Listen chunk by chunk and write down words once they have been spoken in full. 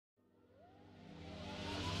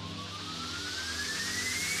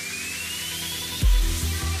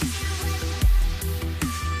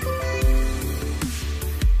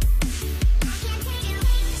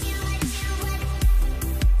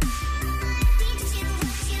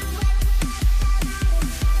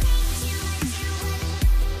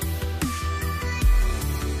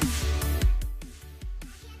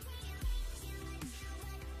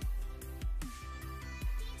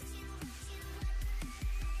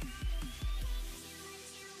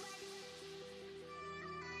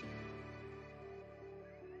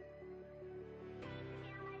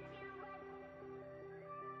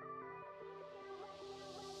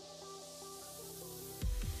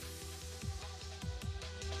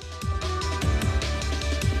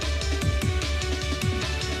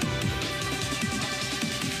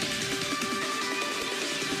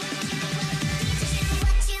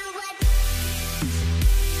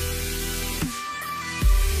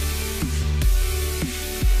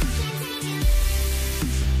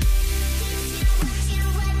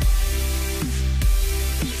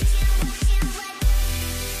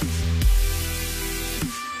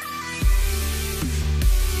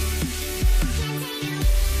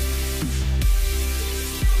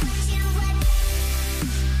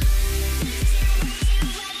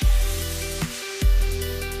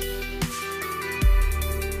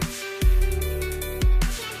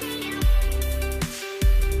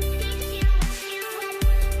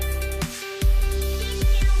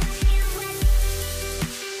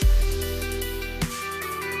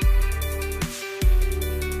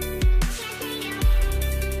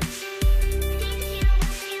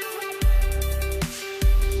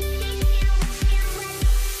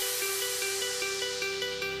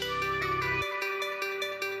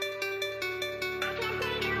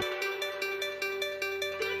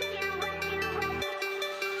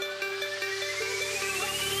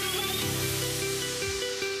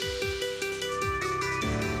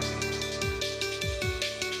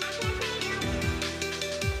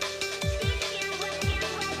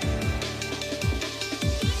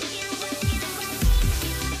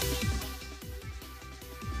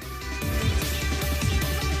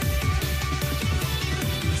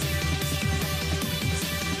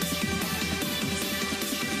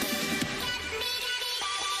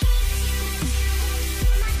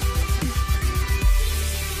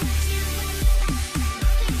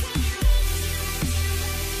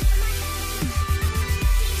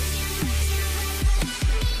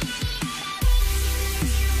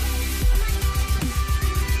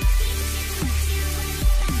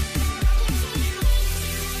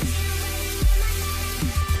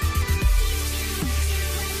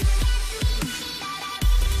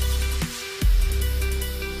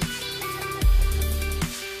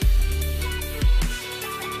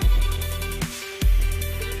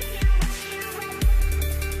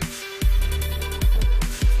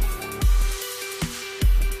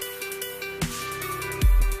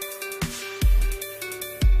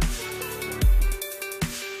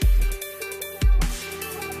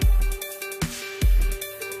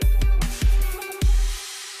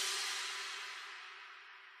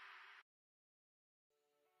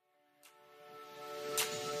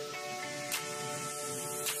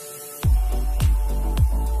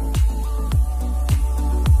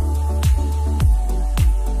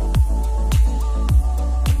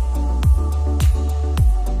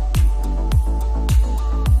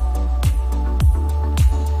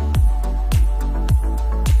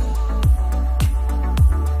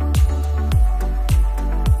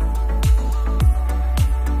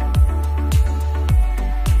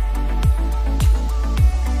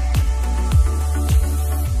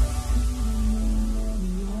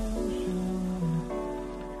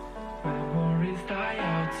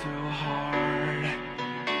too hard.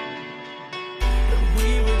 And we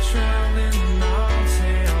were traveling the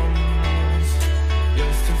mountains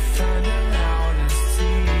just to find the loudest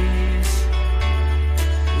seas.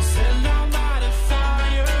 We set down by the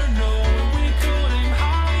fire, knowing we could aim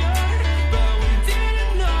higher, but we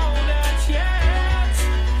didn't know that yet.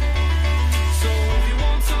 So if you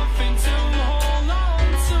want something to hold on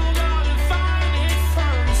to, gotta find it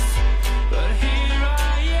first. But here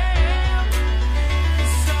I am,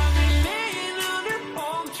 'cause I've been laying under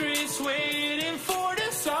palm trees, waiting for the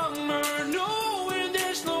summer, knowing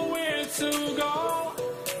there's nowhere to go.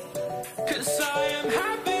 'Cause I am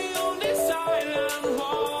happy on this island,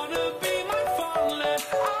 wanna be my farmland.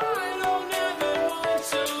 I don't ever want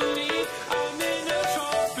to leave, I'm in a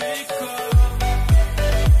tropic club.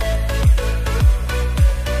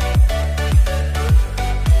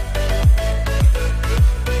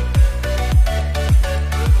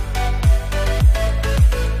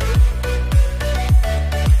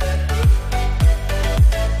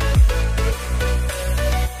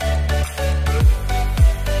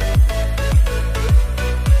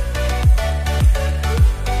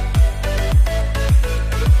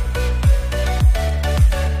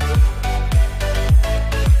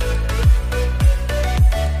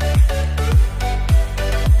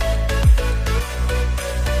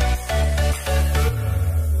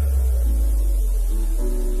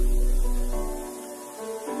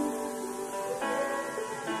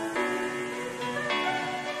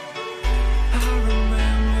 I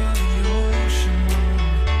remember the ocean moon,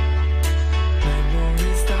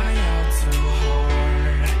 memories die out too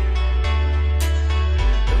hard.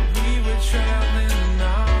 And we were traveling the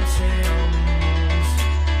mountains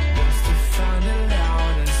just to find the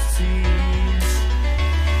loudest seas.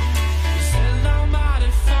 We sat down by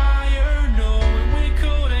the fire, knowing we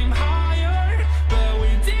could aim higher, but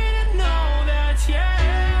we didn't know that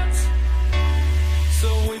yet. So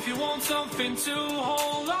if you want something to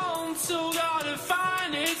hold on to, gotta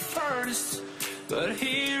find it first. But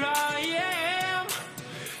here I am,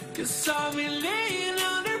 'cause I've been laying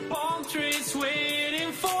under palm trees,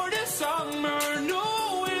 waiting for the summer,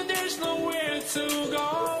 knowing there's nowhere to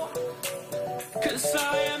go. 'Cause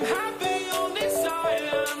I am happy on this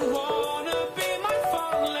island, wanna be my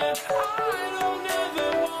farmland. I don't ever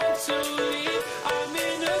want to leave, I'm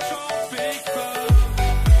in a tropic club.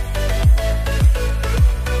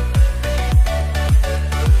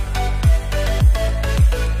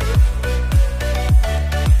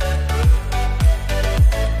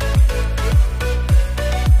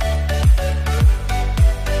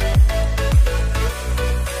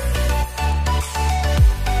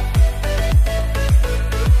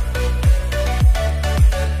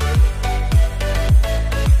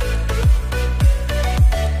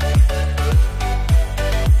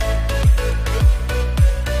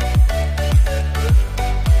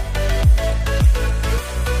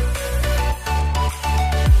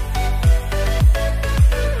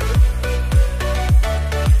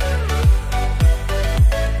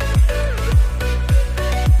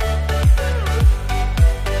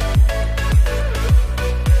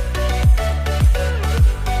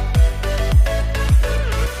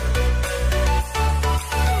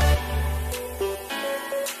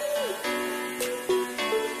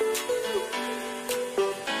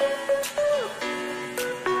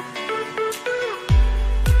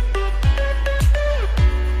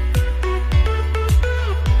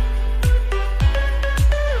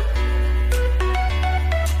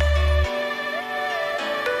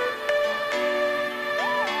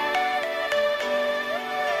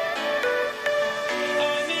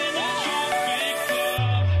 I'm in a tropic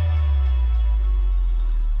club.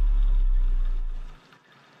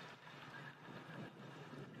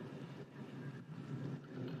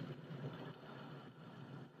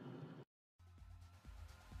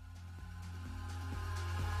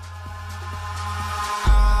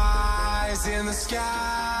 Eyes in the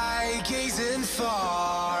sky, gazing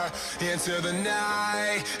far into the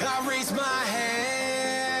night. I raise my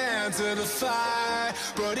hand to the fire,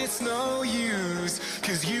 but it's no use,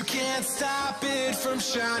 'cause you can't stop it from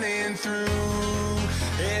shining through.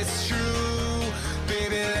 It's true,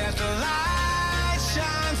 baby, let the light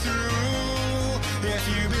shine through. If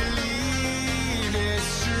you believe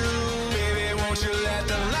it's true, baby, won't you let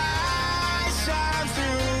the light shine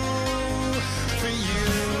through for you,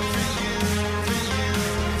 for you, for you, for you,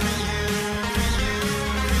 for you, for you, for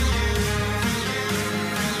you,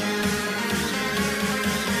 for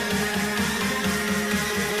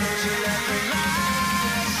you, won't you let the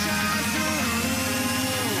light shine through?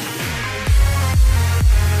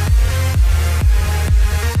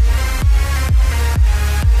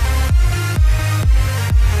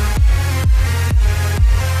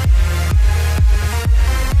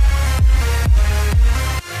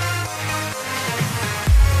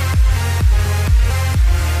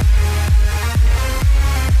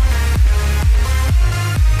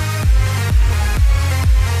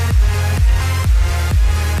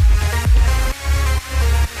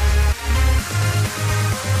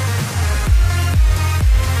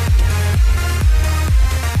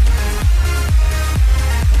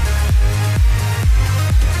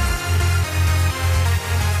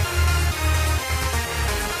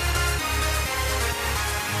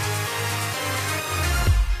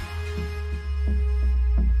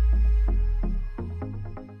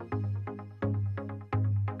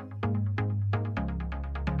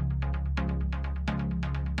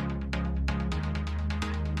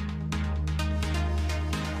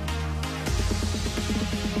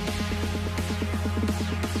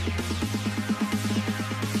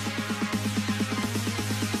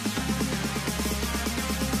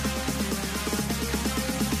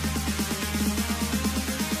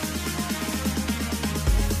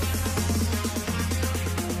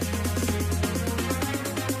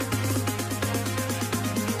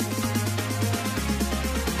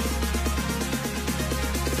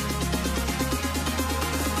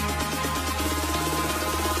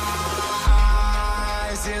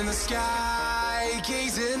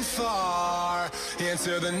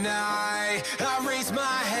 into the night. I raise my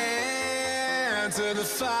hand to the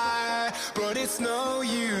fire, but it's no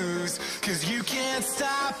use, 'cause you can't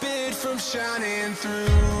stop it from shining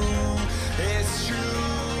through. It's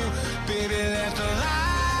true, baby, let the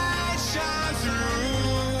light shine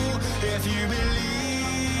through. If you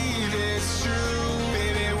believe it's true,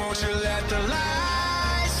 baby, won't you let the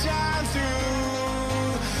light shine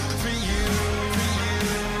through for you,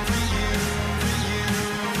 for you, for you, for you,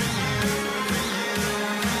 for you, for you,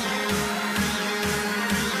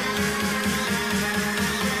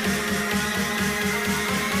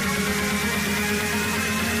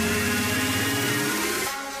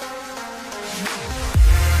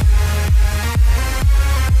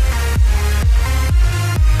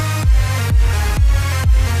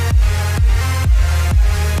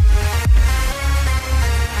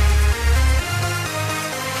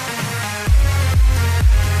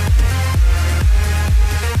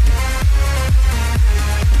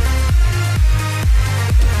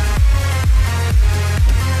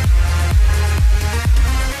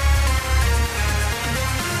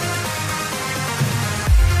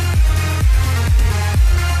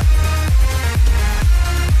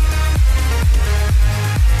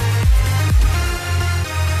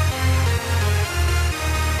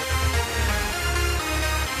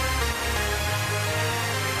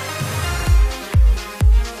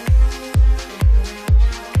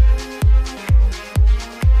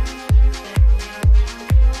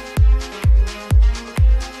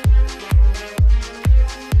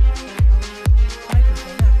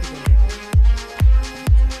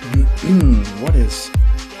 What is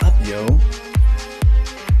up, yo?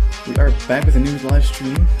 We are back with a new live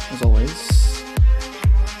stream, as always.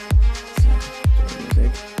 So,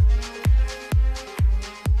 music.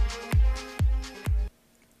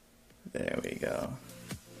 There we go.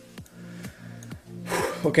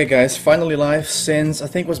 Okay, guys, finally live since I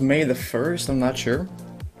think it was May the 1st. I'm not sure,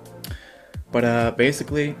 but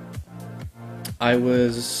basically, I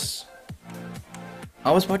was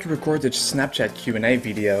about to record the Snapchat Q&A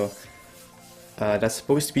video. That's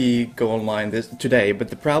supposed to go online today, but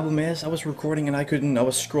the problem is I was recording and I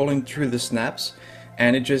was scrolling through the snaps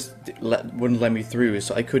and it just wouldn't let me through,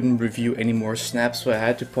 so I couldn't review any more snaps, so I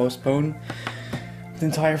had to postpone the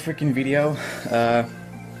entire freaking video.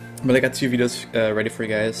 But I got 2 videos ready for you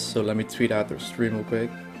guys, so let me tweet out the stream real quick.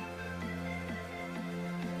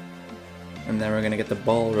 And then we're gonna get the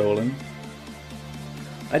ball rolling.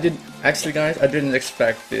 Actually guys, I didn't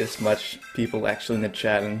expect this much people actually in the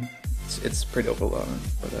chat, and it's pretty overwhelming,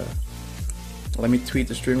 but let me tweet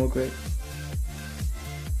the stream real quick.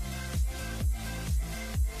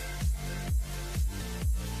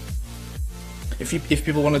 If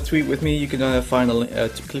people want to tweet with me, you can find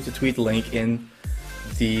click the tweet link in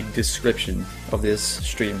the description of this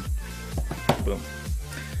stream. Boom.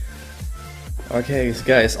 Okay,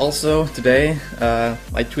 guys. Also today,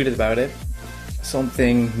 I tweeted about it.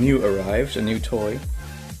 Something new arrived, a new toy.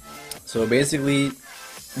 So basically,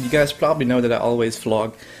 you guys probably know that I always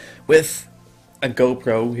vlog with a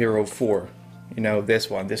GoPro Hero 4. You know, this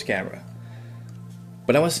camera.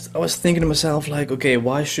 But I was thinking to myself, like, okay,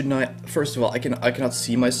 why shouldn't I? First of all, I cannot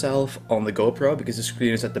see myself on the GoPro because the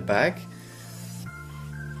screen is at the back.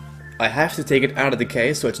 I have to take it out of the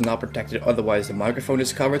case so it's not protected, otherwise the microphone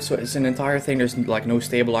is covered. So it's an entire thing. There's like no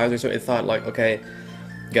stabilizer. So I thought, like, okay,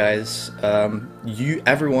 guys,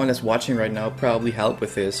 everyone that's watching right now probably help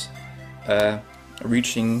with this.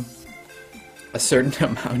 Reaching a certain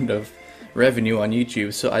amount of revenue on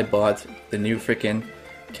YouTube, so I bought the new freaking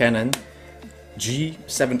Canon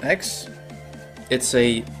G7X.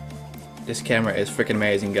 This camera is freaking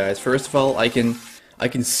amazing, guys. First of all, I can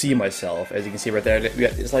see myself, as you can see right there.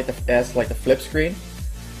 It's like a flip screen,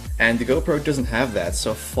 and the GoPro doesn't have that.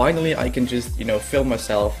 So finally, I can just film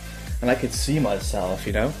myself, and I can see myself,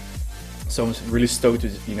 So I'm really stoked to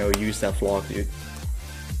use that vlog, dude.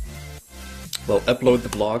 Well, upload the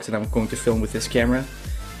vlogs, and I'm going to film with this camera.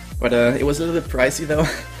 But it was a little bit pricey though.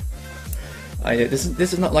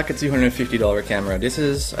 This is not like a $250 camera. This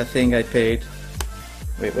is, I think I paid.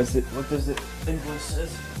 Wait, what does it invoice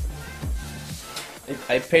says?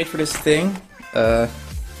 I paid for this thing. Yeah,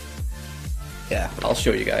 I'll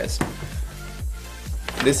show you guys.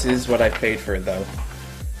 This is what I paid for it though.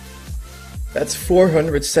 That's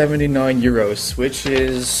 479 euros, which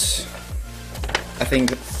is, I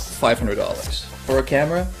think, $500 for a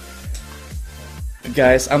camera. But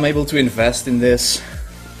guys, I'm able to invest in this.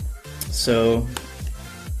 So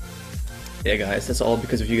yeah, guys, that's all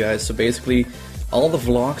because of you guys. So basically, all the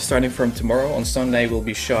vlogs starting from tomorrow on Sunday will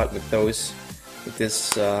be shot with this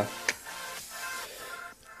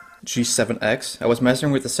G7X. I was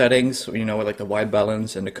messing with the settings, you know, with like the white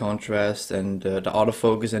balance and the contrast and the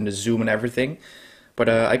autofocus and the zoom and everything. But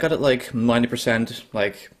I got it like 90%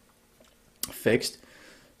 like fixed.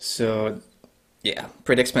 So yeah,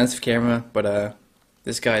 pretty expensive camera, but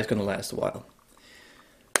this guy is gonna last a while.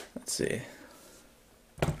 Let's see.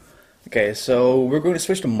 Okay, so we're going to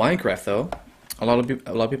switch to Minecraft though. A lot of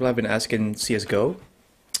people have been asking CS:GO,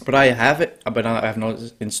 but I have it, but I have not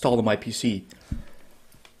installed on my PC.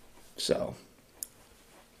 So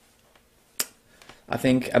I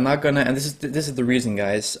think I'm not gonna, and this is the reason,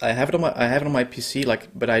 guys. I have it on my PC, like,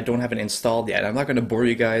 but I don't have it installed yet. I'm not gonna bore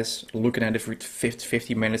you guys looking at it for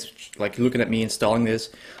 50 minutes, like looking at me installing this.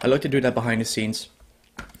 I like to do that behind the scenes.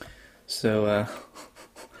 So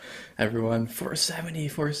everyone,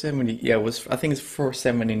 470. Yeah, I think it's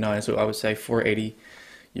 479, so I would say 480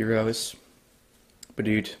 euros. But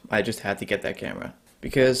dude, I just had to get that camera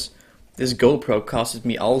because this GoPro costed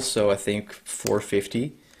me also, I think,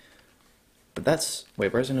 450. But that's,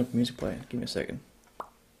 wait, where's the music playing? Give me a second.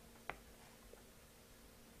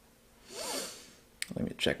 Let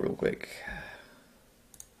me check real quick.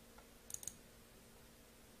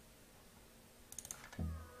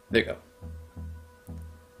 There you go.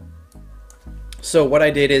 So what I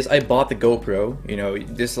did is I bought the GoPro, you know,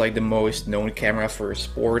 this is like the most known camera for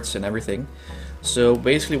sports and everything. So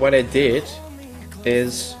basically what I did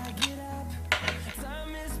is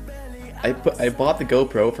I bought the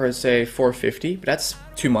GoPro for, say, 450, but that's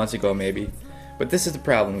 2 months ago maybe. But this is the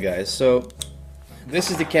problem, guys. So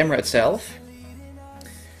this is the camera itself.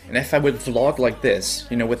 And if I would vlog like this,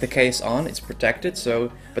 you know, with the case on, it's protected.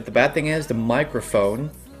 So, but the bad thing is the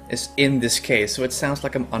microphone is in this case, so it sounds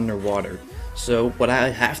like I'm underwater. So what I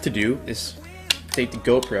have to do is take the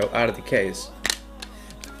GoPro out of the case.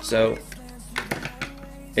 So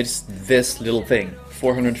it's this little thing,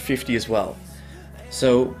 450 as well.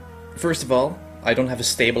 So first of all, I don't have a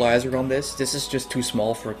stabilizer on this. This is just too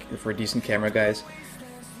small for a decent camera, guys.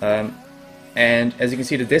 And as you can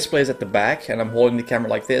see, the display is at the back, and I'm holding the camera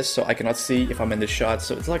like this, so I cannot see if I'm in the shot.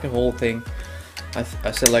 So it's like a whole thing.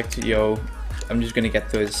 I select, yo, I'm just gonna get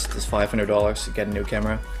this $500 to get a new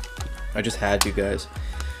camera. I just had to, guys.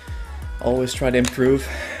 Always try to improve.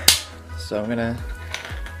 So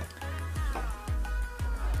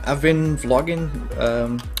I've been vlogging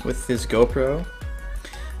with this GoPro.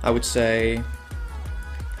 I would say,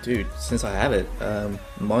 dude, since I have it, a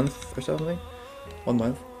month or something. 1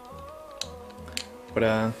 month. But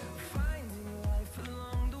I'd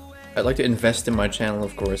like to invest in my channel,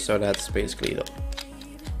 of course, so that's basically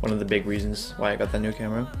one of the big reasons why I got that new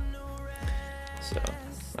camera. So,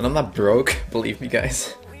 and I'm not broke, believe me,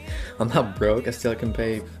 guys. I'm not broke. I still can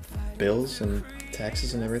pay bills and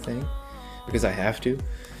taxes and everything because I have to.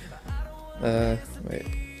 Wait.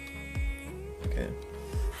 Okay.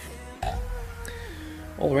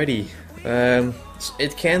 Alrighty.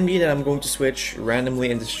 It can be that I'm going to switch randomly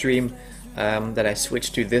in the stream. That I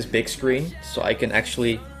switch to this big screen so I can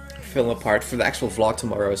actually film a part for the actual vlog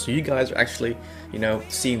tomorrow, so you guys are actually, you know,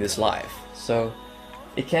 seeing this live. So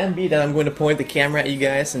it can be that I'm going to point the camera at you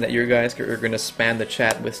guys and that you guys are going to spam the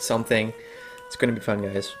chat with something. It's going to be fun,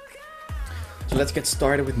 guys. So let's get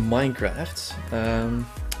started with Minecraft.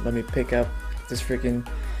 Let me pick up this freaking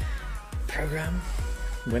program.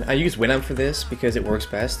 I use Winamp for this because it works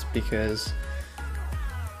best, because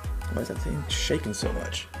why is that thing shaking so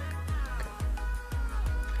much?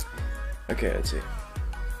 Okay, let's see.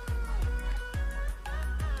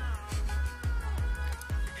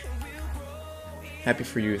 Happy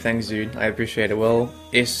for you, thanks, dude. I appreciate it. Well,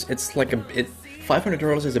 it's like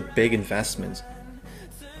 $500 is a big investment,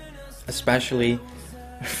 especially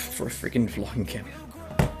for a freaking vlogging camera.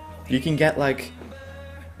 You can get like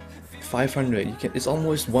 500. It's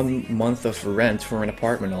almost 1 month of rent for an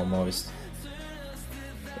apartment almost,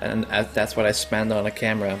 and that's what I spend on a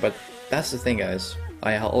camera. But that's the thing, guys.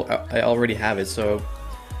 I already have it, so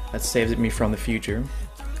that saves me from the future.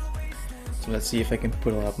 So let's see if I can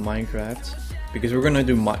pull up Minecraft, because we're gonna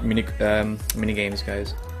do mini games,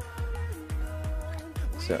 guys.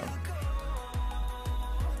 So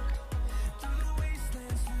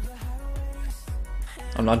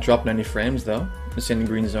I'm not dropping any frames though. It's in the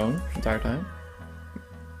green zone the entire time.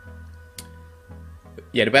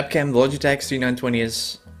 Yeah, the webcam, the Logitech C920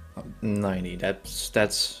 is 90.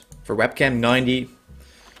 That's for webcam 90.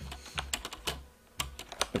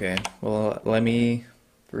 Okay, well, let me,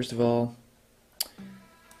 first of all,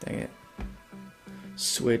 dang it,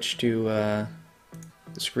 switch to the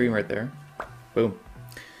screen right there. Boom.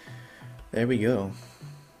 There we go.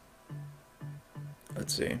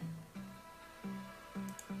 Let's see.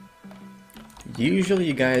 Usually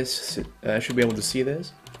you guys should be able to see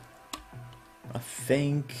this.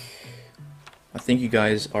 think you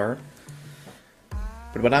guys are.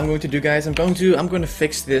 But what I'm going to do, guys, I'm going to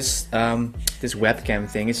fix this this webcam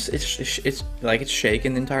thing. It's like it's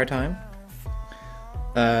shaking the entire time.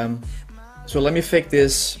 So let me fix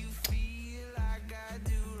this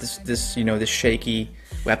you know, this shaky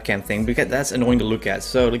webcam thing, because that's annoying to look at.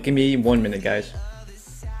 So give me 1 minute, guys.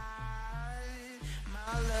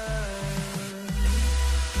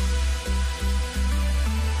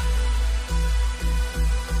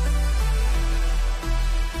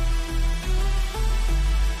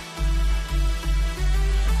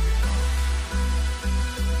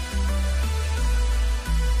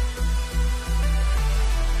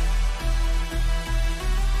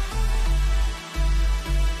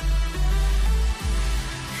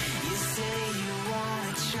 You say you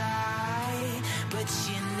wanna try, but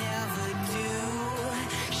you never do.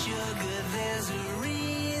 Sugar, there's a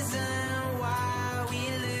reason why we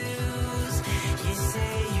lose. You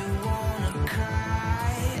say you wanna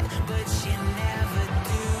cry, but you never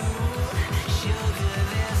do. Sugar,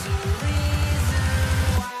 there's a reason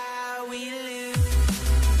why we lose.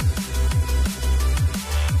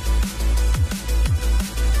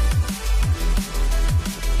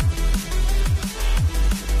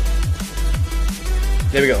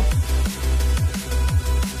 There we go.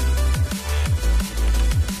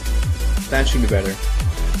 That should be better.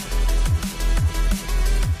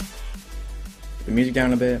 Put the music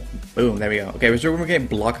down a bit. Boom, there we go. Okay, so we're gonna get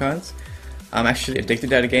block hunt. I'm actually addicted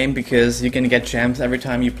to that game because you can get gems every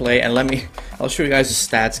time you play. And I'll show you guys the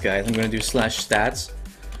stats, guys. I'm gonna do /stats.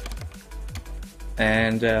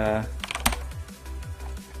 And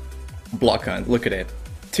block hunt, look at it.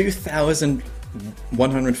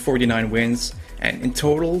 2,149 wins. And in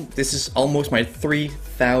total, this is almost my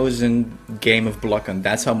 3,000 game of block hunt.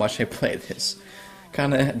 That's how much I play this.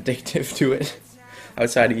 Kinda addictive to it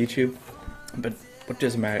outside of YouTube. But what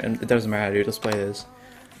doesn't matter? It doesn't matter, dude. Let's play this.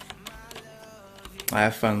 I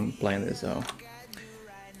have fun playing this though.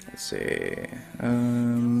 Let's see.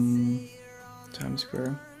 Times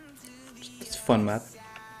Square. It's a fun map.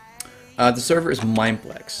 The server is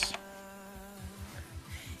Mineplex.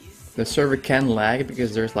 The server can lag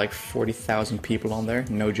because there's like 40,000 people on there,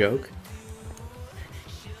 no joke.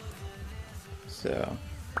 So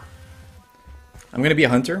I'm gonna be a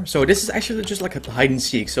hunter. So this is actually just like a hide and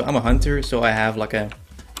seek. So I'm a hunter, so I have like a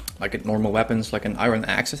normal weapons, like an iron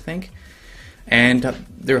axe, I think. And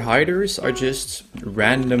their hiders are just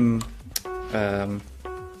random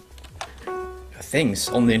things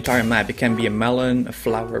on the entire map. It can be a melon, a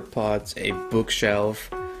flower pot, a bookshelf,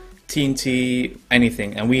 TNT,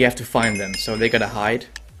 anything, and we have to find them. So they gotta hide.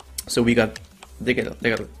 So they got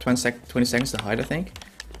 20 seconds to hide, I think.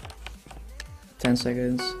 10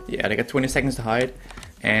 seconds. Yeah, they got 20 seconds to hide,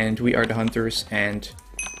 and we are the hunters, and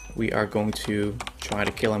we are going to try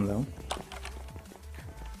to kill them though.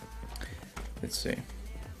 Let's see.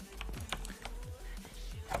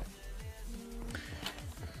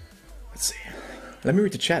 Let's see. Let me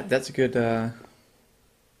read the chat. That's a good.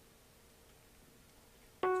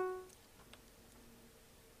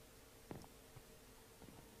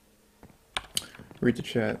 Read the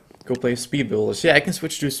chat. Go play speed builders. Yeah, I can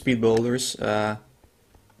switch to speed builders.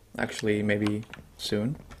 Actually, maybe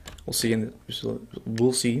soon. We'll see.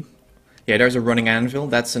 We'll see. Yeah, there's a running anvil.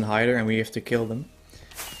 That's an hider, and we have to kill them.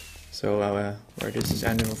 So where does this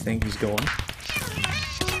anvil think he's going?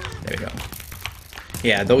 There we go.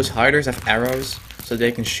 Yeah, those hiders have arrows, so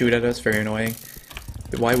they can shoot at us. Very annoying.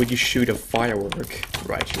 But why would you shoot a firework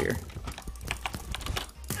right here?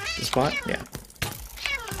 The spot? Yeah.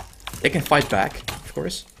 They can fight back, of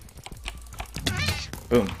course.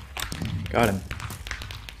 Boom. Got him.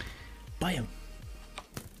 Buy him.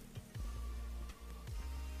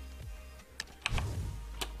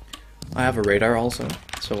 I have a radar also,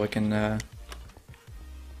 so I can,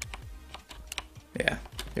 yeah,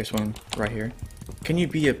 there's one right here. Can you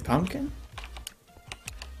be a pumpkin?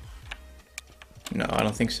 No, I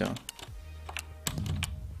don't think so.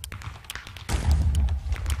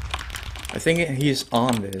 I think he's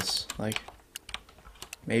on this, like,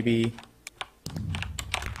 maybe...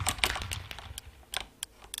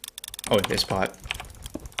 Oh, this spot.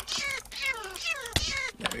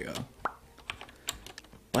 There we go.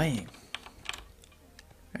 Bang.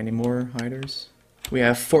 Any more hiders? We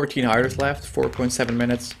have 14 hiders left, 4.7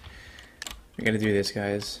 minutes. We're gonna do this,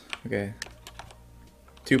 guys. Okay.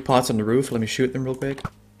 2 pots on the roof, let me shoot them real quick.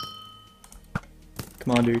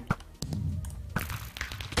 Come on, dude.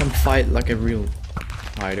 Come fight like a real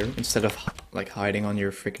hider, instead of like hiding on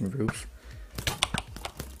your freaking roof.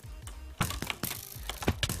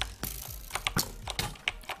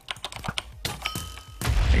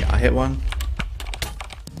 I hit one.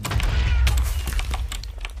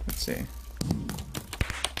 see.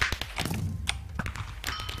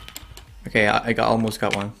 Okay, I almost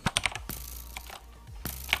got one.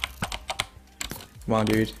 Come on,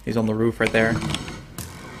 dude. He's on the roof right there.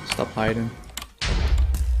 Stop hiding.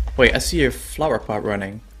 Wait, I see a flower pot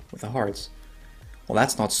running with the hearts. Well,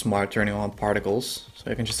 that's not smart, turning on particles, so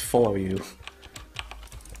I can just follow you.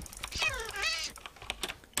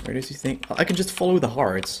 Where does he think? I can just follow the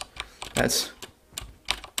hearts. That's...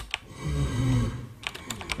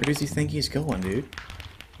 Where does he think he's going, dude?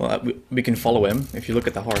 Well, we can follow him if you look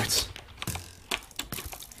at the hearts.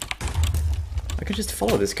 I could just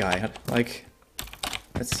follow this guy. Like,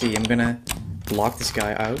 let's see, I'm gonna block this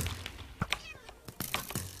guy out.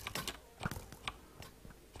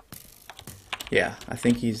 Yeah, I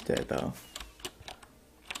think he's dead though.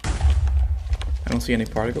 I don't see any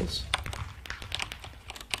particles.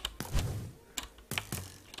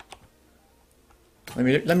 Let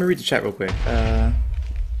me read the chat real quick.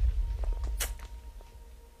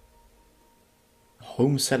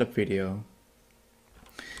 Home setup video.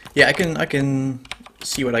 Yeah, I can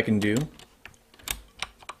see what I can do.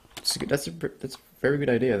 That's a very good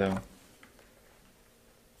idea though.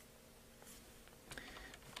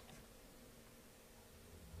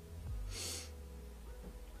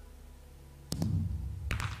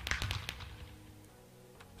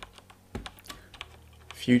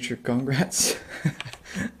 Future congrats.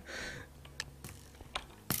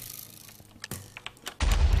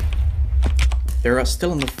 They're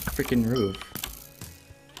still on the freaking roof.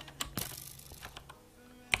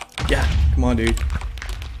 Yeah, come on, dude.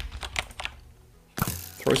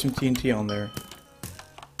 Throw some TNT on there.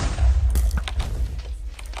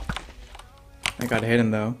 I gotta hit him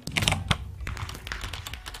though.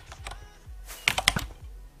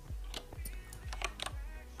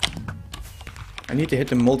 I need to hit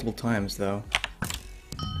them multiple times though.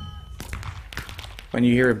 When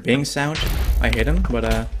you hear a bing sound, I hit him,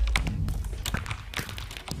 but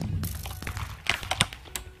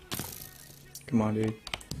come on, dude.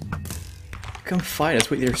 Come fight us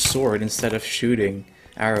with your sword instead of shooting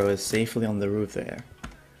arrows safely on the roof there.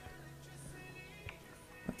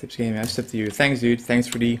 Tips Gaming, I step to you. Thanks, dude. Thanks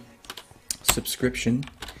for the subscription.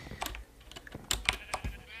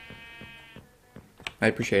 I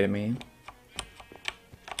appreciate it, man.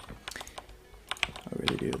 I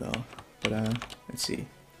really do, though. But let's see.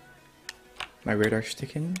 My radar's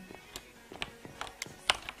ticking.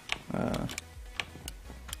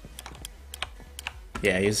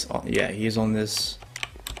 Yeah, he's on this.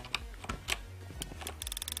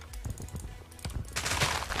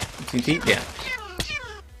 TNT? Yeah.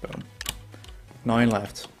 Boom. 9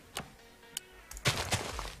 left.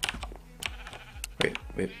 Wait.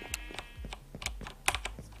 I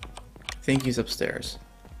think he's upstairs.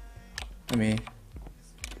 Let me...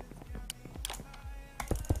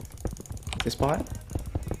 This spot?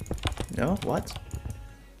 No? What?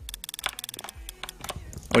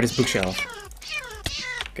 Oh, this bookshelf.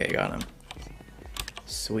 Okay, got him.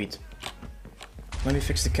 Sweet. Let me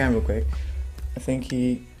fix the camera real quick. I think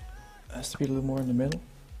he has to be a little more in the middle.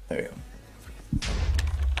 There we go.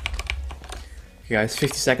 Okay guys,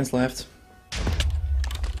 50 seconds left.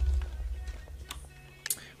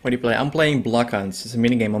 What do you play? I'm playing Block Hunts. It's a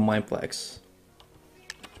minigame on Mineplex.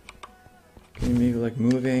 Can you maybe like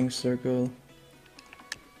moving, circle?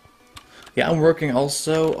 Yeah, I'm working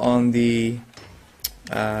also on the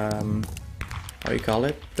how do you call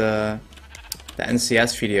it? The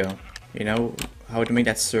NCS video. You know how to make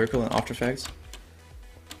that circle in After Effects?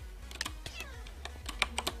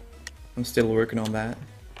 I'm still working on that.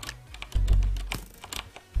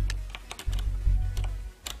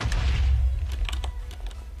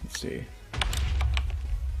 Let's see.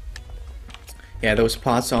 Yeah, those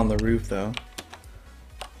pots on the roof though.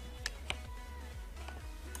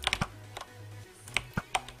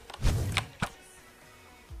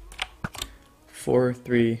 Four,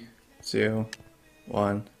 3, 2,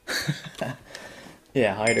 1.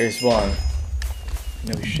 Yeah, hiders 1.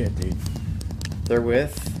 No shit, dude. They're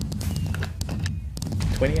with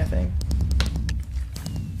 20, I think.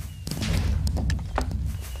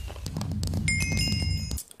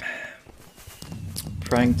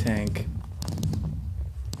 Prying tank.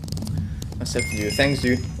 That's up to you. Thanks,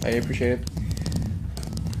 dude. I appreciate it.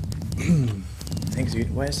 Thanks,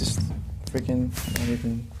 dude. Why is this freaking not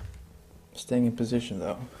even staying in position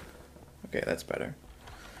though? Okay, that's better.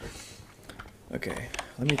 Okay,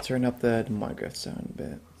 let me turn up the Minecraft sound a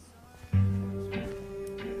bit.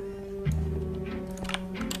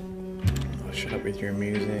 Oh, shut up with your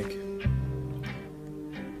music.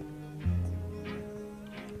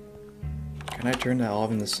 Can I turn that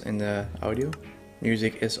off in the audio?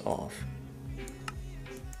 Music is off.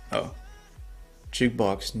 Oh.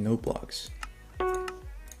 Jukebox, no blocks.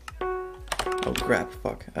 Oh crap,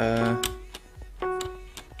 fuck. I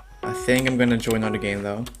think I'm gonna join another game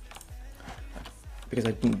though. Because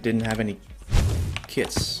I didn't have any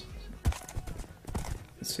kits.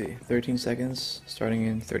 Let's see, 13 seconds, starting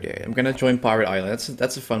in 38. I'm gonna join Pirate Island.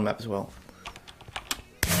 That's a fun map as well.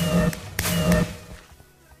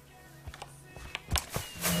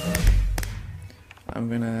 I'm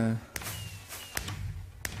gonna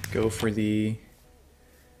go for the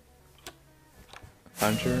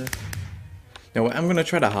hunter. No, I'm gonna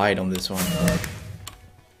try to hide on this one.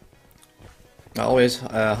 I always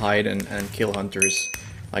hide and kill hunters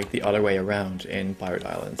like the other way around in Pirate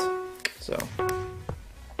Island. So.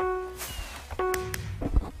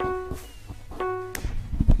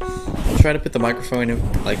 I'll try to put the microphone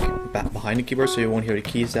in, like back behind the keyboard so you won't hear the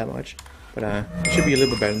keys that much. But it should be a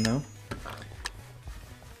little bit better now.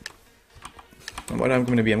 And what I'm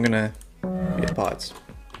gonna be a pot.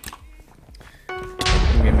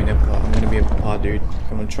 I'm gonna be a pod, dude.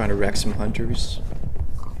 I'm gonna try to wreck some hunters.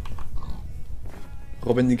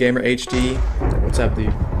 Robin the Gamer HD. What's up,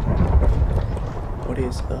 dude? What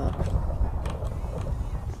is up?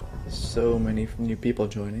 So many new people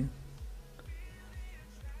joining.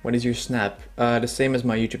 What is your snap? The same as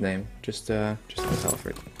my YouTube name.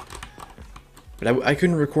 JustAlexHalford. But I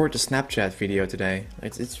couldn't record the Snapchat video today.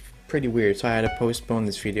 It's pretty weird, so I had to postpone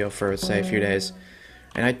this video for, say, a few days.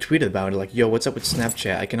 And I tweeted about it, like, yo, what's up with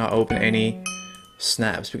Snapchat? I cannot open any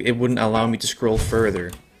snaps. It wouldn't allow me to scroll further.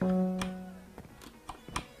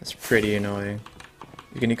 That's pretty annoying.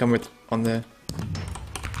 Can you come with on the...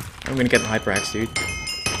 I'm gonna get an hyperaxe, dude.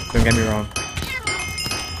 Don't get me wrong.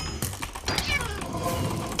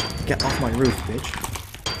 Get off my roof, bitch.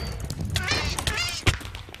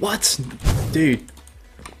 What? Dude.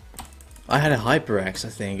 I had a hyperaxe, I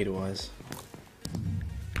think it was.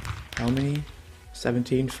 How many?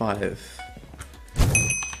 17.5.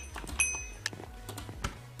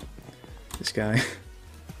 This guy.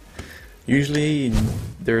 Usually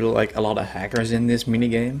there are like a lot of hackers in this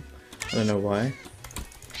minigame. I don't know why.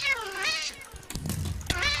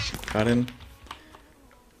 Got him.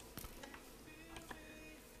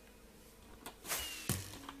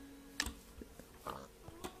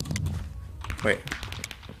 Wait.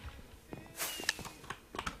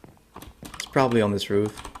 It's probably on this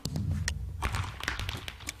roof.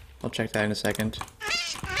 I'll check that in a second.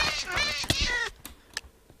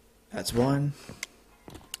 That's one.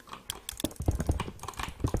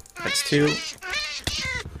 That's two.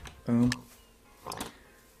 Boom.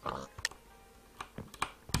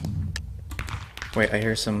 Wait, I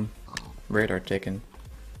hear some radar ticking.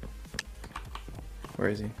 Where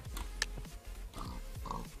is he?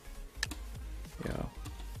 Yo.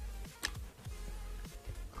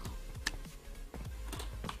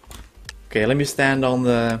 Okay, let me stand on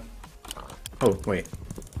the... Oh, wait.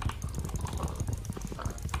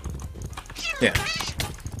 Yeah.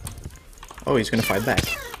 Oh, he's gonna fight back.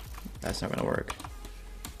 That's not gonna work.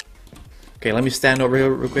 Okay, let me stand over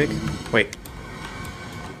here real quick. Wait.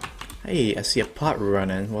 Hey, I see a pot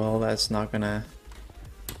running. Well, that's not gonna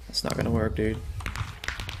work, dude.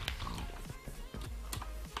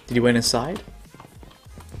 Did he went inside?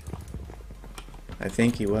 I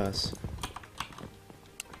think he was.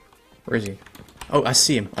 Where is he? Oh, I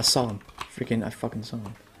see him. I saw him. I fucking saw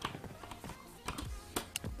him.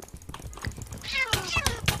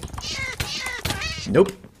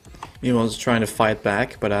 Nope. He was trying to fight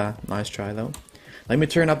back, but nice try though. Let me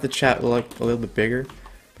turn up the chat like a little bit bigger,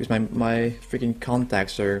 because my freaking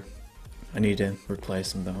contacts are... I need to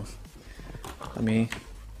replace them though. Let me...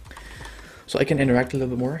 So I can interact a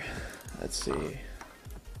little bit more. Let's see.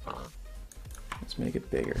 Let's make it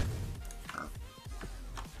bigger.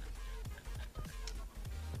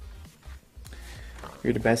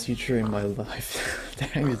 You're the best teacher in my life.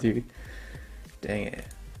 Thanks, dude. Dang it.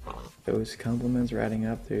 Those compliments are adding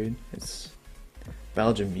up, dude. It's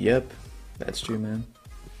Belgium. Yep, that's true, man.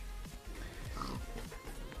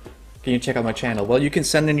 Can you check out my channel? Well, you can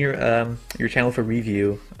send in your channel for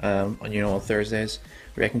review on on Thursdays,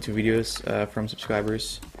 reacting to videos from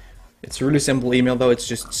subscribers. It's a really simple email though. It's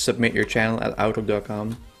just submit your channel at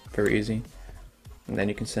outlook.com. Very easy, and then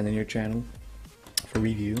you can send in your channel for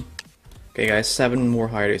review. Okay, guys, 7 more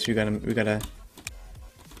hiders. We gotta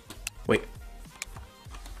wait.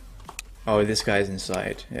 Oh, this guy's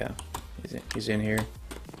inside. Yeah, he's in here.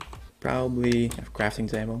 Probably a crafting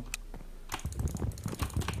table.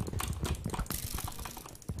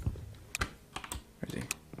 Where is he?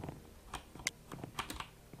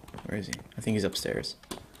 Where is he? I think he's upstairs.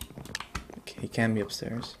 Okay, he can be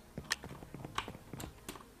upstairs.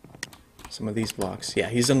 some of these blocks. Yeah,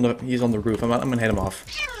 he's on the roof. I'm gonna hit him off.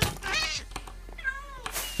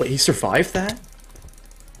 Wait, he survived that?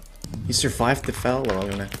 He survived the fell?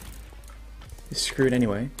 Well, he's screwed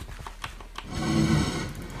anyway. I'm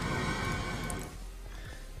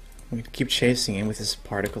gonna keep chasing him with his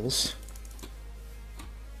particles.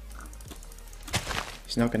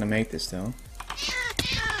 He's not gonna make this though.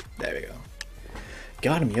 There we go.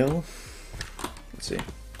 Got him, yo. Let's see.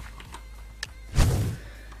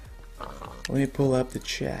 Let me pull up the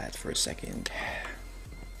chat for a second.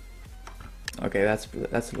 Okay, that's a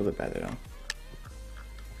little bit better now.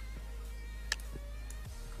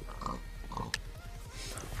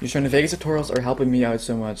 Your New Vegas tutorials are helping me out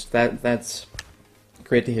so much. That's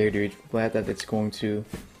great to hear, dude. Glad that it's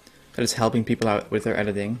helping people out with their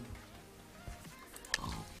editing.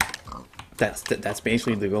 That's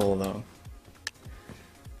basically the goal, though.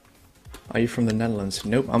 Are you from the Netherlands?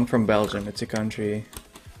 Nope, I'm from Belgium. It's a country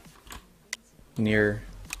near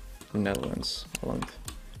the Netherlands. Holland.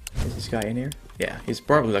 Is this guy in here? Yeah, he's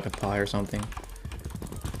probably like a pie or something.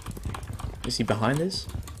 Is he behind this?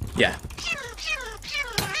 Yeah.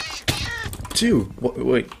 Two.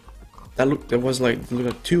 Wait. That was like looked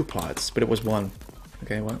like 2 pods, but it was 1.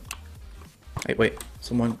 Okay, what? Wait.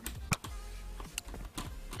 Someone.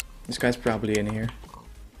 This guy's probably in here.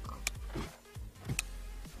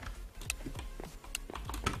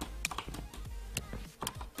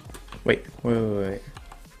 Wait.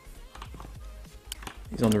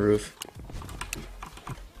 He's on the roof.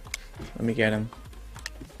 Let me get him.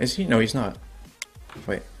 Is he? No, he's not.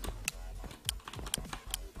 Wait.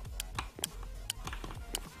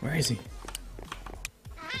 Where is he?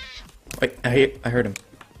 Wait, I heard him.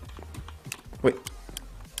 Wait.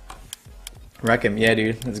 Wreck him. Yeah,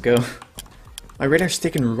 dude. Let's go. My radar's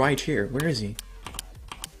sticking right here. Where is he?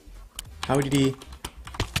 How did he...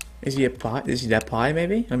 Is he a pie? Is he that pie,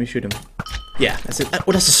 maybe? Let me shoot him. Yeah, that's it.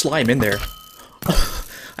 Oh, that's a slime in there.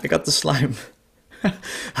 I got the slime.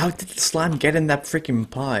 How did the slime get in that freaking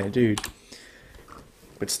pie, dude?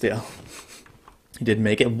 But still. He did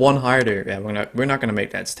make it 1 harder. Yeah, we're not gonna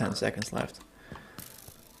make that. It's 10 seconds left.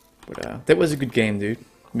 But that was a good game, dude.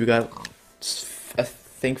 We got, I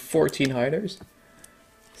think, 14 hiders.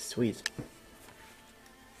 Sweet.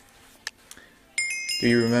 Do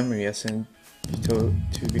you remember me? I sent you 2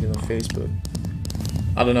 videos on Facebook.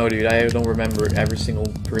 I don't know, dude. I don't remember every single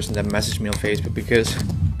person that messaged me on Facebook because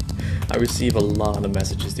I receive a lot of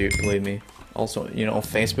messages, dude. Believe me. Also, you know, on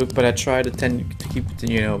Facebook, but I try to tend to keep,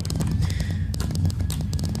 you know,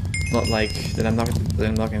 not like that. I'm not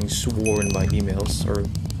getting sworn by emails or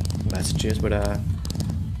messages, but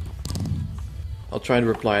I'll try to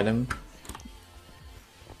reply to them,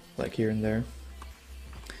 like here and there.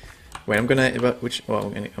 Wait, I'm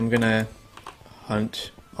gonna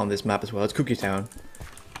hunt on this map as well. It's Cookie Town.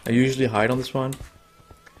 I usually hide on this one,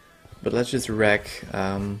 but let's just wreck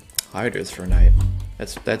hiders for a night.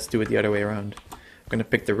 Let's do it the other way around. I'm gonna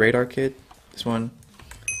pick the radar kit. This one.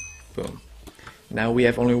 Boom. Now we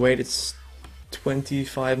have only waited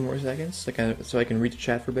 25 more seconds, so I can read the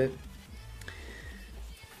chat for a bit.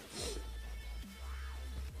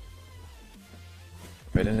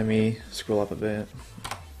 Right, and let me scroll up a bit.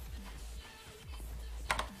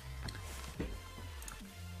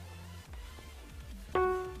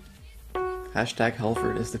 Hashtag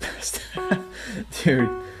Halford is the best. Dude,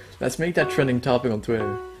 let's make that trending topic on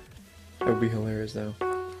Twitter. That would be hilarious though.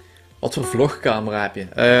 Wat voor vlogcamera heb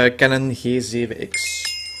je? Canon G7X.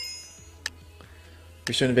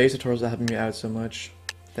 You're showing the tutorials that helping me out so much.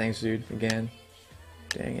 Thanks, dude, again.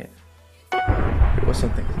 Dang it. It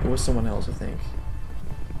was someone else, I think.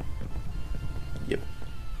 Yep.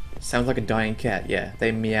 Sounds like a dying cat, yeah.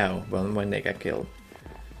 They meow when they get killed.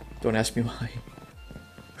 Don't ask me why.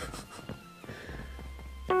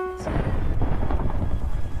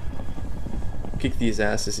 Kick these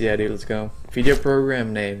asses, yeah, dude, let's go. Video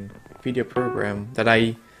program name. Video program that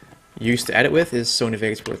I used to edit with is Sony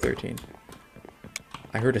Vegas Pro 13.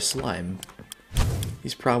 I heard a slime.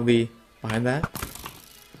 He's probably behind that.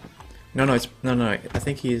 No, I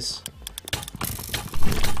think he's.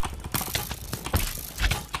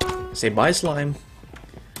 Say bye, slime.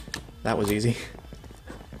 That was easy.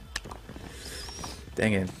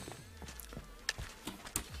 Dang it.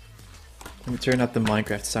 Let me turn up the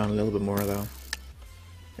Minecraft sound a little bit more though.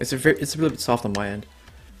 It's a little bit soft on my end.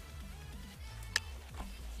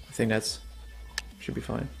 I think should be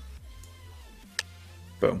fine.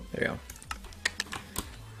 Boom, there you go.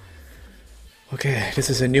 Okay, this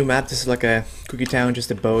is a new map. This is like a Cookie Town,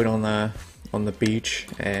 just a boat on the beach,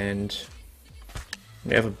 and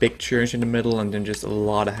we have a big church in the middle, and then just a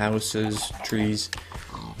lot of houses, trees.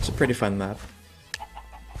 It's a pretty fun map.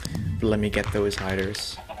 But let me get those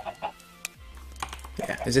hiders.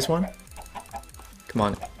 Yeah, is this one? Come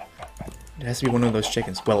on. It has to be one of those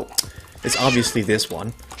chickens. Well, it's obviously this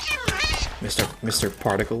one. Mr.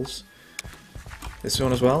 Particles. This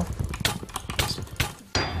one as well?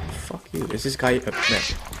 Fuck you. Is this guy... no.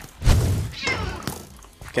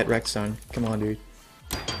 Get wrecked, son. Come on, dude.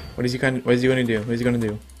 What is he gonna do? What is he gonna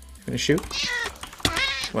do? He's gonna shoot?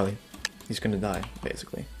 Well, he's gonna die,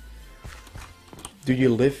 basically. Do you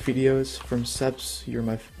live videos from subs? You're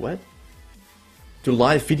my... what? Do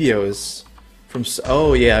live videos from...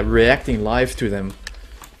 oh yeah, reacting live to them.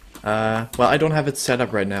 Well, I don't have it set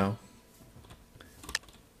up right now.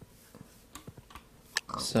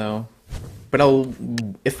 So... but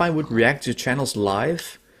if I would react to channels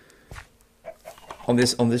live... on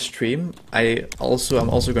this stream, I'm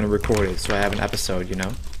also gonna record it, so I have an episode, you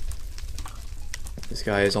know. This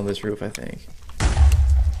guy is on this roof, I think,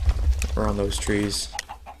 or on those trees.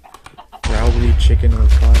 Probably chicken or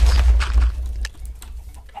fox.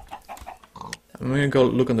 I'm gonna go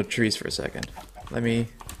look on the trees for a second. Let's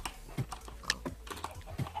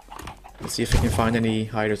see if I can find any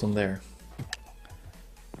hiders on there.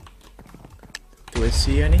 Do I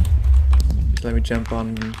see any? Just let me jump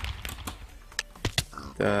on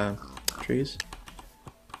the trees.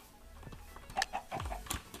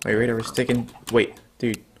 My radar is taking... wait,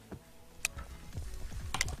 dude.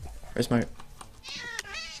 Where's my...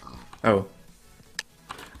 oh.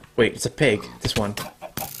 Wait, it's a pig. This one.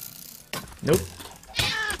 Nope.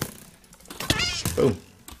 Boom.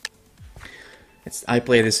 I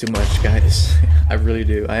play this too much, guys. I really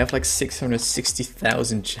do. I have like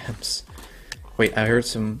 660,000 gems. Wait, I heard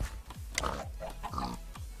some...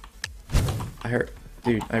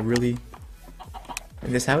 dude, I really...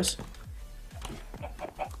 in this house?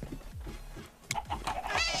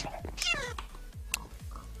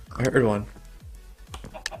 I heard one.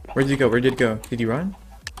 Where did he go? Where did he go? Did he run?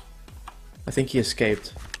 I think he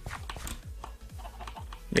escaped.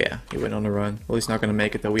 Yeah, he went on a run. Well, he's not gonna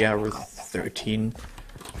make it though. We are with 13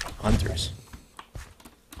 hunters.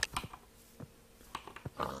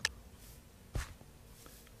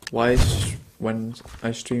 Why when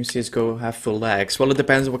I stream CSGO have full lags? Well, it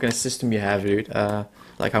depends on what kind of system you have, dude.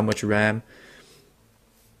 Like how much RAM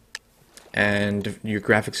and your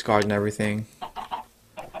graphics card and everything.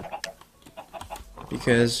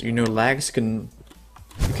 Because, you know, lags can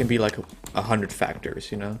be like 100 factors,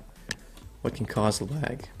 you know? What can cause the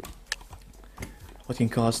lag? What can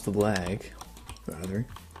cause the lag, rather?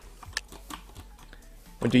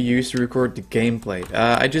 What do you use to record the gameplay?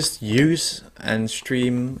 I just use and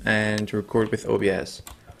stream and record with OBS.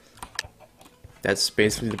 That's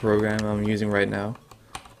basically the program I'm using right now.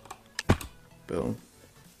 Boom.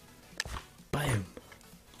 Bam.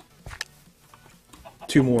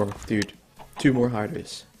 2 more, dude. 2 more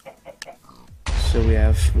hiders. So we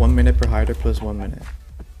have 1 minute per hider plus 1 minute.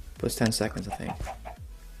 Plus 10 seconds, I think.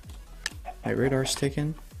 My radar's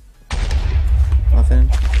ticking.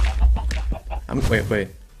 Nothing. Wait.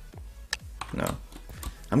 No.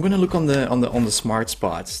 I'm gonna look on the smart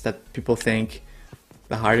spots that people think,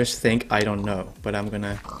 the hiders think I don't know, but I'm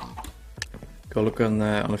gonna go look on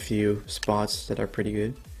a few spots that are pretty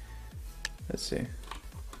good. Let's see.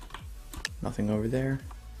 Nothing over there.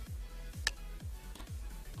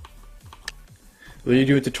 Will you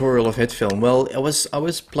do a tutorial of hit film? Well, I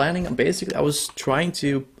was planning, basically I was trying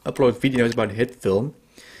to upload videos about hit film,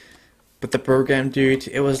 but the program, dude,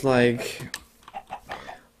 it was like,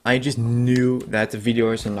 I just knew that the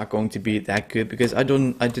videos are not going to be that good because I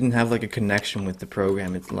didn't have like a connection with the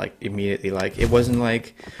program. It's like immediately, like it wasn't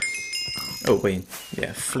like, oh wait,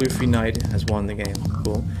 yeah, Floofy Knight has won the game,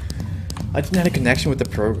 cool. I didn't have a connection with the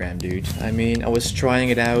program, dude. I mean, I was trying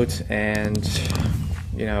it out and,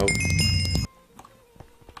 you know,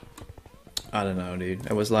 I don't know, dude.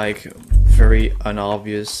 It was like very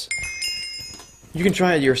unobvious. You can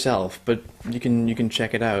try it yourself, but you can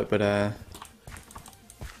check it out. But I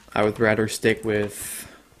would rather stick with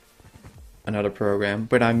another program.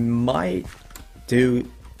 But I might do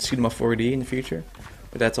Cinema 4D in the future.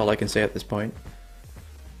 But that's all I can say at this point.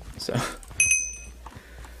 So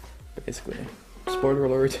basically, spoiler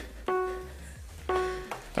alert.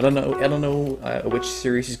 I don't know which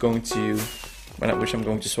series is going to. Which I'm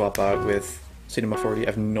going to swap out with Cinema 4D. I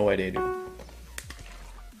have no idea, dude.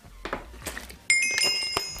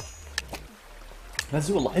 Let's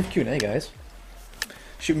do a live Q&A, guys.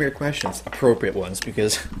 Shoot me your questions, appropriate ones,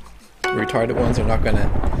 because retarded ones are not gonna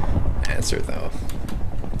answer though.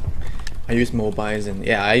 I used Mobizon.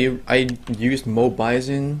 Yeah, I used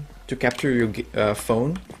Mobizon to capture your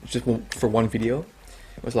phone just for one video.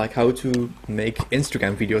 It was like how to make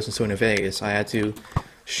Instagram videos in Sony Vegas. I had to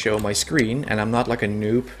show my screen, and I'm not like a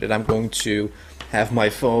noob that I'm going to have my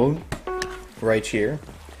phone right here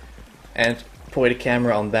and point a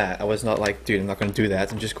camera on that. I was not like, dude, I'm not going to do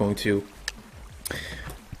that. I'm just going to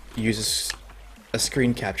use a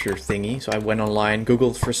screen capture thingy. So I went online,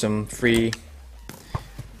 googled for some free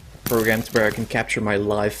programs where I can capture my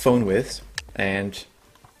live phone with, and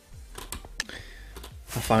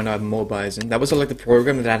I found out Mobizen. That was like the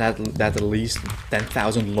program that had at least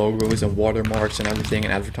 10,000 logos and watermarks and everything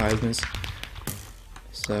and advertisements.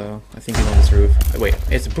 So I think he's on this roof. Oh, wait,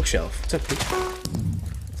 it's a bookshelf. What's up, dude?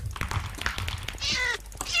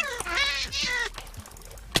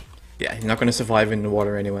 Yeah, you're not gonna survive in the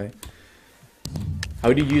water anyway.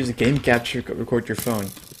 How do you use a game capture to record your phone?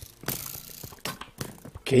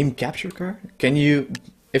 Game capture card? Can you,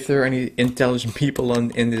 if there are any intelligent people on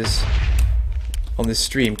this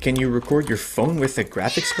stream, can you record your phone with a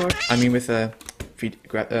graphics card? I mean, with a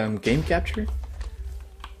game capture?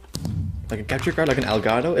 Like a capture card, like an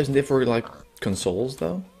Elgato? Isn't it for like consoles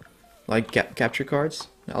though? Like capture cards,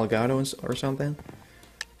 Elgato or something?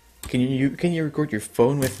 Can you record your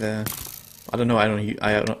phone with a? I don't know. I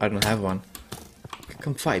don't have one.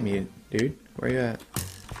 Come fight me, dude. Where you at?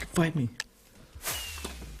 Come fight me.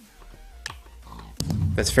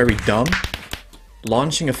 That's very dumb.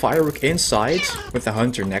 Launching a firework inside with the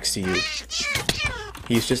hunter next to you.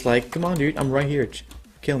 He's just like, come on, dude. I'm right here.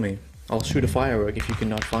 Kill me. I'll shoot a firework if you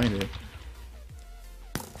cannot find it.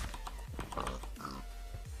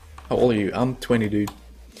 How old are you? I'm 20, dude.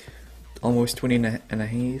 Almost 20 and a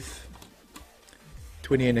half.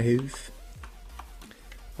 20 and a half.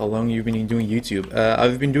 How long have you been doing YouTube?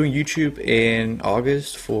 I've been doing YouTube in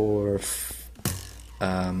August for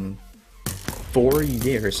 4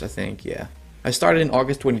 years, I think, yeah. I started in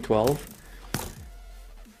August 2012.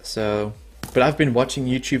 So, but I've been watching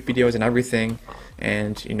YouTube videos and everything,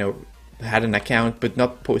 and, you know, had an account, but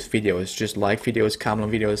not post videos, just like videos, comment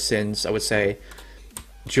on videos since, I would say,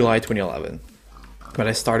 July 2011. But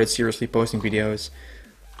I started seriously posting videos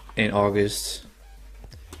in August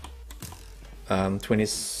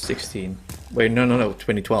 2016. Wait, no,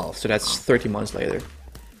 2012. So that's 30 months later.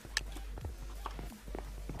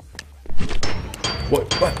 What?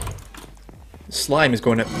 Slime is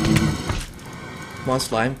going up. Come on,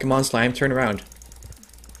 slime. Come on, slime. Turn around.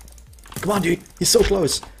 Come on, dude. He's so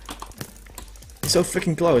close. He's so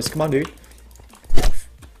freaking close. Come on, dude.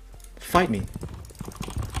 Fight me.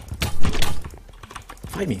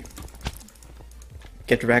 Fight me.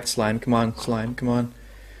 Get wrecked, slime. Come on, slime. Come on.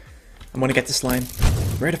 I want to get the slime.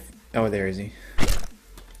 Where the oh, there is he.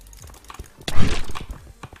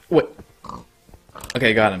 Wait.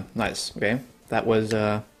 Okay, got him. Nice. Okay. That was,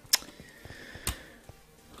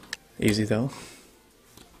 easy, though.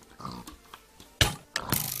 Come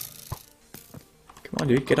on,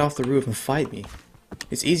 dude. Get off the roof and fight me.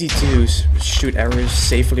 It's easy to shoot arrows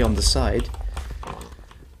safely on the side.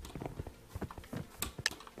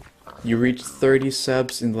 You reached 30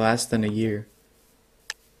 subs in less than a year.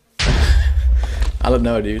 I don't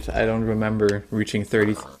know, dude. I don't remember reaching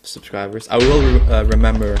 30 subscribers. I will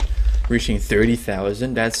remember reaching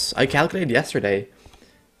 30,000. That's, I calculated yesterday.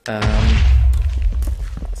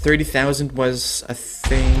 30,000 was, I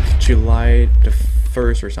think, July the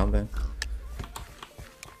 1st or something.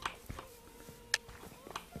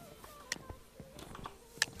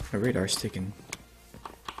 My radar's ticking.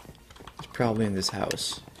 He's probably in this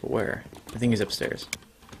house. But where? I think he's upstairs.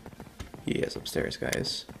 He is upstairs,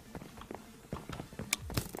 guys.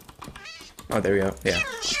 Oh, there we go. Yeah.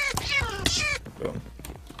 Boom.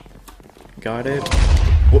 Got it.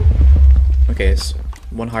 Whoop. Okay, so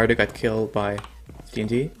one hider got killed by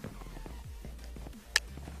TNT.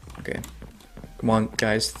 Okay. Come on,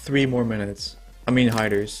 guys. 3 more minutes. I mean,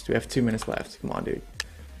 hiders. We have 2 minutes left. Come on, dude.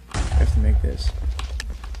 I have to make this.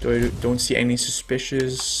 Don't see any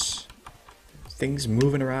suspicious things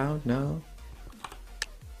moving around? No?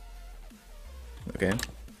 Okay.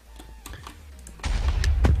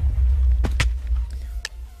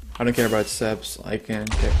 I don't care about subs. I care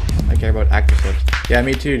about active subs. Yeah,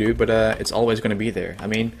 me too, dude. But it's always gonna be there. I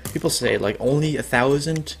mean, people say like only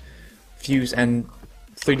 1,000 views and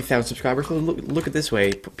 30,000 subscribers. Well, look at this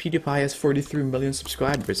way. PewDiePie has 43 million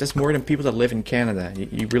subscribers. That's more than people that live in Canada.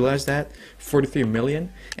 You realize that? 43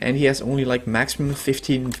 million, and he has only like maximum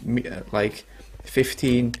 15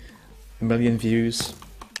 million views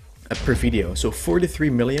per video. So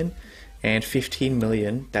 43 million and 15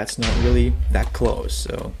 million. That's not really that close.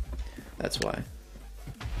 So that's why.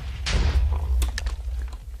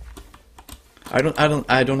 I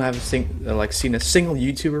don't have seen a single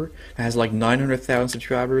YouTuber that has like 900,000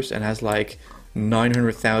 subscribers and has like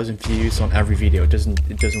 900,000 views on every video. It doesn't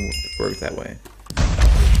work that way.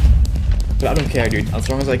 But I don't care, dude. As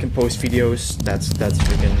long as I can post videos, that's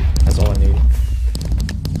all I need.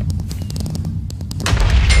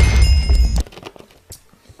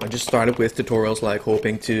 I just started with tutorials, like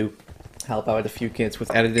hoping to help out a few kids with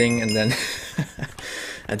editing, and then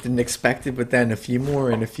I didn't expect it, but then a few more,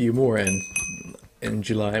 and in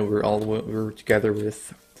July we're together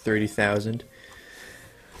with 30,000.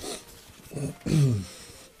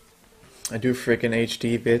 I do freaking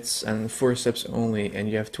HD bits and 4 subs only, and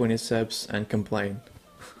you have 20 subs and complain.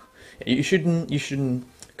 You shouldn't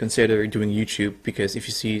consider doing YouTube, because if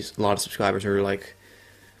you see a lot of subscribers or like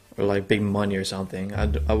big money or something,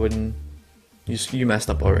 I wouldn't. You messed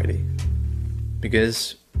up already.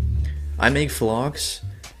 Because I make vlogs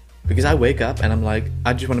because I wake up and I'm like,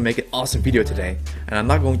 I just want to make an awesome video today, and I'm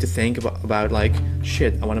not going to think about like,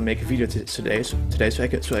 shit, I want to make a video today so I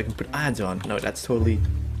can put ads on. No, that's totally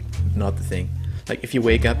not the thing. Like, if you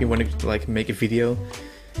wake up, you want to like make a video,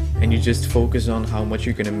 and you just focus on how much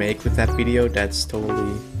you're gonna make with that video, that's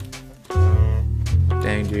totally...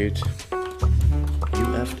 Dang, dude, you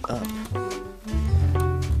effed up.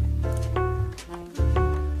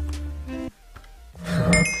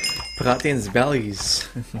 Praat eens Belgisch.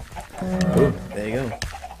 Oh, there you go.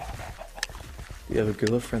 Do you have a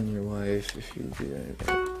girlfriend or your wife? If you do,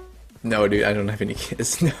 okay. No, dude, I don't have any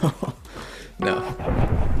kids. No. No.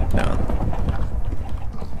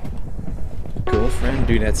 Girlfriend?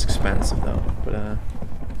 Dude, that's expensive though. But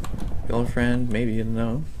girlfriend, maybe, I don't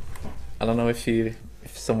know. I don't know if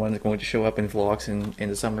someone's going to show up in vlogs in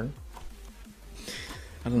the summer.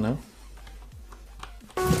 I don't know.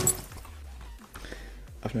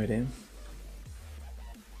 I've no idea.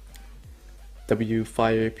 W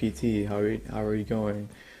Fire PT, how are you going?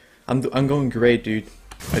 I'm going great, dude.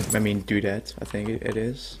 I mean, dudette, I think it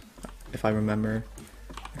is, if I remember.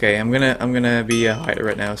 Okay, I'm gonna be a hider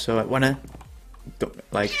right now, so I wanna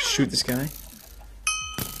like shoot this guy.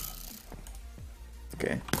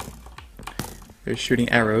 Okay, they're shooting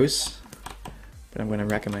arrows, but I'm gonna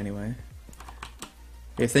wreck him anyway.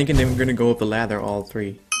 They're thinking they're gonna go up the ladder, all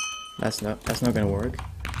three. That's not gonna work.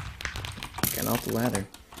 Get off the ladder.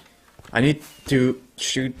 I need to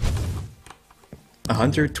shoot a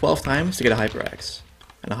hunter 12 times to get a hyperaxe.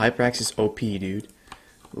 And a hyperaxe is OP, dude.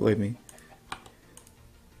 Believe me.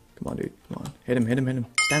 Come on, dude. Come on. Hit him.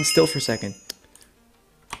 Stand still for a second.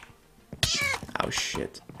 Oh,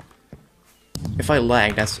 shit. If I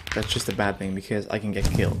lag, that's just a bad thing, because I can get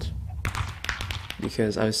killed.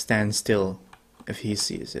 Because I stand still if he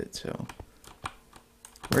sees it, so...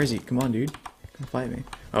 Where is he? Come on, dude. Come fight me.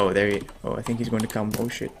 Oh, there he... Oh, I think he's going to come. Oh,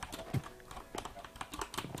 shit.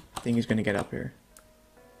 I think he's going to get up here.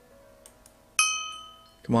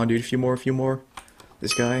 Come on, dude. A few more.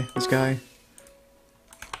 This guy.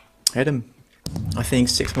 Hit him. I think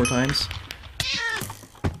 6 more times.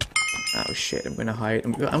 Oh, shit. I'm going to hide.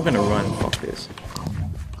 I'm going to run. Fuck this.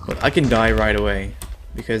 But I can die right away,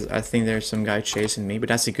 because I think there's some guy chasing me, but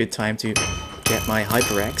that's a good time to get my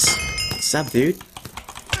hyperaxe. What's up, dude?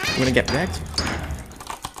 You wanna get wrecked?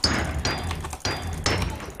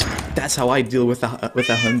 That's how I deal with a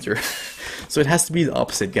hunter. So it has to be the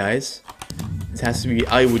opposite, guys. It has to be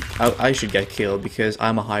I should get killed because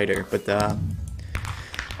I'm a hider, but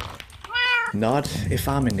not if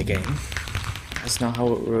I'm in the game. That's not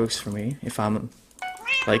how it works for me. If I'm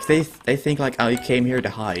like they think like I came here to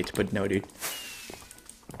hide, but no, dude.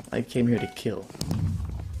 I came here to kill.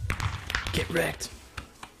 Get wrecked.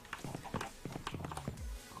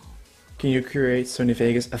 Can you create Sony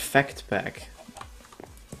Vegas effect pack?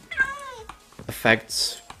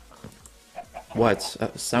 Effects? What?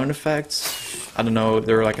 Sound effects? I don't know.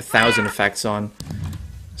 There are like 1,000 effects on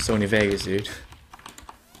Sony Vegas, dude.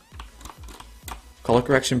 Color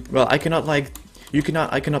correction? Well, I cannot like.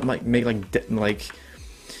 I cannot like make like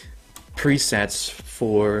presets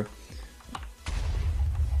for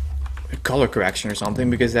color correction or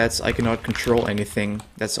something, because I cannot control anything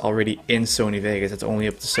that's already in Sony Vegas. That's only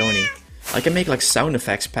up to Sony. I can make like sound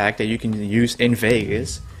effects pack that you can use in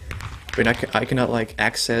Vegas, but I cannot like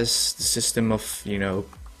access the system of, you know,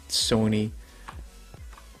 Sony.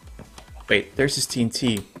 Wait, there's this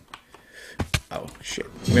TNT. Oh shit!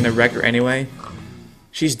 I'm gonna wreck her anyway.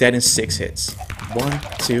 She's dead in 6 hits. 1,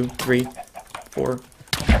 2, 3, 4,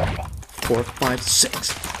 5,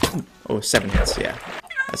 6. Oh, 7 hits. Yeah,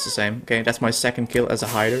 that's the same. Okay, that's my second kill as a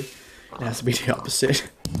hider. It has to be the opposite.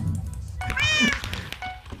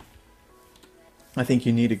 I think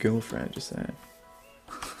you need a girlfriend, just saying.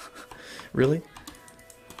 Really?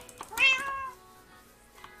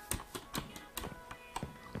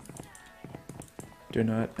 Do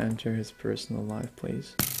not enter his personal life,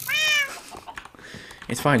 please.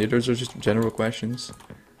 It's fine, dude. Those are just general questions.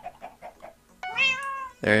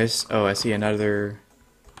 There's, oh, I see another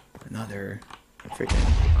freaking,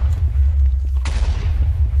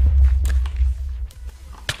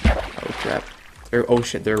 oh crap. Oh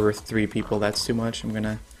shit, there were 3 people, that's too much. I'm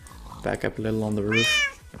gonna back up a little on the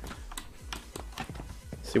roof.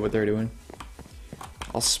 See what they're doing.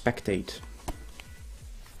 I'll spectate.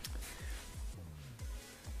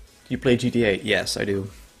 Do you play GTA? Yes, I do.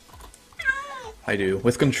 I do.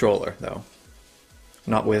 With controller, though.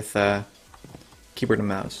 Not with keyboard and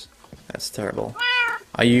mouse. That's terrible.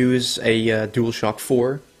 I use a DualShock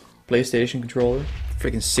 4 PlayStation controller.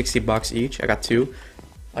 Freaking $60 each. I got 2.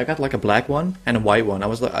 I got like a black one and a white one.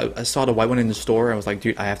 I saw the white one in the store. And I was like,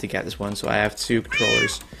 dude, I have to get this one. So I have 2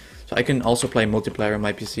 controllers. So I can also play multiplayer on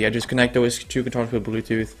my PC. I just connect those 2 controllers with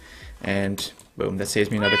Bluetooth, and boom, that saves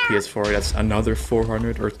me another PS4. That's another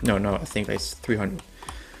 400, or no, I think that's $300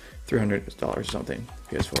 or something.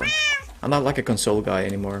 PS4. I'm not like a console guy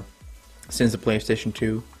anymore since the PlayStation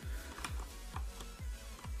 2.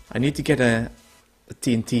 I need to get a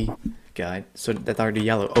TNT guy, so that are the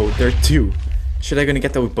yellow. Oh, there are 2. Should I gonna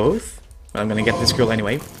get those both? Well, I'm gonna get this girl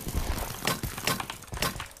anyway.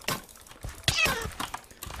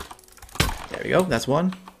 There we go, that's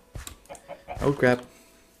 1. Oh crap.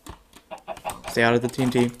 Stay out of the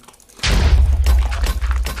TNT.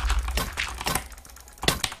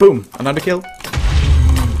 Boom! Another kill.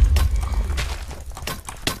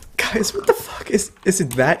 Guys, what the fuck? Is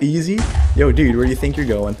it that easy? Yo, dude, where do you think you're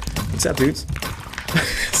going? What's up, dudes?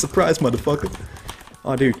 Surprise, motherfucker.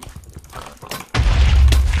 Oh, dude.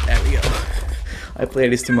 There we go. I play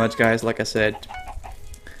this too much, guys, like I said.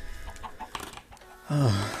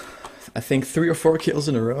 Oh. I think 3 or 4 kills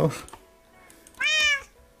in a row.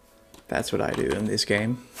 That's what I do in this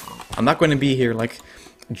game. I'm not going to be here like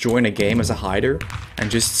join a game as a hider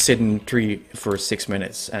and just sit in a tree for 6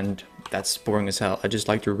 minutes, and that's boring as hell. I just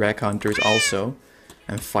like to wreck hunters also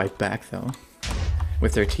and fight back though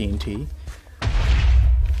with their TNT.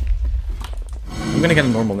 I'm gonna get a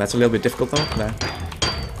normal. That's a little bit difficult though. There.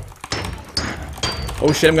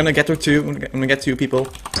 Oh shit! I'm gonna get her 2. I'm gonna get 2 people.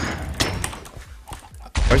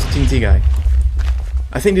 Where's the TNT guy?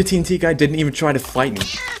 I think the TNT guy didn't even try to fight me.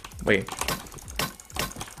 Wait.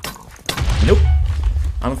 Nope.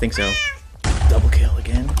 I don't think so. Double kill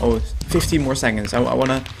again. Oh, 15 more seconds. I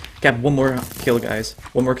wanna get 1 more kill, guys.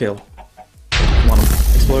 1 more kill. Come on,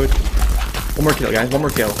 explode. 1 more kill, guys. 1 more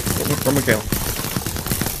kill. 1 more kill.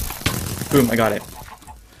 Boom, I got it.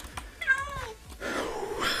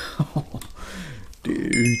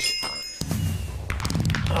 Dude.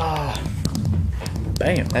 Ah.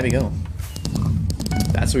 Bam, there we go.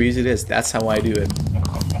 That's how easy it is. That's how I do it.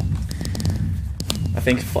 I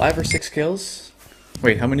think 5 or 6 kills.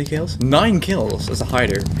 Wait, how many kills? 9 kills as a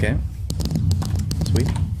hider. Okay. Sweet.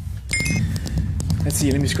 Let's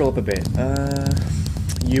see, let me scroll up a bit.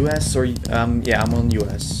 US or yeah, I'm on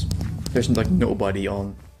US. There's like nobody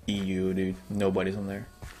on EU, dude. Nobody's on there.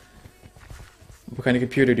 What kind of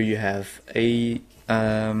computer do you have? A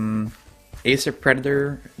Acer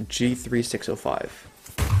Predator G3605.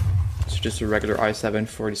 It's just a regular i7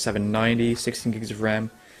 4790, 16 gigs of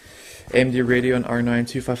RAM, AMD Radeon R9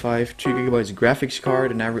 255, 2 gigabytes graphics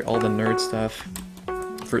card, and all the nerd stuff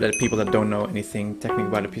for the people that don't know anything technically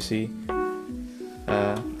about a PC.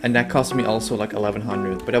 And that cost me also like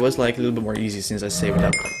 1100, but that was like a little bit more easy since I saved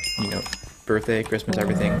up, you know, birthday, Christmas,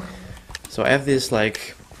 everything. So I have this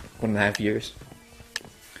like 1.5 years.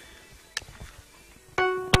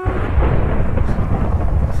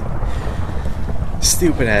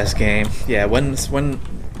 Stupid ass game. Yeah, when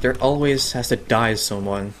there always has to die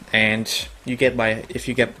someone, and you get if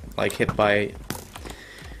you get like hit by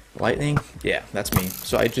lightning, yeah, that's me.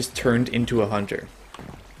 So I just turned into a hunter.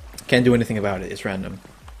 Can't do anything about it. It's random.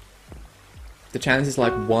 The chance is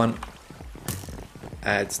like 1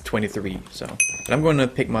 at 23. So, but I'm going to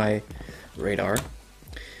pick my radar.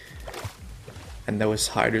 And those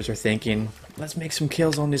hiders are thinking, let's make some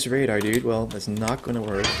kills on this radar, dude. Well, that's not gonna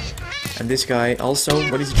work. And this guy also,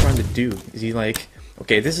 what is he trying to do? Is he like,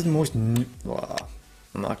 okay, this is the most well,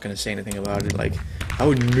 I'm not gonna say anything about it. Like,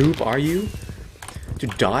 how noob are you to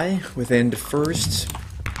die within the first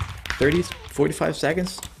 45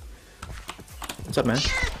 seconds? What's up, man?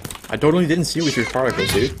 I totally didn't see you with your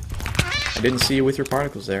particles, dude. I didn't see you with your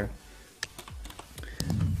particles there.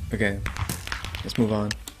 Okay, let's move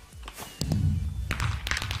on.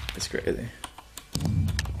 It's crazy.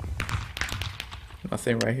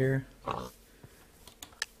 Nothing right here.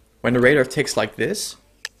 When the radar ticks like this,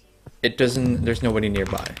 it doesn't. There's nobody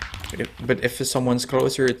nearby. But if someone's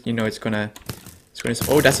closer, you know, it's gonna.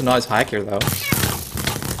 Oh, that's a nice hiker though.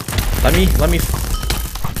 Let me.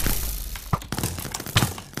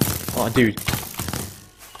 Oh, dude.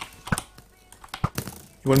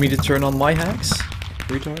 You want me to turn on my hacks?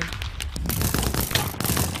 Retard?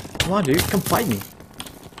 Come on, dude. Come fight me.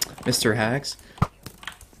 Mr. Hacks.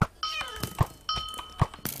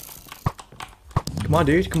 Come on,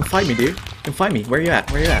 dude. Come fight me, dude. Come fight me. Where you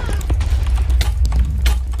at? Where you at?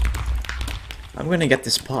 I'm gonna get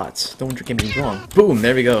this pot. Don't get me wrong. Boom!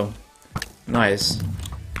 There we go. Nice.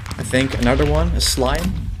 I think another one. A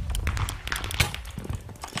slime.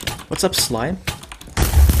 What's up, slime?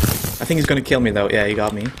 I think he's gonna kill me though. Yeah, he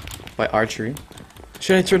got me. By archery.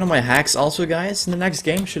 Should I turn on my hacks also, guys? In the next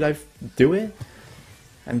game? Should I do it?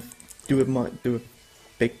 And do a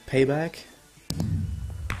big payback?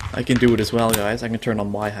 I can do it as well, guys. I can turn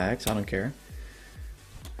on my hacks. I don't care.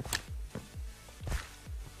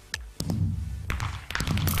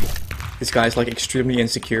 This guy's like extremely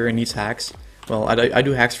insecure and needs hacks. Well, I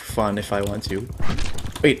do hacks for fun if I want to.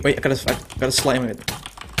 Wait, I gotta slime it.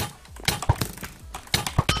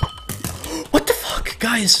 What the fuck,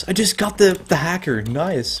 guys? I just got the hacker.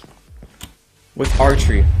 Nice. With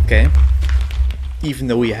archery, okay. Even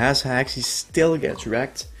though he has hacks, he still gets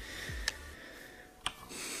wrecked.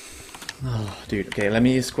 Oh, dude. Okay, let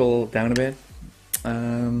me scroll down a bit.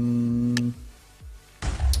 Dang,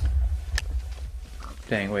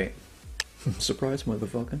 wait. Surprise,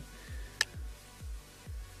 motherfucker.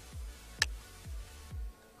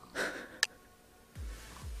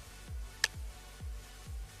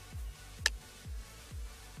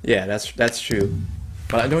 Yeah, that's true.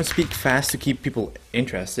 But I don't speak fast to keep people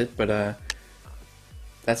interested, but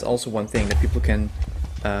that's also one thing that people can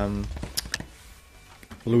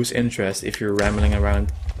lose interest if you're rambling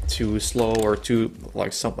around too slow or too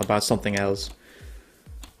like about something else.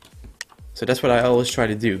 So that's what I always try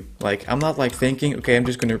to do. Like, I'm not like thinking, okay, I'm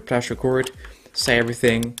just gonna press record, say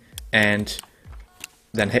everything, and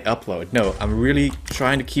then hit upload. No, I'm really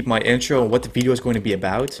trying to keep my intro and what the video is going to be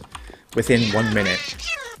about within 1 minute.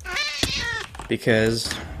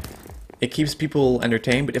 Because it keeps people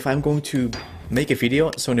entertained. But if I'm going to make a video,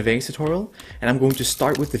 Sony Vegas tutorial, and I'm going to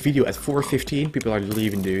start with the video at 4:15, people are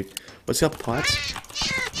leaving, dude. What's up, pots?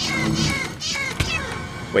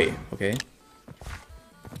 Wait, okay.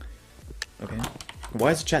 Okay.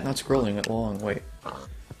 Why is the chat not scrolling along? Wait.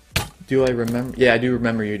 Do I remember? Yeah, I do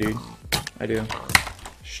remember you, dude. I do.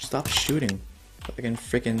 Stop shooting. I can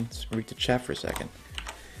freaking read the chat for a second.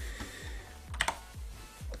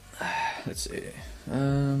 Let's see.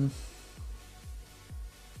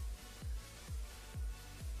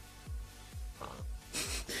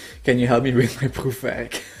 Can you help me with my proof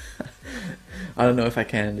hack? I don't know if I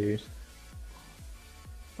can, dude.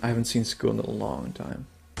 I haven't seen school in a long time.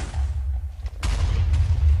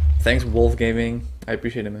 Thanks, Wolf Gaming. I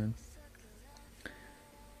appreciate it, man.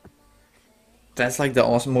 That's like the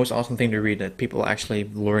most awesome thing to read, that people are actually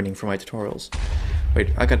learning from my tutorials.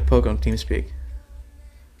 Wait, I got poke on TeamSpeak.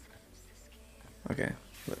 Okay,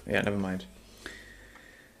 yeah, never mind.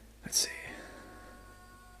 Let's see.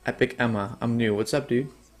 Epic Emma, I'm new. What's up, dude?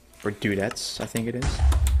 Or dudettes, I think it is.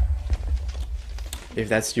 If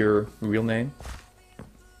that's your real name.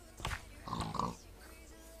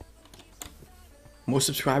 Most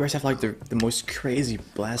subscribers have like the most crazy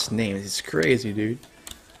blast names. It's crazy, dude.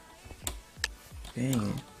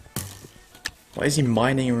 Dang. Why is he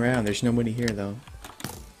mining around? There's nobody here though.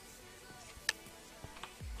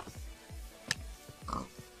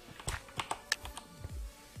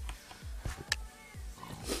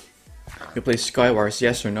 You play Skywars,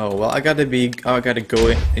 yes or no? Well, I gotta go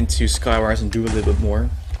into Skywars and do a little bit more,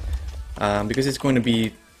 because it's going to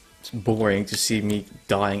be boring to see me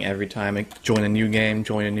dying every time I join a new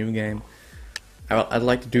game. I'd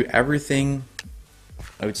like to do everything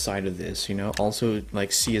outside of this, you know. Also,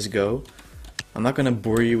 like CS:GO. I'm not gonna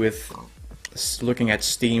bore you with looking at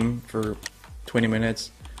Steam for 20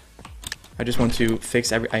 minutes. I just want to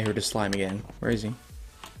fix I heard a slime again. Where is he?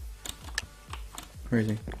 Where is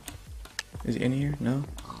he? Is he in here? No?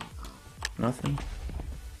 Nothing?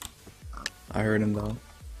 I heard him though.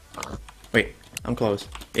 Wait, I'm close.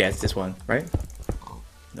 Yeah, it's this one, right?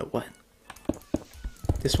 No, what?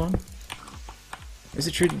 This one? Is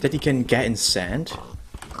it true that he can get in sand?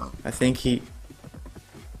 I think he...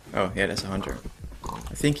 Oh, yeah, that's a hunter.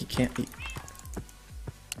 I think he can't be...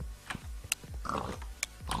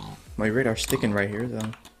 My radar's sticking right here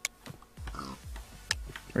though.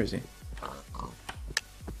 Where is he?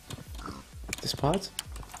 This pot?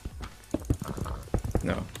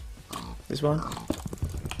 No. This one?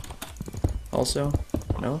 Also?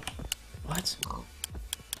 No? What?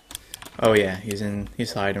 Oh yeah,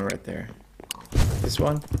 he's hiding right there. This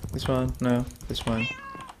one? This one? No. This one?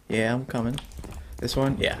 Yeah, I'm coming. This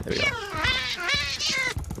one? Yeah, there we go.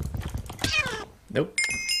 Nope.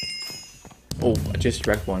 Oh, I just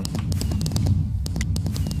wrecked one.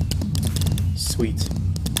 Sweet.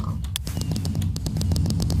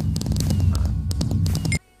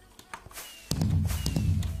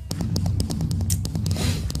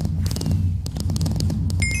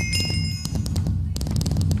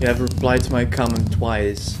 You have replied to my comment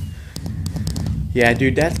twice. Yeah,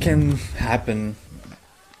 dude, that can happen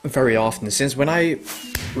very often. Since when I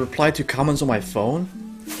reply to comments on my phone,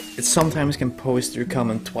 it sometimes can post your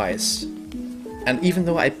comment twice. And even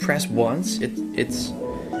though I press once, it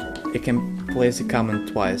can place a comment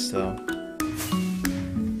twice though.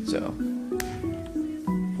 So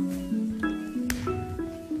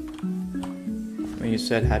when you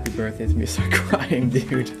said happy birthday to me, I started crying,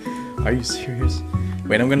 dude. Are you serious?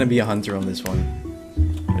 Wait, I'm gonna be a hunter on this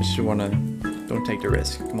one. I just wanna... Don't take the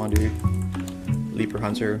risk. Come on, dude. Leaper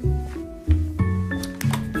hunter.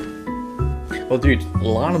 Well, dude, a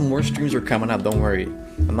lot of more streams are coming up, don't worry.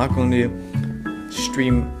 I'm not going to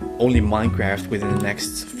stream only Minecraft within the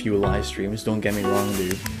next few live streams, don't get me wrong,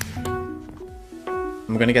 dude.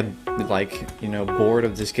 I'm gonna get, like, you know, bored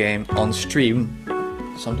of this game on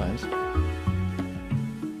stream sometimes.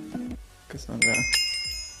 Cassandra.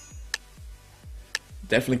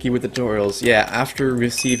 Definitely keep with tutorials. Yeah, after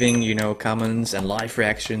receiving, you know, comments and live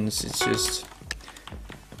reactions, it's just...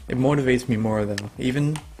 It motivates me more though.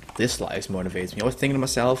 Even dislikes motivates me. I was thinking to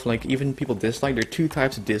myself, like, even people dislike, there are two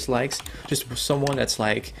types of dislikes. Just someone that's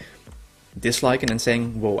like, disliking and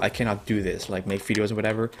saying, whoa, I cannot do this, like make videos or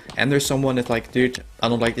whatever. And there's someone that's like, dude, I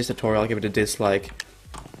don't like this tutorial, I'll give it a dislike.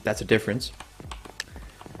 That's a difference.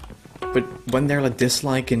 But when they're like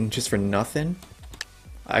disliking just for nothing,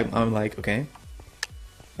 I'm like, okay.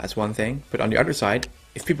 That's one thing, but on the other side,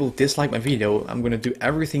 if people dislike my video, I'm gonna do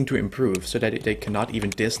everything to improve so that they cannot even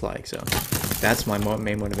dislike, so that's my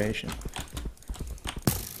main motivation.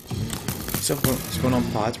 So what's going on,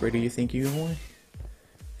 Pods? Where do you think you're going?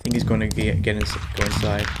 I think he's gonna go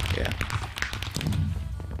inside, yeah.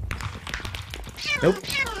 Nope.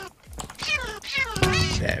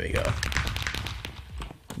 There we go.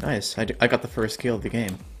 Nice, I got the first kill of the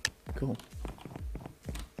game. Cool.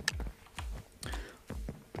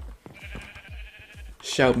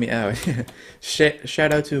 Shout me out.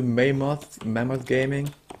 Shout out to Mammoth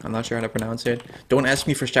Gaming. I'm not sure how to pronounce it. Don't ask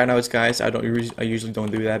me for shoutouts, guys. I usually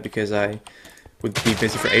don't do that because I would be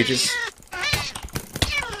busy for ages.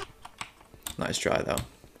 Nice try though.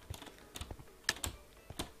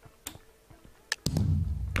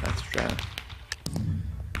 Nice try.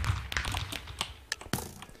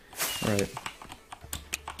 Alright.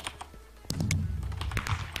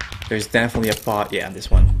 There's definitely a pot. Yeah,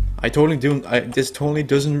 this one. I totally do. This totally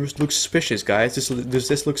doesn't look suspicious, guys. Does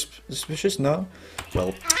this look suspicious? No.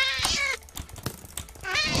 Well.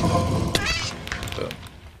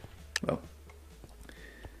 Well.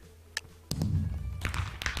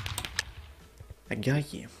 Ik ga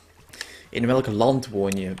je. In welk land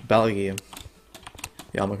woon je? België.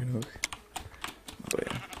 Jammer genoeg. Oh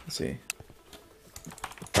yeah. Let's see.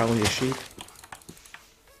 Probably a sheep.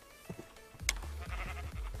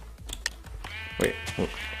 Wait.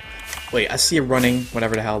 Wait, I see it running,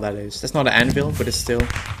 whatever the hell that is. That's not an anvil, but it's still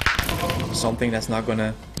something that's not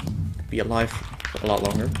gonna be alive for a lot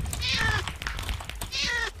longer.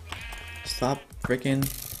 Stop freaking.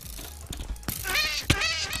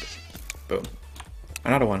 Boom.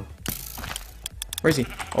 Another one. Where is he?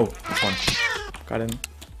 Oh, this one. Got him.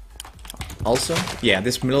 Also, yeah,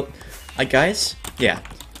 this middle... guys, yeah.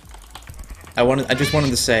 I just wanted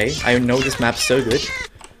to say, I know this map's so good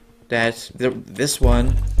that this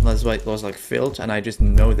one was like filled, and I just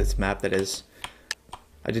know this map that is...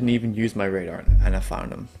 I didn't even use my radar, and I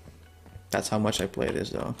found them. That's how much I play this,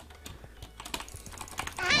 though.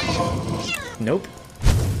 Nope.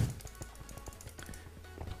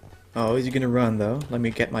 Oh, is he gonna run, though? Let me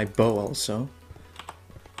get my bow also.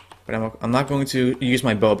 But I'm not going to use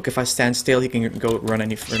my bow, because if I stand still, he can go run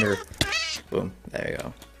any further. Boom. There you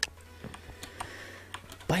go.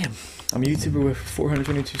 Bam! I'm a YouTuber with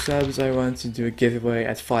 422 subs. I want to do a giveaway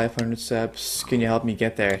at 500 subs. Can you help me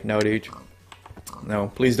get there? No, dude.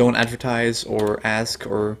 No, please don't advertise or ask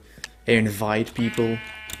or invite people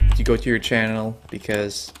to go to your channel,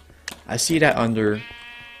 because I see that under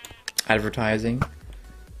advertising.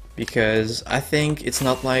 Because I think it's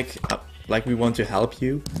not like we want to help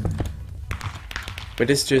you, but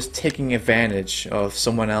it's just taking advantage of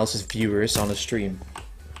someone else's viewers on a stream.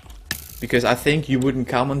 Because I think you wouldn't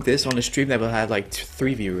comment this on a stream that will have like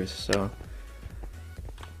 3 viewers, so.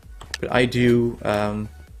 But I do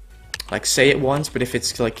like say it once, but if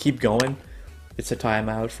it's like keep going, it's a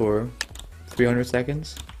timeout for 300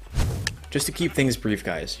 seconds. Just to keep things brief,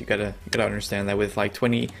 guys. You gotta understand that with like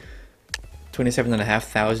 20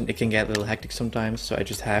 27,500, it can get a little hectic sometimes, so I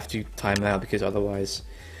just have to time it out because otherwise...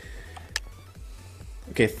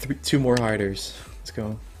 Okay, 2 more hiders. Let's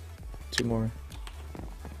go. 2 more.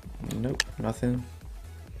 Nope, nothing.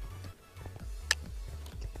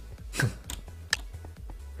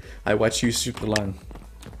 I watch you super lang.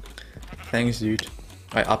 Thanks, dude.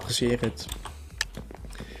 I appreciate it.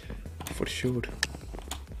 For sure.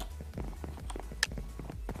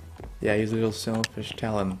 Yeah, he's a little selfish.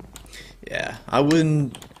 Tell him. Yeah, I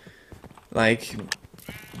wouldn't like.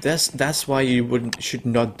 That's why you should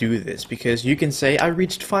not do this, because you can say I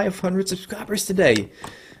reached 500 subscribers today,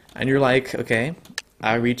 and you're like, okay,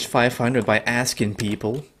 I reached 500 by asking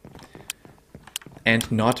people,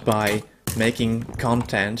 and not by making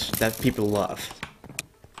content that people love.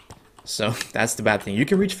 So that's the bad thing. You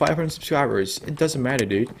can reach 500 subscribers. It doesn't matter,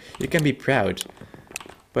 dude. You can be proud,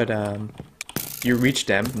 but you reach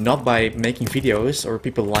them not by making videos or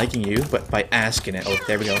people liking you, but by asking it. Oh,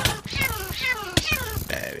 there we go.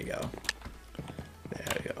 There we go.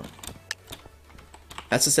 There we go.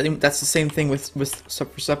 That's the same. That's the same thing with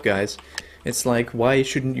sub for sub, guys. It's like, why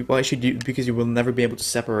shouldn't you? Why should you? Because you will never be able to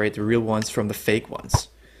separate the real ones from the fake ones.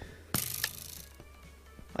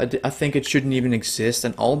 I think it shouldn't even exist,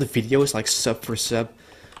 and all the videos like sub for sub,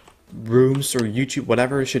 rooms or YouTube,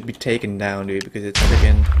 whatever, should be taken down, dude, because it's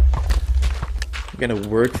freaking gonna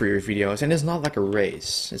work for your videos, and it's not like a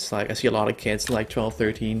race. It's like, I see a lot of kids like 12,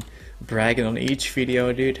 13 bragging on each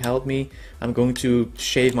video, dude, help me, I'm going to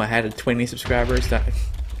shave my head at 20 subscribers.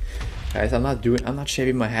 Guys, I'm not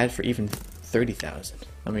shaving my head for even 30,000.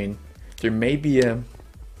 I mean, there may be a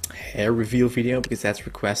hair reveal video because that's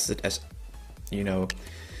requested, as you know.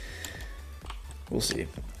 We'll see.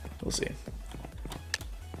 We'll see.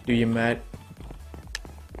 Do you mind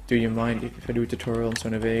if I do a tutorial on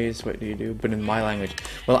Son of A's? What do you do? But in my language.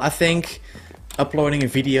 Well, I think uploading a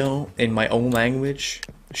video in my own language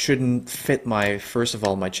shouldn't fit first of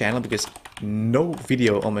all, my channel, because no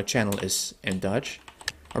video on my channel is in Dutch.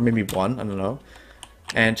 Or maybe one, I don't know.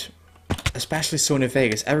 And especially Sony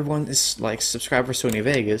Vegas, everyone is like subscribed for Sony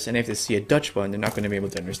Vegas, and if they see a Dutch one, they're not going to be able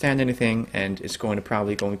to understand anything, and it's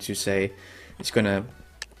probably going to say, it's going to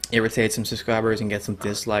irritate some subscribers and get some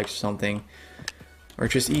dislikes or something, or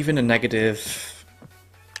just even a negative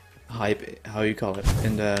hype, how you call it,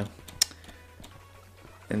 in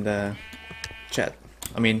the chat.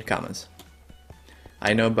 I mean, comments.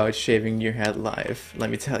 I know about shaving your head live,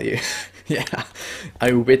 let me tell you. Yeah,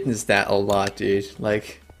 I witnessed that a lot, dude.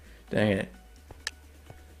 Like, dang it.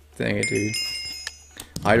 Dang it, dude.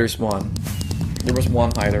 Hider's one. There was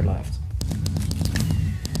one hider left.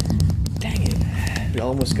 Dang it. We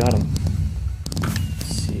almost got him.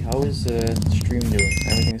 Let's see, how is the stream doing?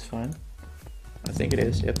 Everything's fine? I think it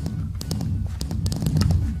is, yep.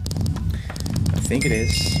 I think it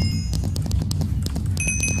is.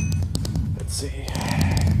 Let's see.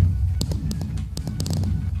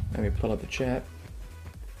 Let me pull up the chat.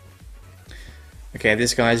 Okay,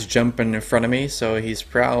 this guy's jumping in front of me, so he's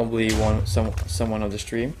probably someone of the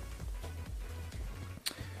stream.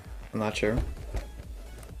 I'm not sure.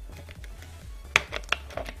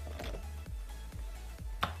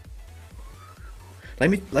 Let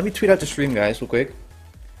me tweet out the stream, guys, real quick,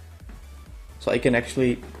 so I can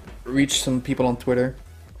actually reach some people on Twitter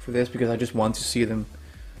for this, because I just want to see them,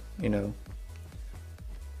 you know,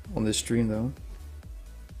 on this stream though.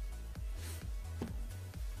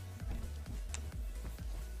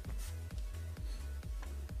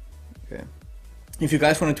 Okay. If you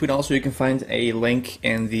guys want to tweet also, you can find a link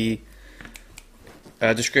in the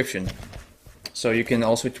description. So you can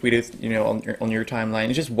also tweet it, you know, on your timeline.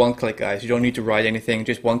 It's just one click, guys. You don't need to write anything.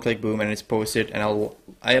 Just one click, boom, and it's posted. And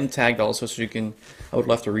I am tagged also, so you can. I would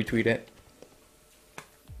love to retweet it.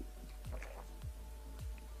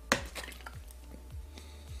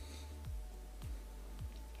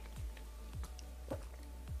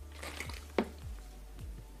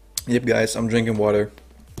 Yep, guys, I'm drinking water.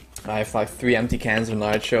 I have like 3 empty cans of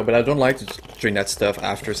night show, but I don't like to drink that stuff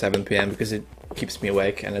after 7 PM because it keeps me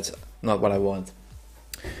awake, and it's not what I want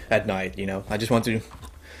at night, you know. I just want to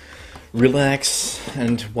relax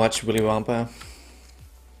and watch Willy Wonka.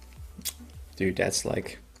 Dude, that's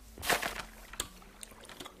like...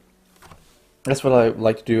 that's what I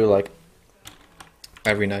like to do, like,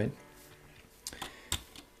 every night.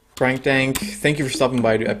 Prank Tank, thank you for stopping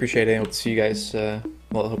by, dude. I appreciate it. I hope to see you guys,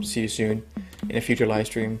 well, I hope to see you soon in a future live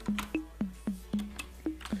stream.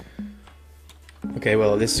 Okay,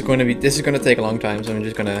 well, this is gonna take a long time, so I'm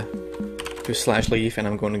just gonna do /leave, and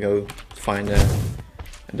I'm gonna go find a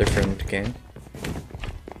different game.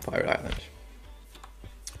 Pirate Island.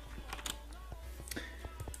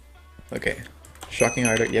 Okay, shocking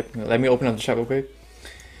either. Yep. Let me open up the chat real quick.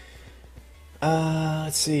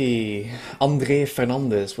 Let's see. Andre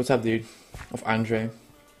Fernandez. What's up, dude? Of Andre.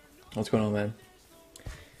 What's going on, man?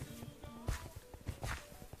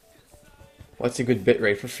 What's a good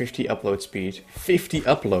bitrate for 50 upload speed? 50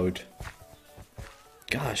 upload?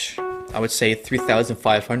 Gosh, I would say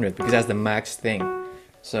 3,500 because that's the max thing.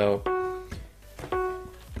 So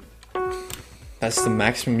that's the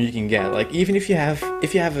maximum you can get. Like even if you have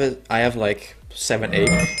I have like 7, 8,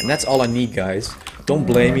 and that's all I need, guys. Don't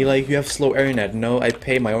blame me like you have slow internet. No, I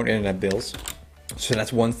pay my own internet bills. So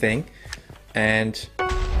that's one thing. And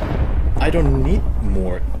I don't need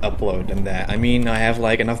more upload than that. I mean, I have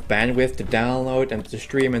like enough bandwidth to download and to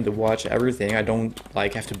stream and to watch everything. I don't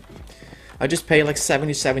like have to. I just pay like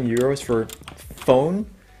 77 euros for phone,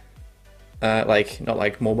 like not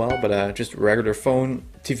like mobile, but just regular phone,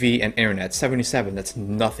 TV, and internet. 77. That's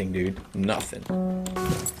nothing, dude. Nothing.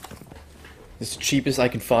 It's the cheapest I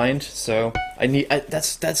can find. So I need. I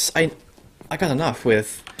got enough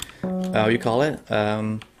with. What you call it?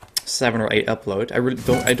 7 or 8 upload.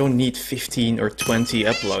 I don't need 15 or 20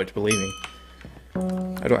 upload, believe me.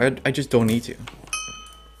 I just don't need to.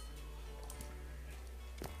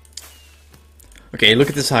 Okay, look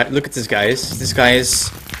at this guys. This guy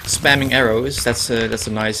is spamming arrows. That's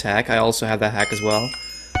a nice hack. I also have that hack as well.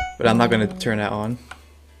 But I'm not gonna turn that on.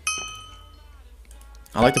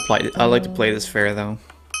 I like to play this fair though.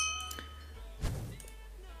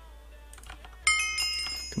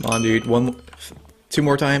 Come on, dude. 2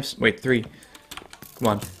 more times. Wait, 3. Come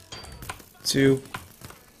on. 2.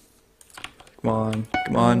 Come on.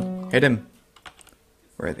 Come on. Hit him.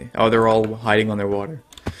 Where are they? Oh, they're all hiding on their water.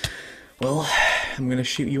 Well, I'm gonna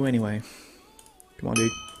shoot you anyway. Come on,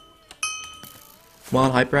 dude. Come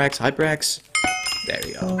on, Hyperax. Hyperax. There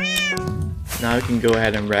we go. Now we can go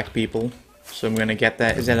ahead and wreck people. So I'm gonna get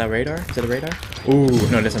that. Is that a radar? Is that a radar? Ooh,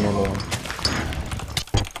 no, that's a normal one.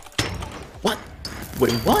 What?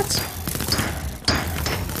 Wait, what?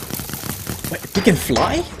 Wait, he can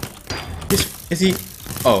fly? Is he?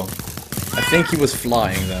 Oh, I think he was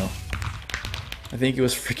flying though. I think he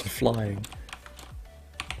was freaking flying.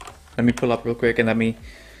 Let me pull up real quick and let me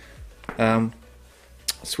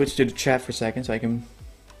switch to the chat for a second so I can.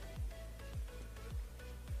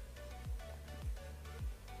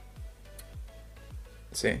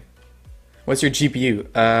 Let's see. What's your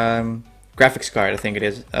GPU? Graphics card, I think it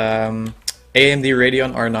is. AMD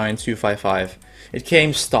Radeon R9 255. It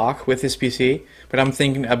came stock with this PC, but I'm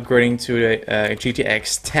thinking upgrading to the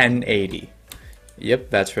GTX 1080. Yep,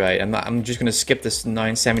 that's right. I'm just gonna skip this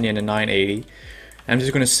 970 and the 980. I'm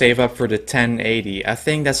just gonna save up for the 1080. I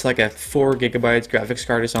think that's like a 4 GB graphics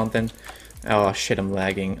card or something. Oh shit, I'm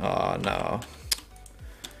lagging. Oh no.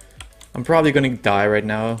 I'm probably gonna die right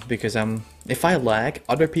now because if I lag,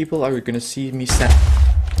 other people are gonna see me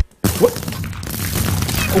What?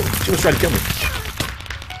 Oh, she was trying to kill me.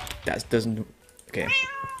 That doesn't. Okay.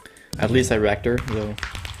 At least I wrecked her, though.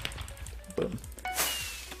 Boom.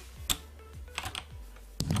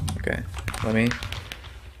 Okay. Let me.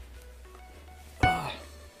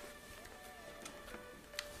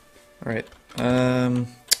 Alright.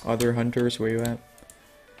 Other hunters, where you at?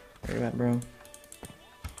 Where you at, bro?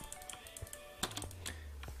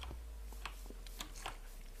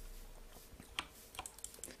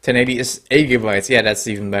 $1080 is 8 GB. Yeah, that's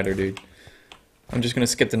even better, dude. I'm just gonna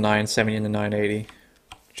skip the 970 and the 980,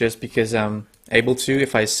 just because I'm able to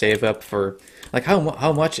if I save up for like how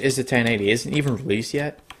much is the 1080? Isn't even released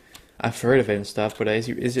yet. I've heard of it and stuff, but is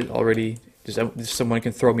it already? Does someone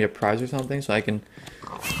can throw me a prize or something so I can?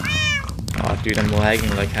 Oh, dude, I'm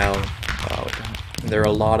lagging like hell. Oh, there are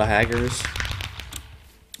a lot of hackers.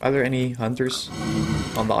 Are there any hunters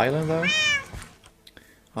on the island though?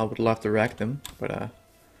 I would love to wreck them, but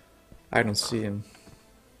I don't see him.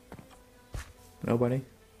 Nobody?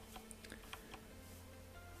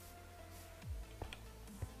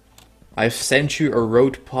 I've sent you a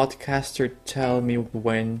road podcaster, tell me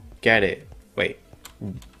when, get it. Wait.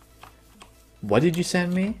 What did you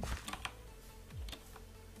send me?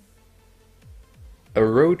 A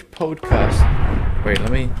road podcast. Wait,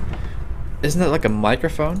 let me. Isn't that like a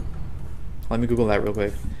microphone? Let me Google that real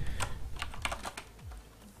quick.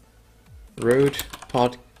 Road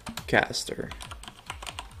podcaster.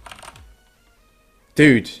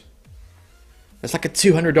 Dude, that's like a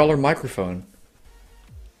 $200 microphone.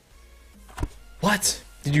 What?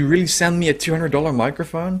 Did you really send me a $200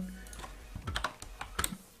 microphone?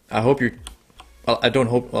 I hope you're. Well, I don't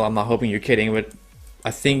hope. Well, I'm not hoping you're kidding, but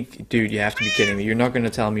I think, dude, you have to be kidding me. You're not gonna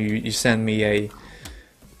tell me you send me a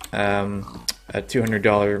a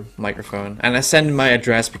 $200 microphone. And I send my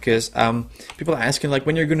address because people are asking like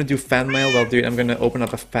when you're gonna do fan mail. Well, dude, I'm gonna open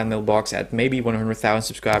up a fan mail box at maybe 100,000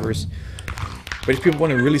 subscribers. But if people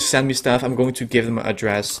want to really send me stuff, I'm going to give them an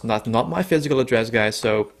address, not my physical address, guys.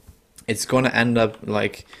 So it's gonna end up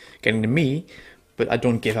like getting to me, but I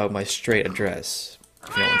don't give out my straight address.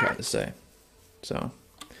 If you know what I'm trying to say. So,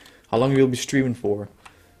 how long will be streaming for?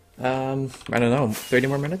 I don't know, 30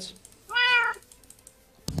 more minutes?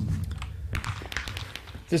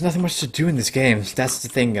 There's nothing much to do in this game. That's the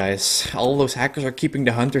thing, guys. All those hackers are keeping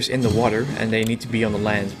the hunters in the water, and they need to be on the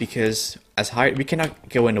land because we cannot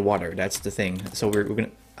go in the water. That's the thing. So we're gonna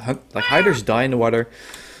hunt, like hiders die in the water,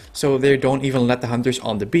 so they don't even let the hunters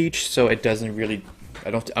on the beach. So it doesn't really.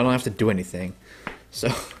 I don't have to do anything. So,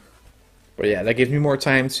 but yeah, that gives me more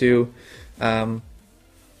time to, how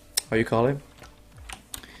you call it?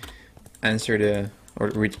 Answer or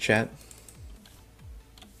read the chat.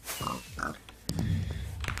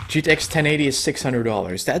 GTX 1080 is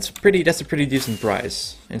 $600. That's a pretty decent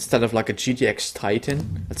price. Instead of like a GTX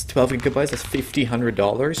Titan, that's 12 gigabytes. That's $1,500.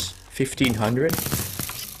 $1,500.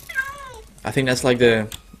 I think that's like the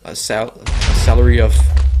salary of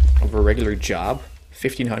a regular job.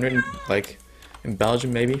 $1,500, like in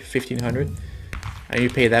Belgium maybe $1,500, and you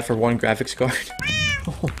pay that for one graphics card.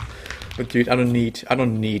 But dude, I don't need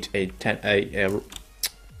a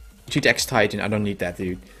GTX Titan. I don't need that,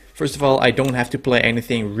 dude. First of all, I don't have to play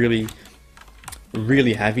anything really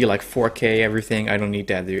heavy like 4K everything. I don't need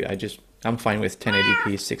that, dude. I'm fine with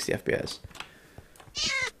 1080p 60 FPS.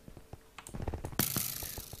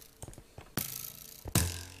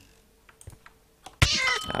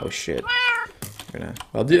 Oh shit.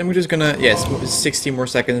 Well, dude, I'm just gonna, yes, 60 more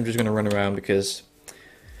seconds. I'm just gonna run around because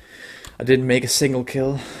I didn't make a single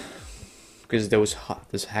kill because those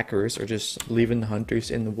hackers are just leaving the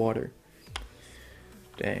hunters in the water.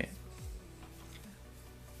 Dang.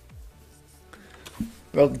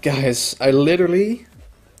 Well, guys, I literally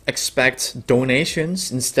expect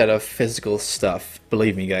donations instead of physical stuff.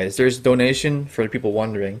 Believe me, guys. There's donation for the people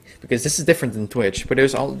wondering because this is different than Twitch. But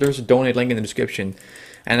there's a donate link in the description,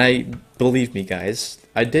 and believe me, guys,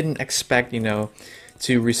 I didn't expect, you know,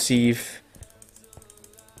 to receive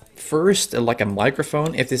first like a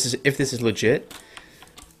microphone if this is legit,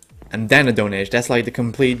 and then a donation. That's like the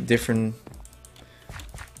complete different.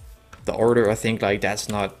 The order, I think, like that's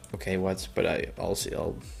not okay. But I'll see.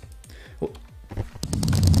 Okay.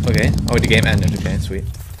 Oh, the game ended. Okay, sweet.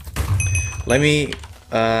 Let me.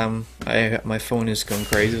 My phone is going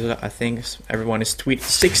crazy. I think everyone is tweeting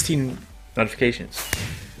 16 notifications.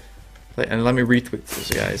 And let me retweet this,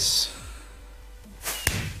 guys.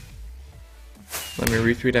 Let me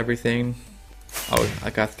retweet everything. Oh, I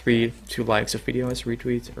got 2 likes of videos.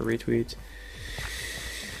 Retweet.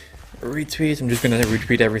 I'm just gonna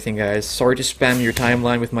retweet everything, guys. Sorry to spam your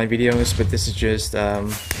timeline with my videos, but this is just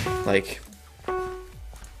like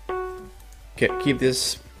keep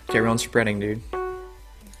this, carry on spreading, dude.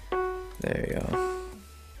 There you go.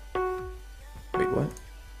 Wait, what?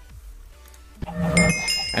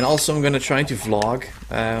 And also I'm gonna try to vlog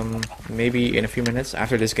maybe in a few minutes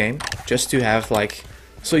after this game, just to have like,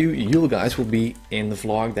 so you guys will be in the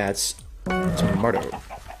vlog that's tomorrow.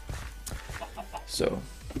 So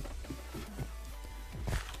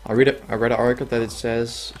I read an article that it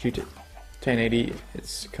says 1080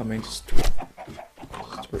 it's coming to stores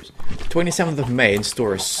 27th of May in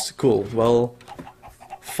stores. Cool. Well,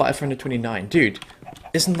 529, dude.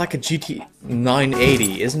 Isn't like a GT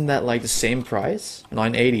 980? Isn't that like the same price?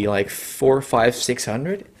 980, like 400, 500,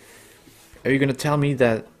 600? Are you gonna tell me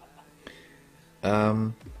that?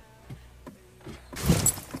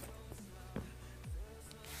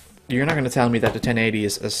 You're not gonna tell me that the 1080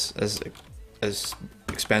 is as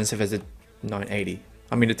expensive as the 980.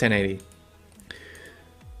 I mean the 1080.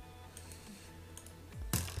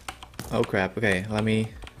 Oh crap, okay, let me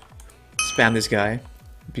spam this guy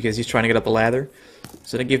because he's trying to get up the ladder.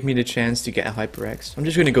 So that gives me the chance to get a HyperX. I'm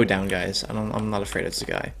just gonna go down, guys. I'm not afraid of this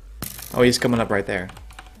guy. Oh, he's coming up right there.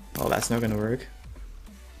 Oh, that's not gonna work.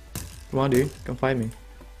 Come on, dude, come find me.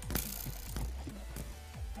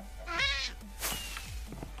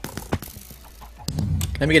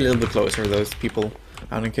 Let me get a little bit closer to those people.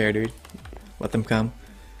 I don't care, dude. Let them come.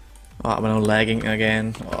 Oh, I'm now lagging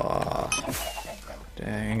again. Oh,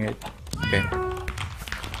 dang it. Okay.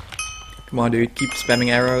 Come on, dude. Keep spamming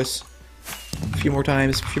arrows. A few more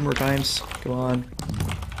times. Come on.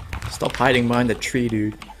 Stop hiding behind that tree,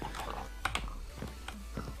 dude.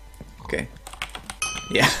 Okay.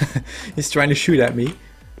 Yeah. He's trying to shoot at me,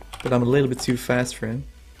 but I'm a little bit too fast for him.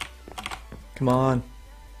 Come on.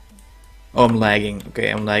 Oh, I'm lagging. Okay,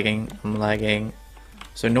 I'm lagging.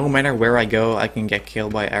 So no matter where I go, I can get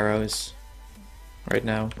killed by arrows. Right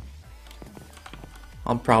now.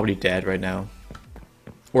 I'm probably dead right now.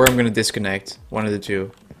 Or I'm gonna disconnect. One of the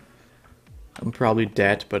two. I'm probably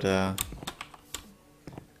dead, but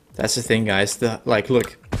that's the thing, guys.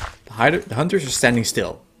 Look, the hunters are standing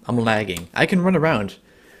still. I'm lagging. I can run around,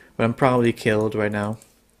 but I'm probably killed right now.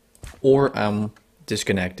 Or I'm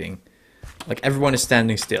disconnecting. Like, everyone is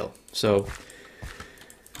standing still. So,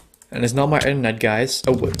 and it's not my internet, guys.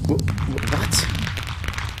 Oh, what?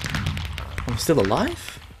 I'm still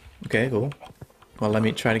alive? Okay, cool. Well, let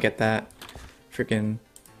me try to get that freaking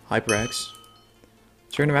HyperX.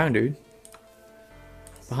 Turn around, dude.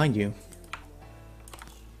 Behind you.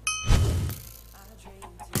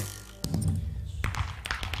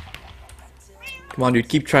 Come on, dude.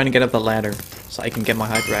 Keep trying to get up the ladder so I can get my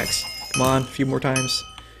HyperX. Come on, a few more times.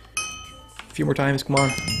 A few more times, come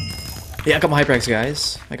on. Yeah, I got my HyperX,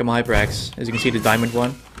 guys. I got my HyperX. As you can see, the diamond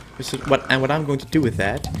one. What I'm going to do with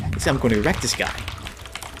that is I'm going to wreck this guy.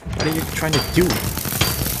 What are you trying to do?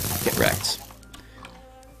 Get wrecked.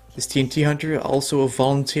 Is TNT Hunter also a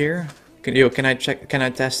volunteer? Can I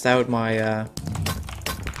test out my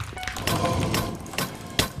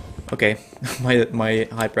Okay, my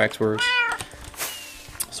HyperX works.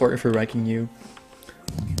 Sorry for wrecking you.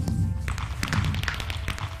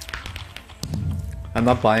 I'm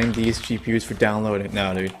not buying these GPUs for downloading.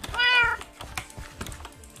 No, dude.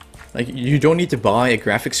 Like, you don't need to buy a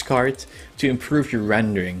graphics card to improve your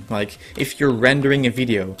rendering. Like, if you're rendering a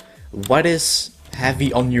video, what is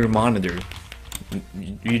heavy on your monitor?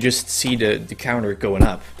 You just see the counter going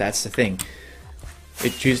up. That's the thing.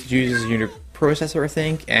 It just uses your processor, I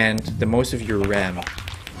think, and the most of your RAM.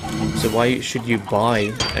 So why should you buy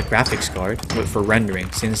a graphics card for rendering,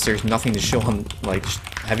 since there's nothing to show on, like,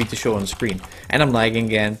 heavy to show on the screen? And I'm lagging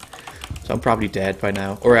again, so I'm probably dead by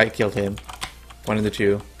now. Or I killed him. One of the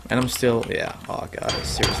two. And I'm still, yeah, oh god,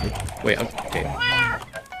 seriously. Wait, okay.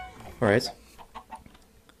 Alright.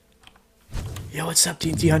 Yo, what's up,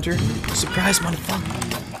 TNT Hunter? Surprise, motherfucker!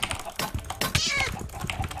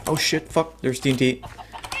 Oh shit, fuck, there's TNT.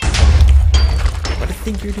 What do you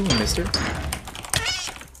think you're doing, mister?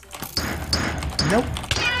 Nope.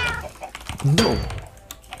 No.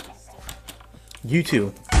 You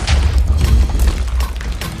too.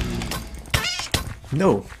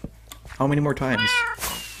 No. How many more times?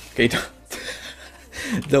 Okay,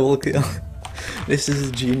 double kill. This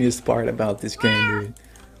is the genius part about this game, dude.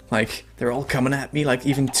 Like, they're all coming at me, like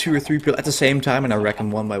even 2 or 3 people at the same time, and I wreck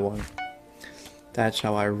them one by one. That's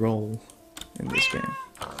how I roll in this game.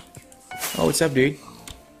 Oh, what's up, dude?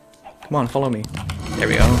 Come on, follow me. There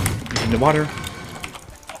we go. He's in the water.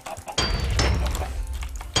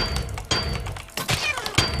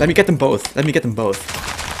 Let me get them both. Let me get them both.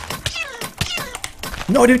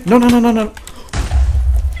 No, dude. No, no, no, no, no.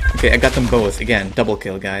 Okay, I got them both. Again, double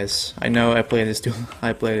kill, guys. I know I play this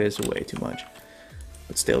way too much.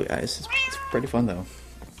 But still, guys, it's pretty fun, though.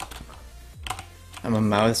 And my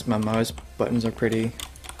mouse buttons are pretty.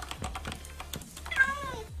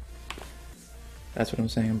 That's what I'm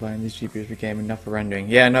saying. I'm buying these GPUs became enough for rendering.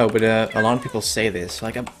 Yeah, no, but a lot of people say this.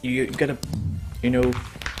 Like, you gotta, you know,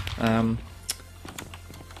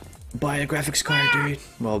 buy a graphics card, dude.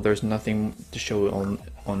 Well, there's nothing to show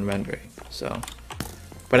on rendering, so.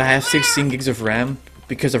 But I have 16 gigs of RAM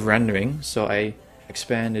because of rendering, so I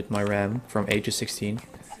expanded my RAM from 8 to 16.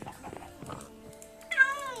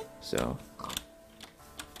 So, all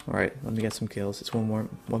right, let me get some kills. It's one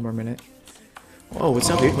more minute. Oh, what's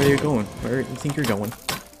up, dude? Where are you going? Where do you think you're going?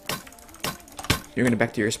 You're gonna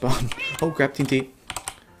back to your spawn. Oh, grab TNT.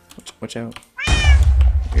 Watch out.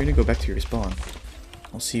 You're gonna go back to your spawn.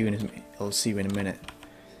 I'll see you in a minute.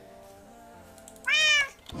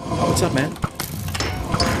 Oh, what's up, man?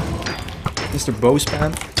 Mr. Bow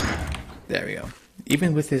spam. There we go.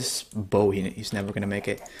 Even with his bow, he's never gonna make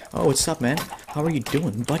it. Oh, what's up, man? How are you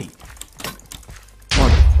doing, buddy? Come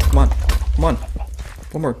on, come on, come on.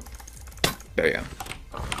 One more. There you go.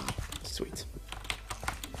 Sweet.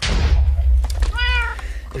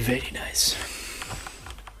 Very nice.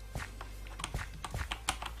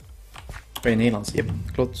 Ben je Nederlands? Yep,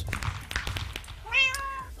 klopt.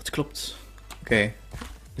 Dat klopt. Okay.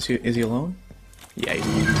 Is he alone? Yeah, he's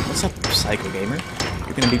alone. What's up, Psycho Gamer?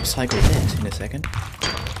 You're gonna be Psycho dead in a second.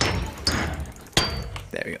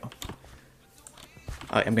 There we go.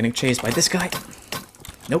 I'm getting chased by this guy.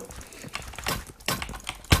 Nope.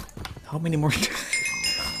 How many more?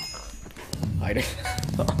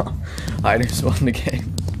 Hiders won the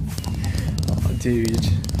game. Oh, dude.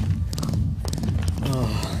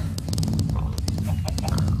 Oh.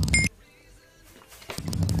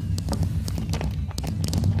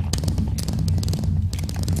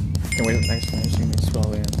 next live stream at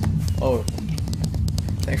 12 AM. Oh,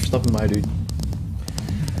 thanks for stopping by, dude.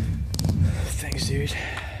 Thanks, dude.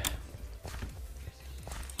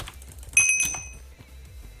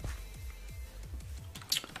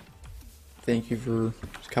 Thank you for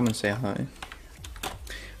coming and say hi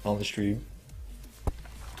on the stream.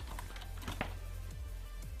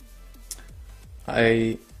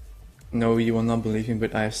 I know you will not believe me,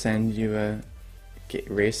 but I sent you a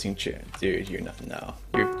racing chair. Dude, you're not, no.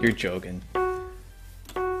 You're joking.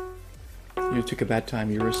 You took a bad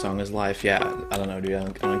time. Eurosong is live. Yeah, I don't know, dude. I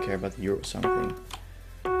don't care about the Eurosong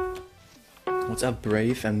thing. What's up,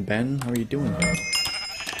 Brave and Ben? How are you doing?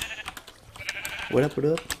 What up, what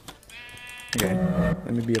up? Okay,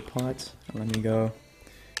 let me be a pot. And let me go.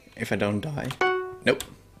 If I don't die. Nope.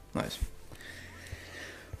 Nice.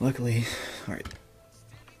 Luckily, alright.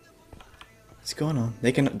 What's going on?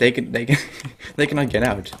 They cannot get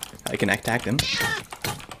out. I can attack them.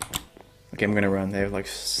 Okay, I'm gonna run. They have like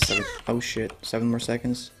 7 more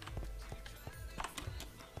seconds.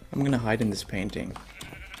 I'm gonna hide in this painting.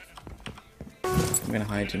 I'm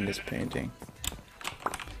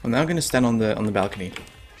now gonna stand on the balcony.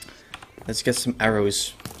 Let's get some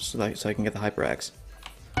arrows so I can get the hyper axe.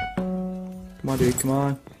 Come on, dude, come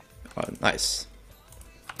on. Oh, nice.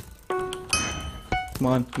 Come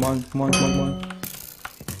on. Come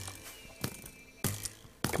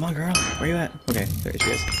on, girl. Where you at? Okay, there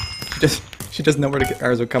she is. She doesn't know where the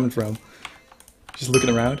arrows are coming from. She's looking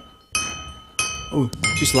around. Oh,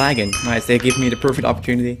 she's lagging. Nice, they give me the perfect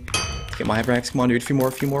opportunity to get my hyper axe. Come on, dude, a few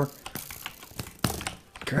more.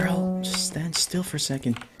 Girl, just stand still for a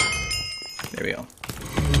second. There we go.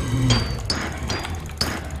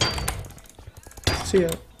 See ya.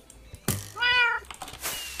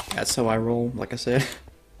 That's how I roll, like I said.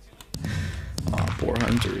 Aw, poor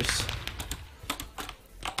hunters.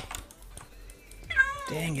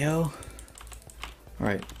 Dang, yo.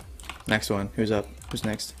 Alright, next one. Who's up? Who's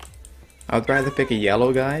next? I would rather pick a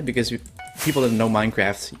yellow guy, because people that know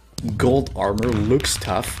Minecraft, gold armor looks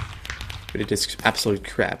tough, but it is absolute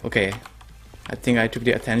crap. Okay, I think I took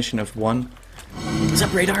the attention of one. What's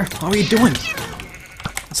up, Radar? How are you doing?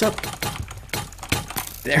 What's up?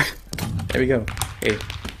 There we go. Hey,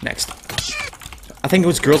 next. I think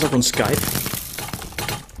those girls are on Skype.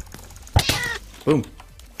 Boom.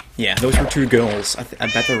 Yeah, those were 2 girls. I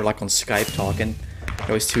bet they were like on Skype talking.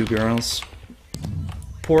 Those 2 girls.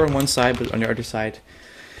 Poor on one side, but on the other side,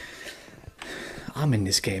 I'm in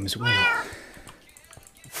this game as well.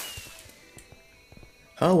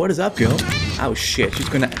 Oh, what is up, girl? Oh shit, she's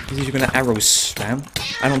gonna arrow spam.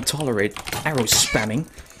 I don't tolerate arrow spamming.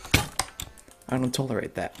 I don't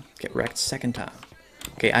tolerate that. Get wrecked second time.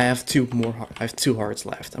 Okay, I have 2 hearts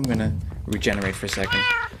left. I'm gonna regenerate for a second.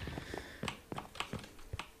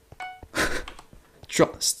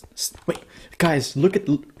 Wait, guys, look at.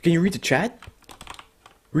 Can you read the chat?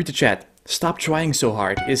 Read the chat. Stop trying so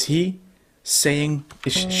hard. Is he saying?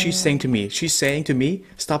 Is she saying to me? She's saying to me,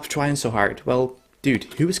 stop trying so hard. Well, dude,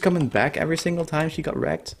 who was coming back every single time she got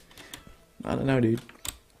wrecked? I don't know, dude.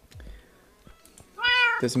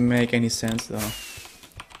 Doesn't make any sense though.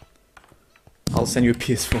 I'll send you a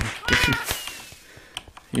PS4.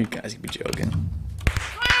 You guys could be joking.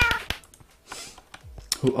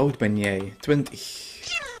 Who owed Beignet? 20.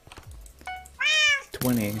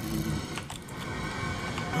 20.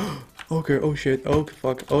 Okay, oh shit, oh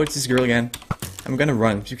fuck. Oh, it's this girl again. I'm gonna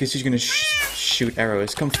run because she's gonna shoot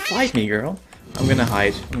arrows. Come fight me, girl. I'm gonna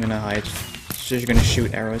hide. She's gonna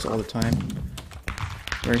shoot arrows all the time.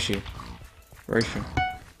 Where is she? Where's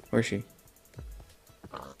she?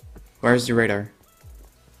 Where's the radar?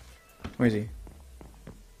 Where is he?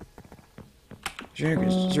 He's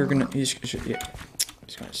gonna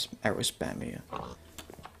arrow spam me.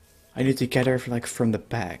 I need to get her from the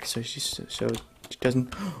back, so she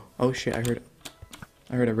doesn't. Oh shit! I heard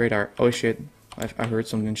a radar. Oh shit! I heard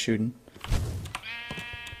something shooting.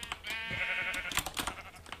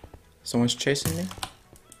 Someone's chasing me.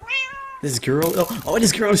 This girl. Oh,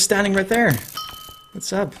 this girl is standing right there.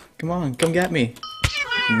 What's up? Come on, come get me.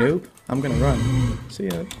 Nope. I'm gonna run. See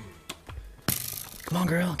ya. Come on,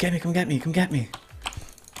 girl. Get me. Come get me. Come get me.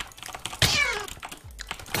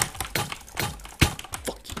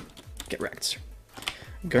 Fuck you. Get wrecked.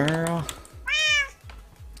 Girl.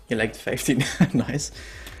 You liked 15. Nice.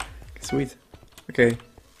 Sweet. Okay.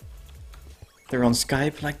 They're on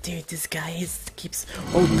Skype. Like, dude, this guy keeps.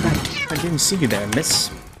 Oh crap! I didn't see you there,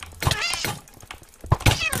 miss.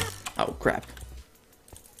 Oh crap.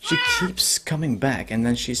 She keeps coming back, and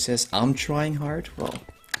then she says, "I'm trying hard." Well,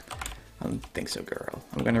 I don't think so, girl.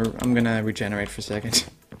 I'm gonna regenerate for a second.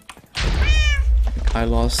 I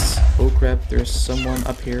lost. Oh crap! There's someone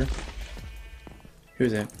up here. Who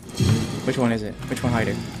is it? Which one is it? Which one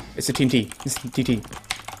hider? It's the TNT. It's the TT.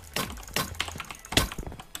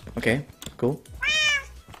 Okay, cool.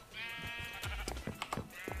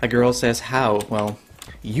 A girl says, how? Well,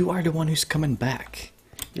 you are the one who's coming back.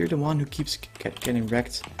 You're the one who keeps getting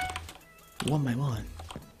wrecked one by one.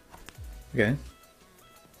 Okay.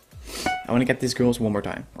 I want to get these girls one more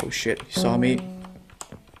time. Oh shit, he saw me.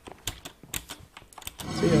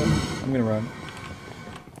 See ya. I'm gonna run.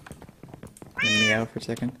 Let me out for a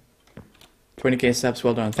second. 20k subs,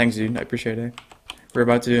 well done. Thanks, dude. I appreciate it. We're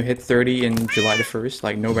about to hit 30 in July the 1st.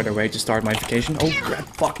 Like, no better way to start my vacation. Oh, crap.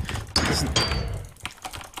 Fuck. Listen.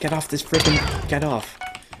 Get off this freaking... Get off.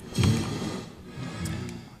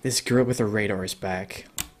 This girl with a radar is back.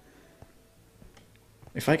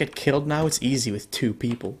 If I get killed now, it's easy with 2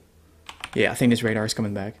 people. Yeah, I think this radar is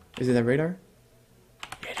coming back. Is it that radar?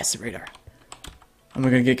 Yeah, that's the radar. I'm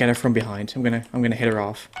gonna get her from behind. I'm gonna hit her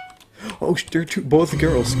off. Oh, they're both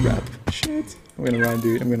girls. Crap. Shit. I'm gonna run,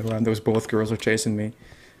 dude. I'm gonna run. Those both girls are chasing me.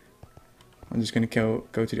 I'm just gonna go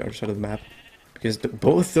to the other side of the map because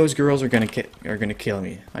both those girls are gonna kill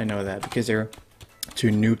me. I know that because they're too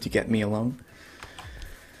noob to get me alone.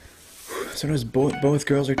 So those both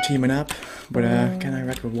girls are teaming up. But can I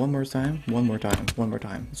record one more time? One more time. One more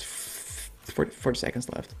time. It's 40 seconds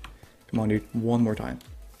left. Come on, dude. One more time.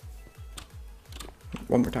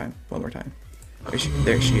 One more time. One more time.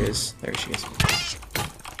 There she is. There she is.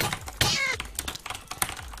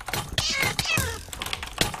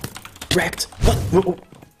 Wrecked! What? Whoa.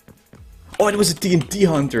 Oh, it was a TNT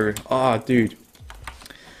hunter. Ah, oh, dude.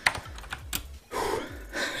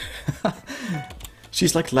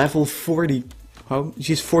 She's like level 40. How?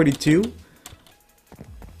 She's 42?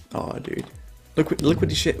 Oh, dude. Look what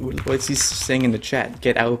the shit. What's he saying in the chat?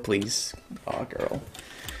 Get out, please. Oh, girl.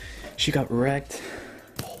 She got wrecked.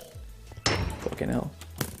 Fucking hell.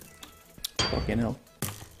 Fucking hell.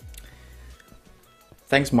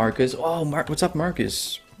 Thanks, Marcus. Oh, what's up,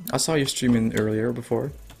 Marcus? I saw you streaming earlier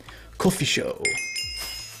before. Coffee show.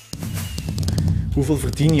 Hoeveel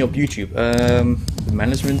verdien je op YouTube? De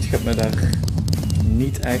management gaat me daar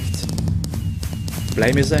niet echt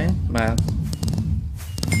blij mee zijn, maar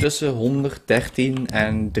tussen 113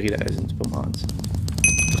 en 3000 per maand.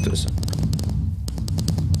 Ertussen.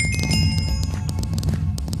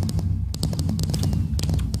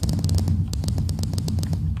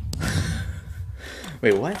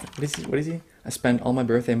 Wait, what? What is he? I spent all my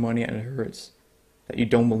birthday money and it hurts. That you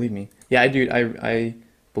don't believe me. Yeah, dude, I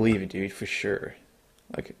believe it, dude, for sure.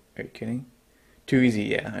 Like, are you kidding? Too easy,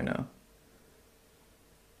 yeah, I know.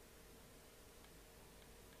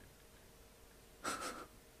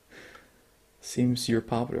 Seems you're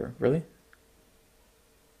popular. Really?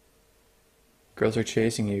 Girls are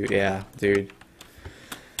chasing you. Yeah, dude.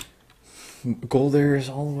 Golders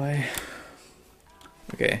all the way.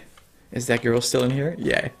 Okay. Is that girl still in here?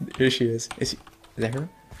 Yeah, here she is. Is that her?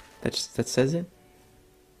 That says it?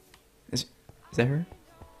 Is that her?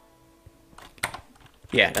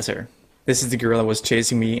 Yeah, that's her. This is the girl that was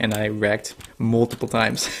chasing me and I wrecked multiple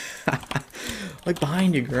times. Look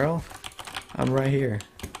behind you, girl. I'm right here.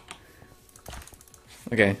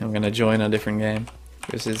 Okay, I'm gonna join a different game.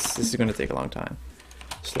 This is gonna take a long time.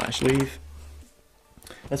 /leave.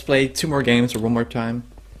 Let's play 2 more games or one more time.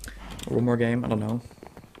 Or one more game, I don't know.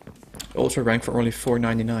 Ultra rank for only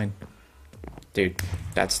 $4.99. Dude,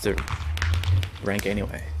 that's the rank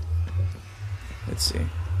anyway. Let's see.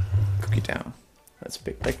 Cookie down. Let's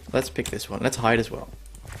pick this one. Let's hide as well.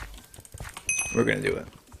 We're gonna do it.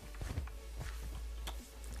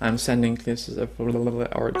 I'm sending this as a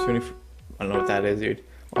R24. I don't know what that is, dude.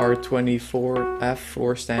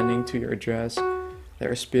 R24F4 standing to your address.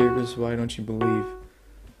 There are speakers. Why don't you believe?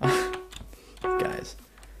 Guys.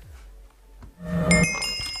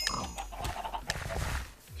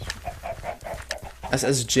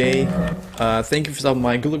 SSJ, thank you for stopping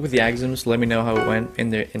by. Good luck with the exams. Let me know how it went in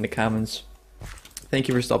the comments. Thank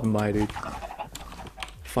you for stopping by, dude.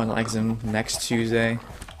 Final exam next Tuesday.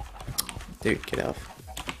 Dude, get off.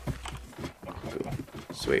 Cool.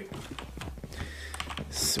 Sweet.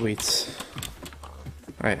 Sweet.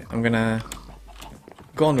 Alright, I'm gonna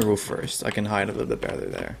go on the roof first. I can hide a little bit better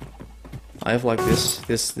there. I have like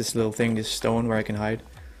this little thing, this stone where I can hide.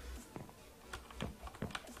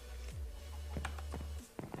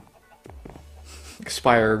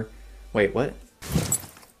 Expire. Wait, what?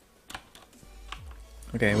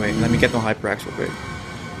 Okay, wait, let me get my hyperaxe real quick.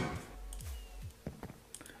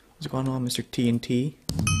 What's going on, Mr. TNT?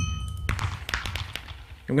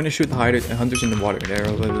 I'm gonna shoot the hunters in the water. They're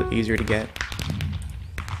a little bit easier to get.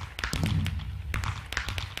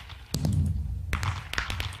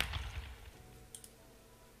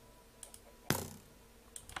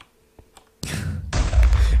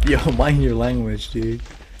 Yo, mind your language, dude.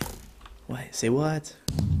 Wait, say what?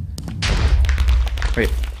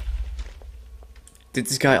 Wait. Did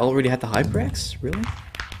this guy already have the hyperaxe? Really?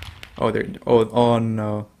 Oh, there. Oh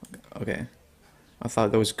no. Okay. I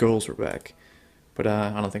thought those girls were back, but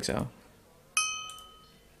I don't think so.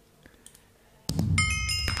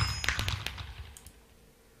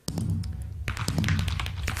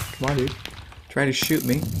 Come on, dude. Try to shoot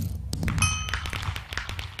me.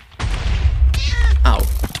 Ow.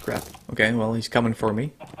 Crap. Okay, well, he's coming for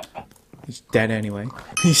me. He's dead anyway.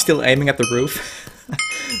 He's still aiming at the roof.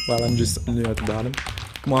 While I'm just at the bottom.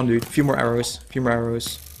 Come on, dude. A few more arrows. A few more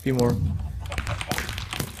arrows. A few more.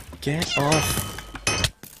 Get off.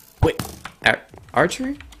 Wait.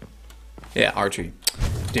 Archery? Yeah, archery.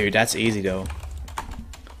 Dude, that's easy, though.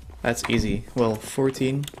 That's easy. Well,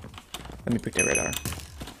 14. Let me pick the radar.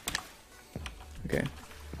 Okay.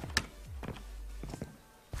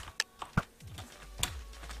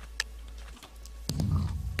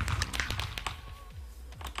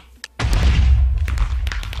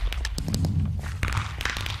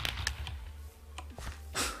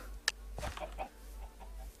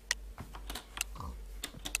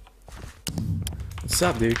 What's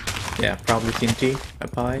up, dude? Yeah, probably TNT, a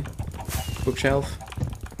pie, bookshelf,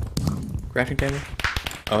 crafting table.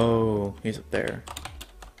 Oh, he's up there.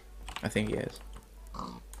 I think he is.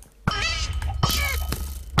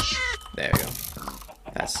 There we go.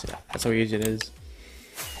 That's how easy it is.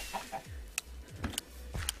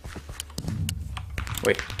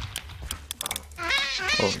 Wait.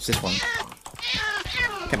 Oh, it's this one.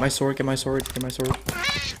 Get my sword, get my sword, get my sword.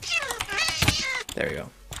 There we go.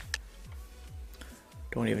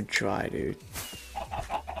 Don't even try, dude.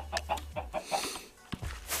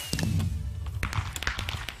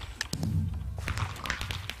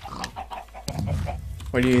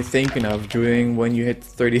 What are you thinking of doing when you hit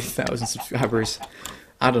 30,000 subscribers?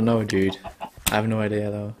 I don't know, dude. I have no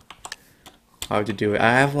idea, though, how to do it.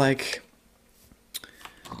 I have like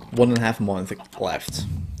 1.5 months left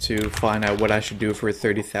to find out what I should do for a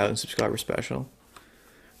 30,000 subscriber special.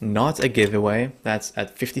 Not a giveaway. That's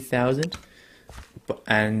at 50,000.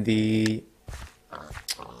 And the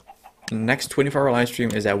next 24-hour live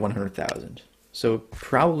stream is at 100,000. So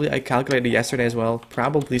probably, I calculated yesterday as well,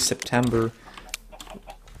 probably September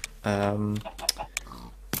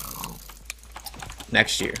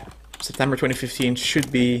next year. September 2015 should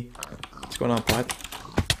be... What's going on, Pot?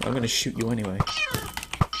 Well, I'm gonna shoot you anyway.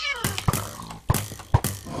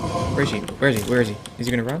 Where is he? Where is he? Where is he? Is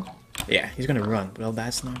he gonna run? Yeah, he's gonna run. Well,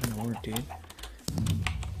 that's not gonna work, dude.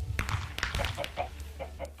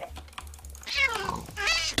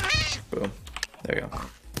 Boom. There you go.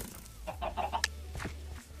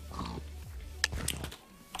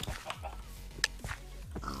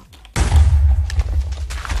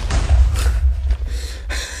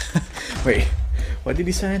 Wait, what did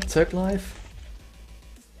he say? Tug life?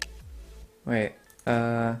 Wait,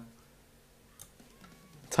 time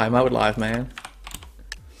out live, man.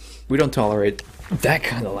 We don't tolerate that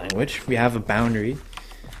kind of language. We have a boundary.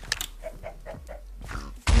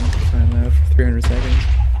 Time out for 300 seconds.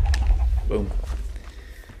 Boom.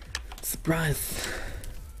 Surprise!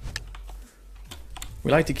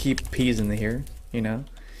 We like to keep peas in here, you know?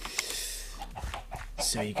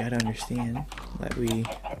 So you gotta understand that we...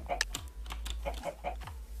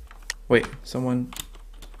 Wait, someone...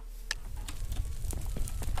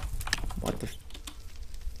 What the...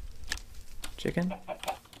 Chicken?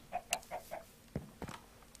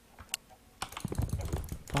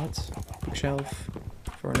 Pots, bookshelf,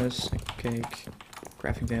 furnace, cake,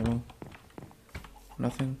 crafting table.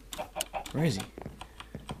 Nothing. Where is he?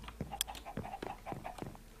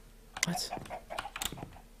 What?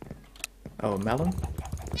 Oh, melon?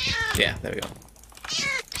 Yeah, there we go.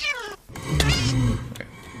 Okay.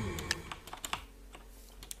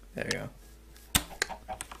 There we go.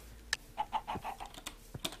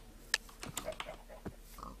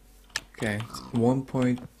 Okay,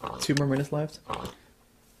 1.2 more minutes left.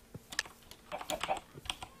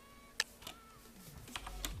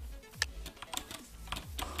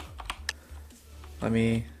 Let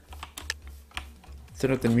me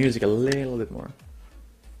turn up the music a little bit more.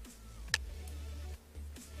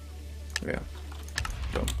 There we go.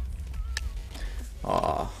 Boom.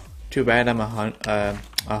 Aw, too bad I'm a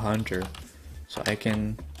hunter, so I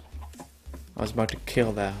was about to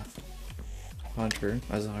kill that hunter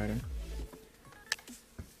as a hider.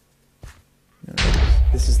 No,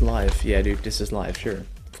 this is live. Yeah, dude, this is live. Sure,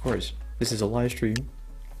 of course. This is a live stream.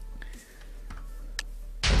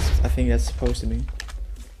 I think that's supposed to be.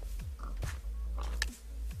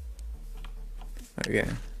 Okay.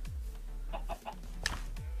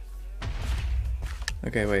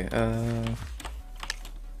 Okay, wait, where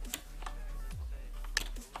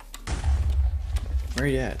are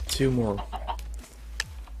you at? 2 more.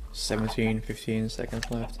 17, 15 seconds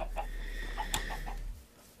left.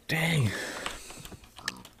 Dang.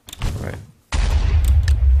 Alright.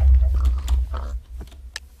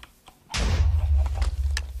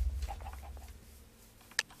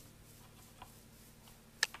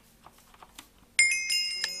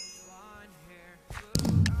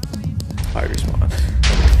 Hard respawn.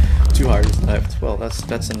 2 hardest left. Well, that's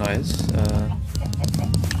a nice. It's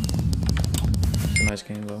a nice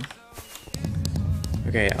game though.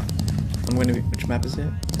 Okay, yeah. I'm gonna be. Which map is it?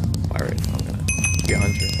 Pirate. I'm gonna be a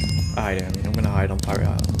hunter. Hide. I mean, I'm gonna hide on Pirate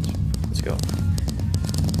Island. Let's go.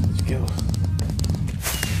 Let's go.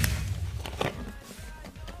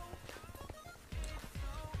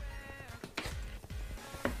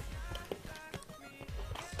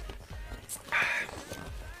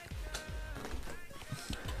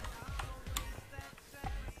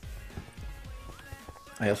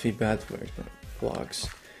 I have feedback. Where's my vlogs?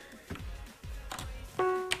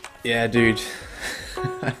 Yeah, dude.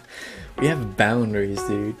 We have boundaries,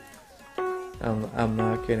 dude. I'm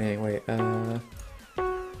not kidding. Wait, let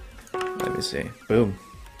me see. Boom.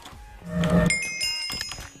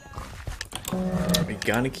 We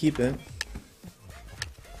gotta keep it.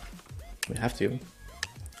 We have to.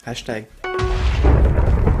 Hashtag.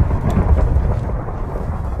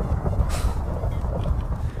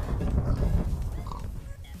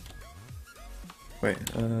 Wait,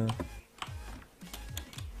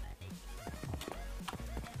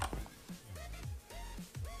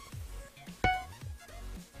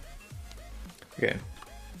 okay.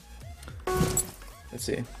 Let's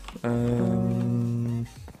see.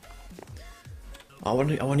 I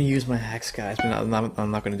want to use my hacks, guys, but I'm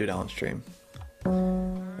not gonna do that on stream.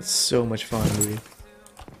 It's so much fun, dude.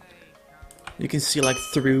 You can see like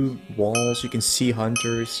through walls. You can see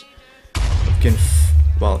hunters. You can,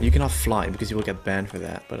 well, you cannot fly because you will get banned for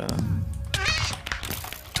that. But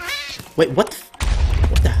wait, what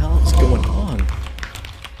the hell is going on?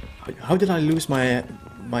 How did I lose my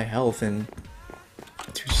health in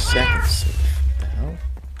 2 seconds? What the hell?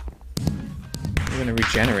 I'm gonna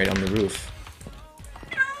regenerate on the roof.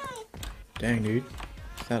 Dang, dude.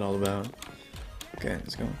 What's that all about? Okay,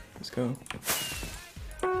 let's go. Let's go.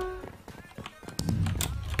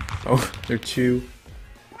 Oh, there are 2.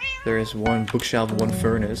 There is 1 bookshelf and 1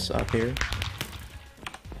 furnace up here.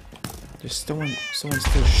 There's someone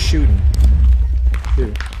still shooting.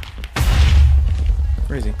 Dude.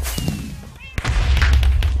 Where is he?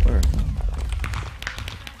 Where?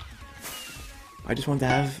 I just want to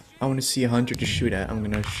have. I want to see a hunter to shoot at. I'm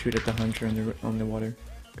gonna shoot at the hunter on the water.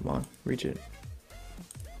 Come on, reach it.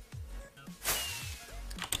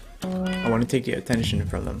 I want to take the attention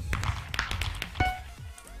from them.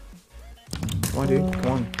 Come on, dude.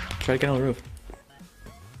 Come on. Try to get on the roof.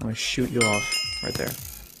 I'm gonna shoot you off right there.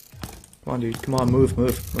 Come on, dude. Come on, move,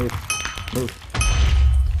 move, move, move.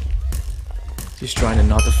 He's trying to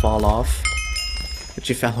not to fall off, but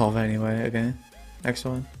you fell off anyway. Okay. Next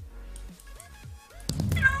one.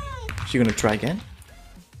 She gonna try again?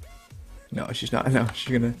 No, she's not. No,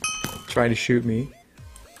 she's gonna try to shoot me.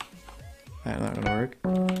 That's not gonna work.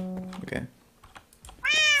 Okay.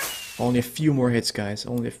 Only a few more hits, guys.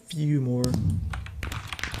 Only a few more.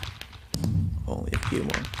 Only a few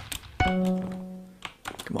more.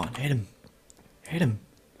 Come on, hit him. Hit him.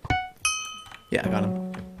 Yeah, I got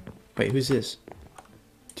him. Wait, who's this?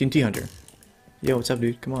 TNT Hunter. Yo, what's up,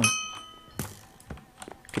 dude? Come on.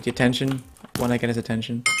 Get the attention. When I get his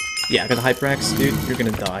attention. Yeah, I got the Hyperaxe, dude. You're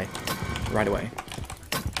gonna die. Right away.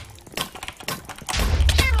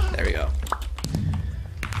 There we go.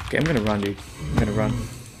 Okay, I'm gonna run, dude. I'm gonna run.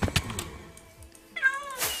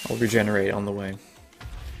 I'll regenerate on the way.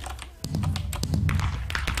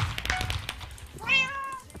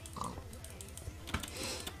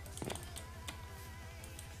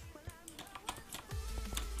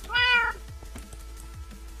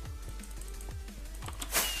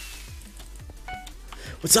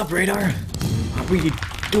 What's up, Radar? How are you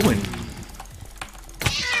doing?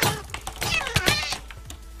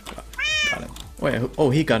 Got him. Wait, oh,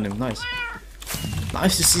 he got him. Nice.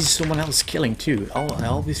 Nice to see someone else killing too. I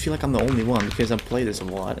always feel like I'm the only one because I play this a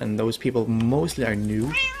lot, and those people mostly are new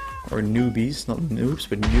or newbies, not noobs,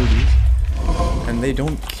 but newbies, and they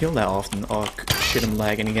don't kill that often. Oh shit, I'm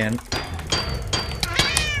lagging again.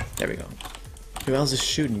 There we go. Who else is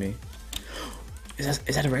shooting me? Is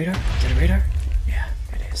that a radar? Is that a radar? Yeah,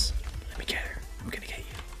 it is. Let me get her. I'm gonna get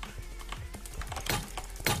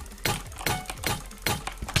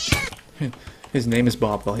you. His name is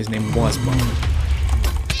Bob. Well, his name was Bob.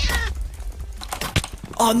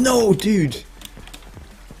 Oh no, dude!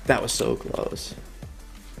 That was so close.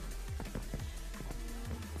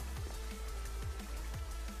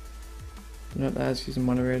 Do not ask, he's a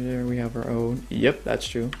moderator, we have our own. Yep, that's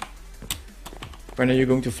true. When are you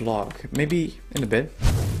going to vlog? Maybe in a bit.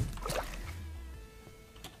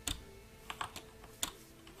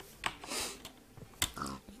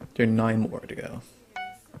 There are 9 more to go.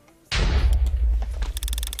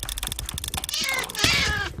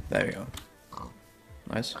 There we go.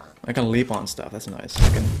 Nice. I can leap on stuff, that's nice. I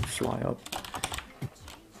can fly up.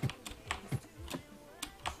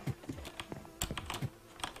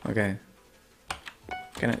 Okay.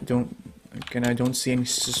 Can I don't see any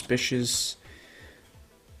suspicious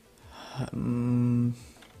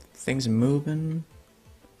things moving?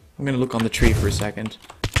 I'm gonna look on the tree for a second.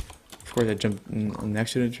 Of course I jumped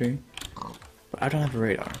next to the tree. But I don't have a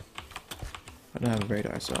radar. I don't have a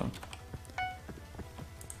radar, so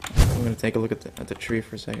I'm gonna take a look at the tree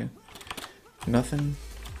for a second. Nothing?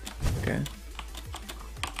 Okay.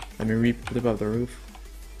 Let me reap above the roof.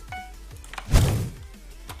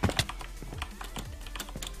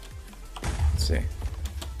 Let's see.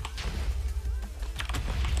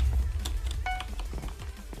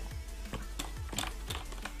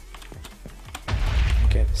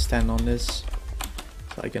 Okay, stand on this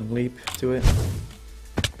so I can leap to it.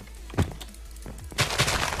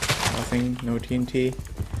 Nothing, no TNT,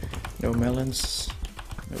 no melons,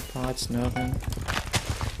 no pots, nothing.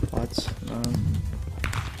 Pots, no.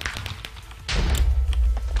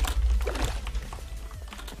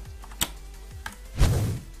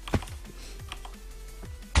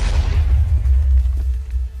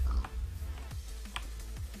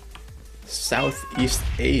 Southeast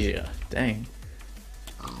Asia, dang.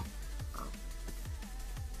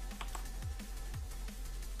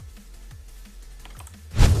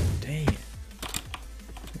 Dang.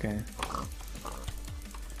 Okay.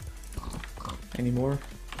 Any more?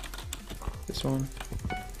 This one.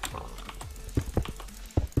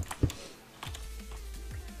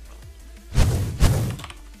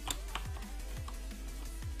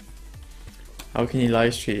 How can you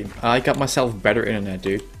live stream? I got myself better internet,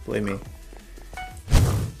 dude. Believe me.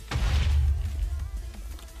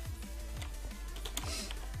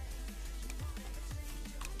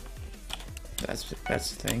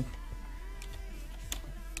 That's the thing.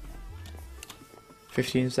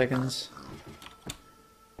 15 seconds.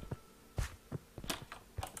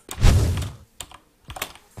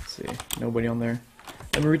 Let's see. Nobody on there.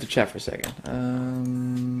 Let me read the chat for a second.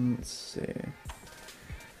 Let's see.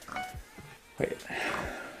 Wait.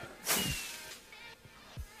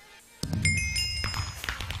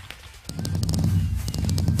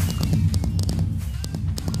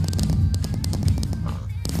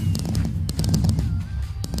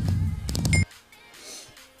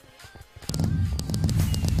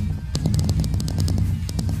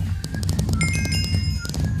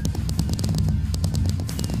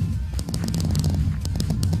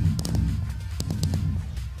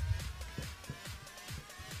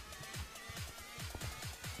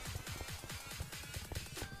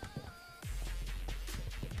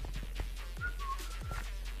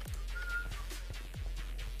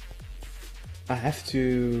 I have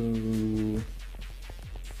to...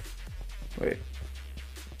 Wait.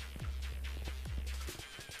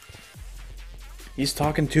 He's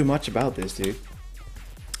talking too much about this, dude.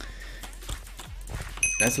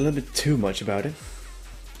 That's a little bit too much about it.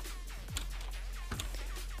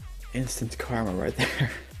 Instant karma right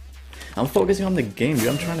there. I'm focusing on the game, dude.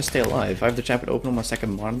 I'm trying to stay alive. I have the chat open on my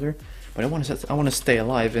second monitor, but I want to stay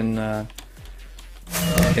alive in the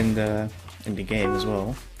game as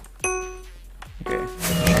well. Okay,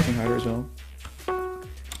 working harder as well.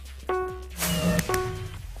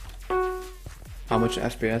 How much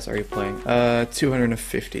FPS are you playing?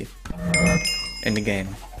 250 in the game.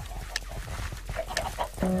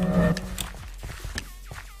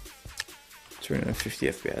 $250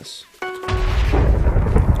 FPS.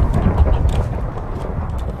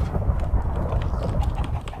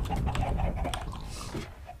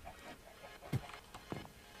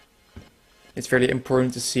 It's very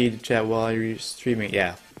important to see the chat while you're streaming.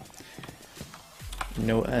 Yeah.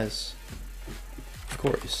 No as. Of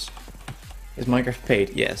course. Is Minecraft paid?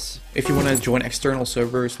 Yes. If you want to join external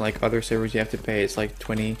servers like other servers, you have to pay. It's like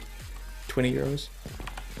 20 euros.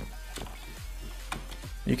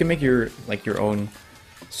 You can make your own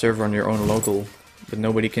server on your own local, but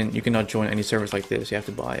nobody can. You cannot join any servers like this. You have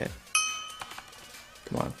to buy it.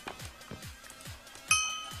 Come on.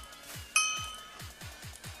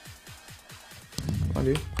 Come on,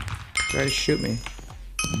 dude. Try to shoot me.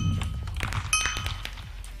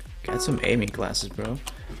 Got some aiming glasses, bro.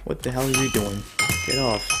 What the hell are you doing? Get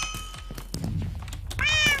off.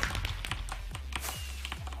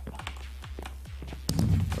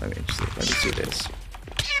 Let me see this.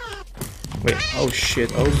 Wait, oh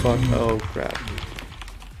shit, oh fuck, oh crap.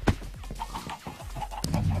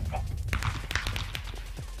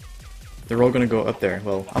 They're all gonna go up there.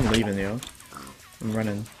 Well, I'm leaving, yo. I'm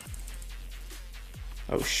running.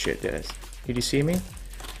 Oh shit, did you see me?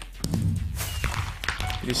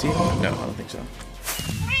 Did you see me? No, I don't think so.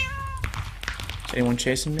 Is anyone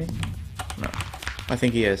chasing me? No. I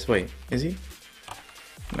think he is. Wait, is he?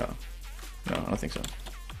 No. No, I don't think so.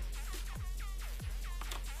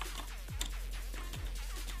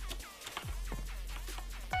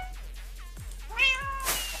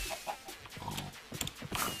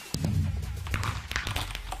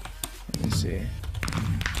 Let me see.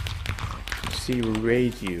 See,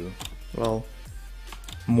 raid you. Well,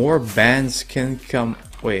 more bands can come.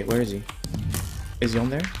 Wait, where is he? Is he on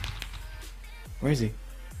there? Where is he?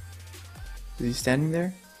 Is he standing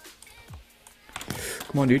there?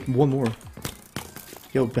 Come on, dude. One more.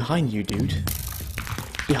 Yo, behind you, dude.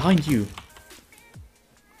 Behind you.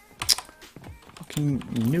 Fucking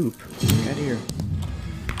noob. Get out of here.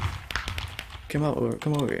 Come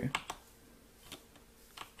over here.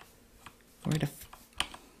 Where the f—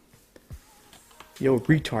 Yo,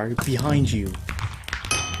 retard, behind you.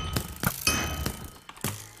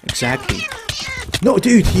 Exactly. No,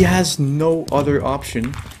 dude, he has no other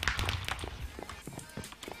option.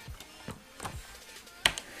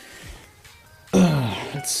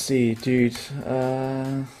 Let's see, dude.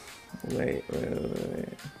 Wait.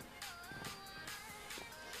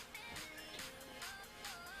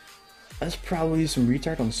 That's probably some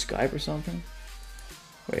retard on Skype or something.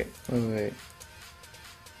 Wait.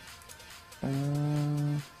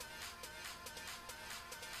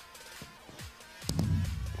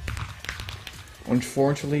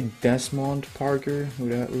 Unfortunately, Desmond Parker,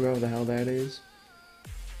 whoever the hell that is.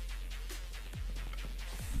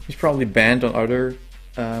 He's probably banned on other,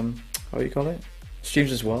 how do you call it?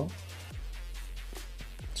 Streams as well.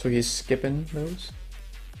 So he's skipping those.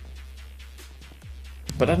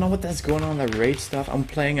 But I don't know what that's going on, that raid stuff. I'm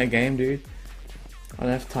playing a game, dude. I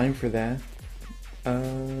don't have time for that.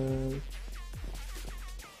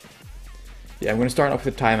 Yeah, I'm gonna start off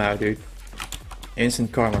with the timeout, dude.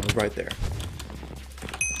 Instant karma right there.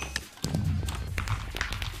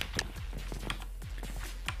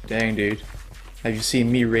 Dang, dude. Have you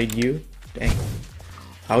seen me raid you? Dang.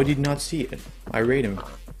 How did you not see it? I raid him.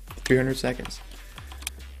 300 seconds.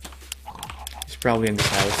 He's probably in this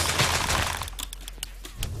house.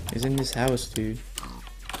 He's in this house, dude.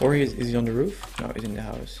 Or is he on the roof? No, he's in the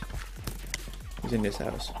house. He's in this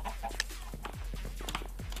house.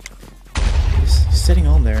 He's sitting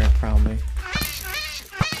on there, probably.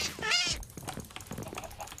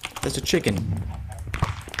 That's a chicken.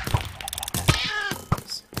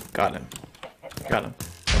 Got him. Got him.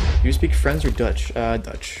 You speak French or Dutch?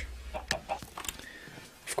 Dutch.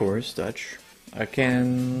 Of course, Dutch. I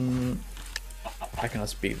cannot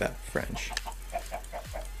speak that French.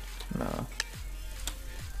 No.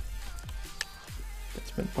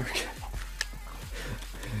 That's been park.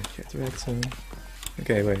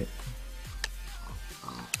 Okay, wait.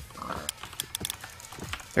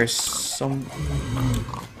 There's some.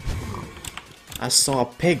 I saw a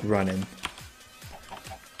pig running.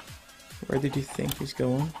 Where did you think he's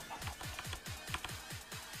going?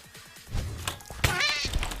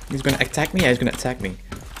 He's gonna attack me? Yeah, he's gonna attack me.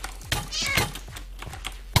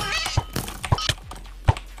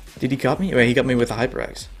 Did he got me? Wait, he got me with a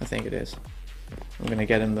hyperaxe. I think it is. I'm gonna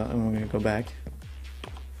get him, I'm gonna go back.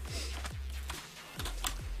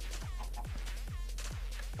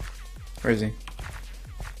 Where is he?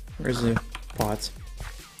 Where's the pot?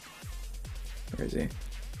 Where is he?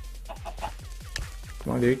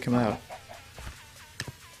 Come on, dude, come out.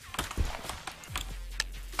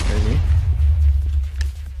 Where is he?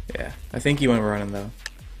 Yeah, I think he went running though.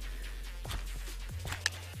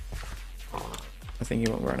 I think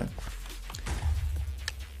he went running.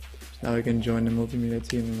 Now we can join the multimedia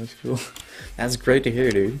team and that's cool. That's great to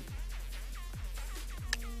hear, dude.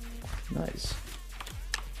 Nice.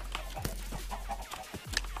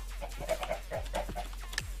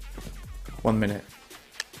 One minute.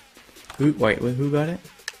 Wait, who got it?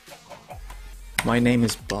 My name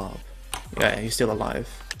is Bob. Yeah, he's still alive.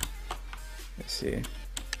 Let's see.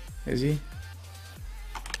 Is he?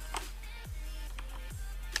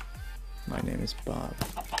 My name is Bob.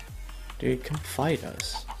 Dude, come fight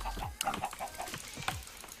us.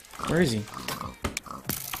 Where is he?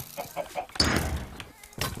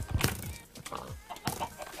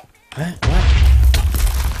 Huh? What?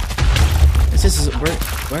 This is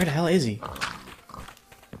where the hell is he?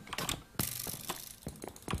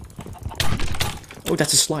 Oh,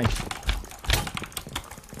 that's a slime.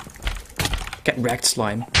 Get wrecked,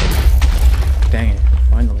 slime. Dang it,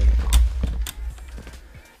 finally.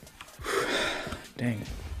 Dang it.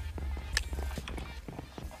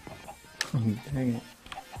 Dang it.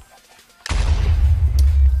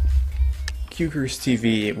 Cukers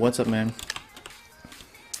TV, what's up, man?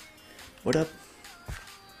 What up?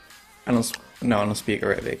 I don't speak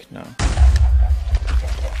Arabic, no.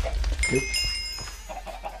 Oop.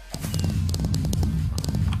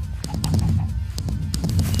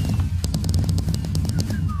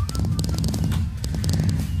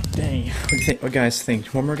 Dang, what do you think? What guys think?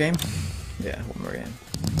 One more game? Yeah, one more game.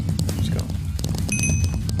 Let's go.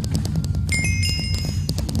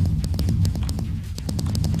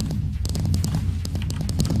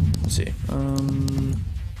 Let's see.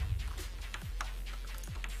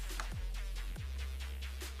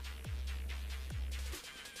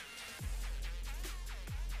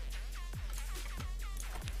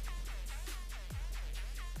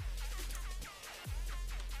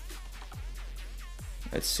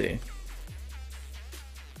 Let's see.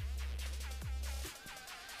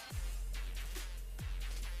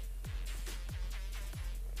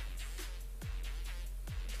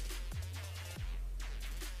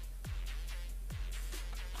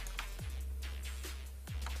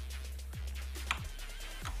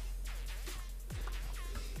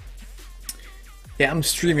 Yeah, I'm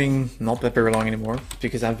streaming not that very long anymore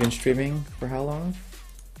because I've been streaming for how long?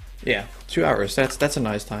 Yeah, 2 hours. That's a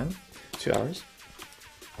nice time. 2 hours.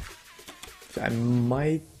 I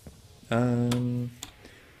might turn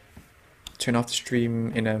off the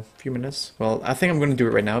stream in a few minutes. Well, I think I'm going to do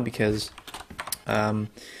it right now because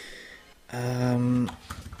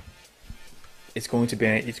it's going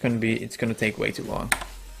to take way too long.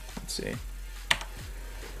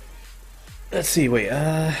 Let's see. Wait,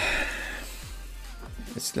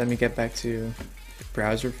 let me get back to the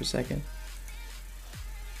browser for a second.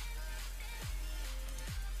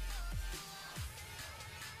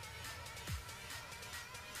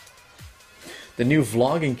 The new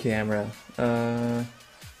vlogging camera. The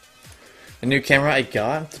new camera I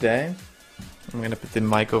got today. I'm gonna put the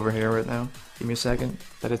mic over here right now. Give me a second,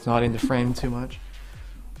 that it's not in the frame too much.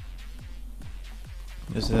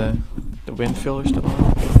 Is the wind filler still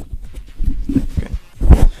on? Okay.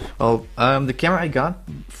 Well, the camera I got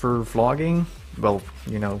for vlogging, well,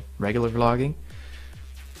 you know, regular vlogging,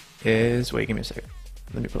 is. Wait, give me a second.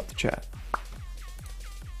 Let me pull up the chat.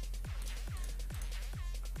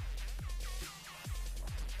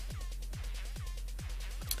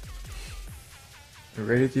 You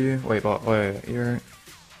ready to? Wait, you're.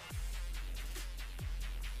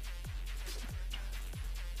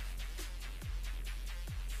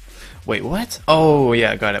 Wait, what? Oh,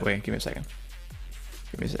 yeah, got it. Wait, give me a second.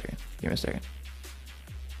 Give me a second.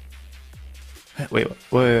 Wait.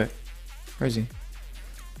 Where is he?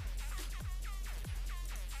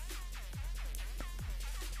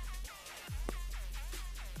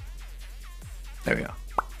 There we go.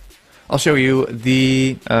 I'll show you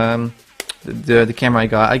the camera I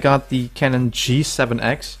got. I got the Canon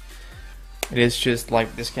G7X. It is just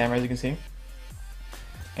like this camera, as you can see.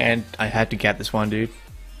 And I had to get this one, dude.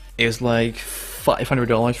 It was like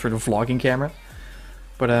 $500 for the vlogging camera.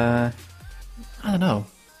 But I don't know.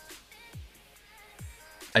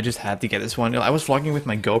 I just had to get this one. I was vlogging with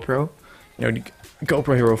my GoPro, you know, the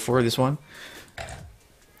GoPro Hero 4, this one.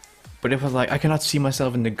 But it was like, I cannot see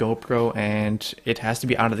myself in the GoPro, and it has to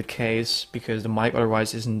be out of the case because the mic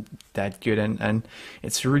otherwise isn't that good, and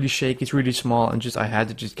it's really shaky, it's really small, and I had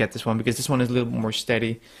to just get this one because this one is a little bit more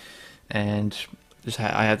steady, and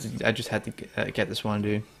I just had to get this one,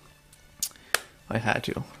 dude. I had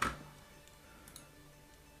to.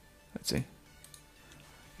 Let's see.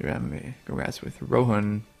 Congrats with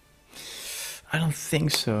Rohan. I don't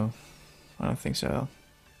think so.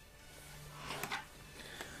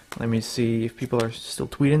 Let me see if people are still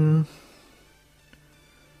tweeting.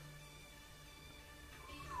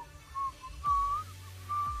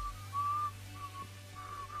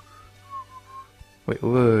 Wait,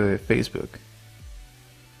 Facebook.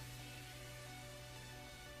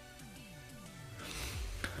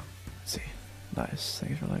 Let's see. Nice.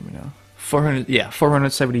 Thanks for letting me know.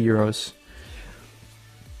 470 euros.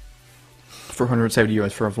 470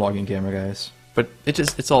 euros for a vlogging camera, guys. But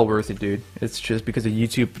it's all worth it, dude. It's just because of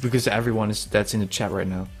YouTube, because everyone that's in the chat right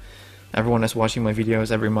now. Everyone that's watching my videos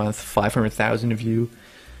every month, 500,000 of you.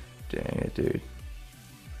 Dang it, dude.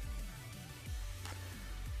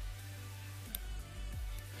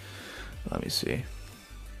 Let me see.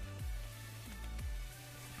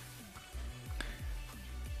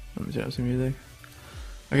 Let me turn up some music.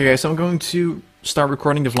 Okay, guys, so I'm going to start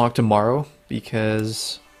recording the vlog tomorrow.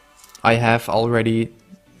 because I have already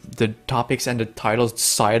the topics and the titles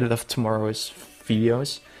decided of tomorrow's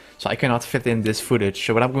videos, so I cannot fit in this footage.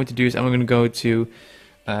 So what I'm going to do is I'm going to go to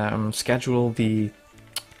schedule the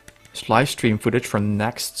live stream footage for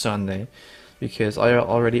next Sunday, because I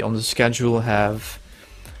already on the schedule have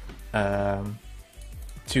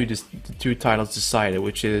two titles decided,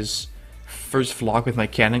 which is first vlog with my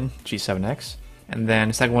Canon G7X, and then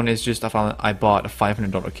the second one is just I bought a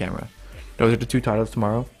 $500 camera. Those are the two titles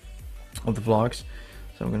tomorrow of the vlogs.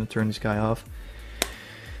 So I'm gonna turn this guy off,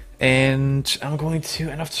 and I'm going to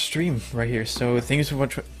end off the stream right here. So thank you so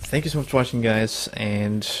much for watching, guys,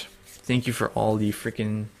 and thank you for all the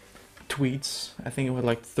freaking tweets. I think it was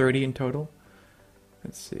like 30 in total.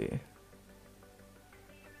 Let's see.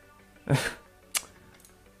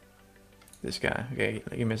 This guy. Okay,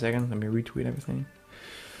 give me a second. Let me retweet everything.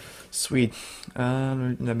 Sweet.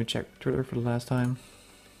 Let me check Twitter for the last time.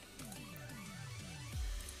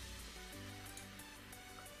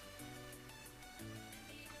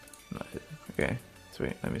 Okay,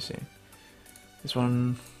 sweet. Let me see. This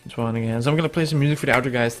one again. So I'm gonna play some music for the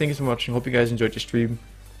outro, guys. Thank you so much, and hope you guys enjoyed the stream.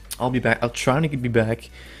 I'll be back. I'll try to be back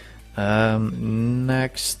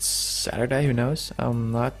next Saturday. Who knows?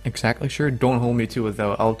 I'm not exactly sure. Don't hold me to it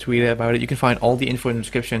though. I'll tweet about it. You can find all the info in the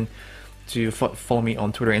description to follow me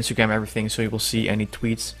on Twitter, Instagram, everything. So you will see any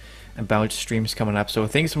tweets about streams coming up. So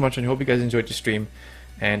thank you so much, and I hope you guys enjoyed the stream.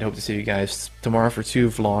 And hope to see you guys tomorrow for 2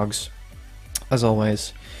 vlogs, as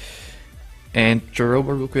always. And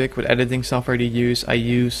Jerobo, real quick, what editing software do you use? I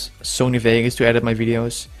use Sony Vegas to edit my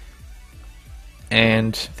videos.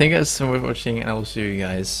 And thank you guys so much for watching, and I will see you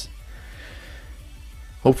guys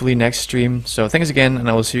hopefully next stream. So thanks again, and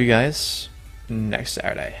I will see you guys next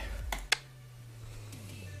Saturday.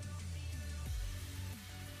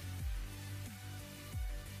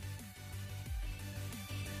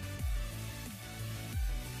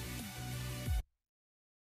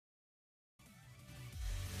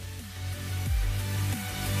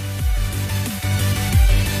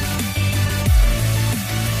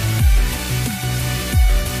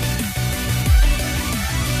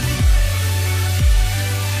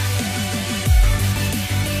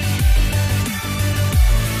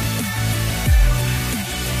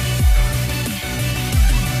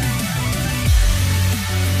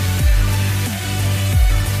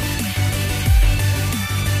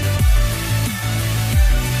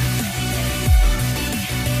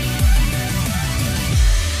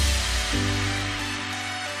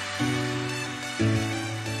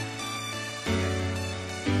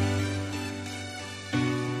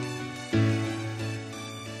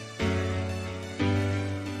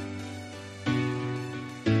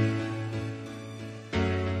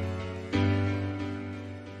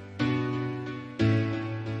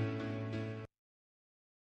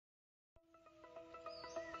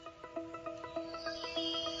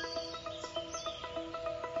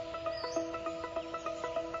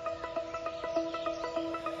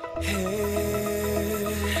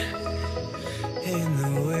 In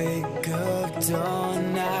the wake of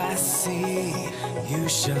dawn, I see you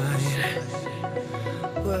shine.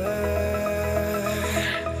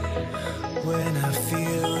 When I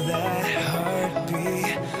feel that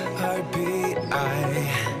heartbeat, I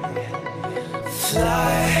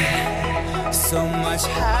fly so much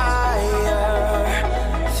higher,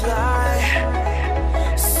 fly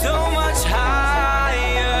so much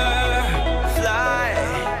higher, fly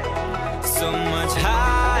so much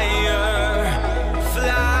higher,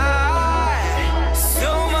 fly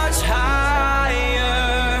so much higher.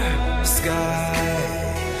 Sky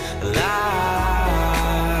lines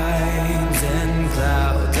and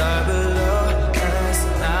clouds are below us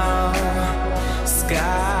now. Sky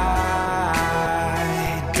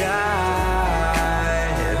dive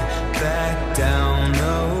back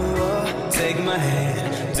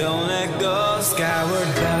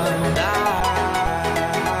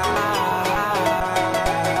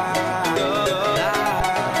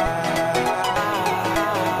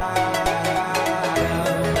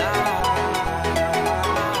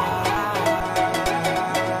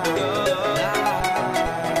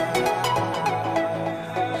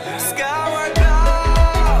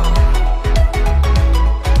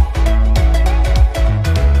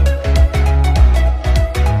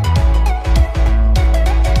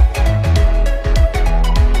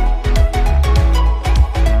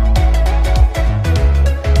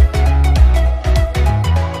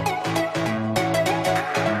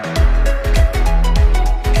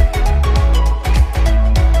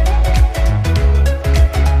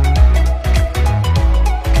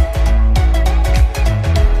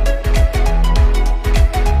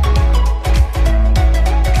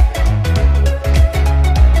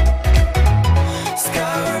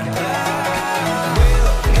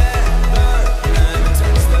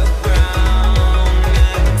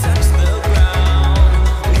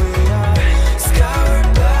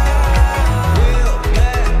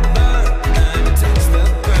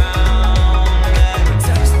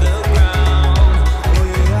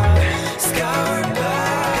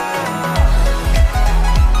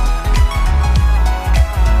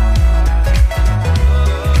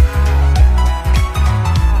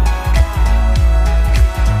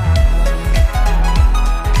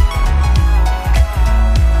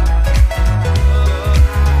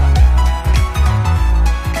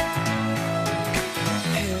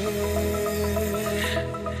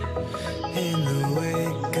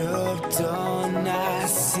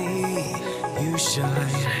shine.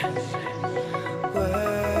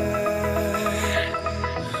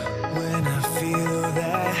 When I feel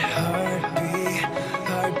that heartbeat,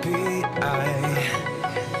 I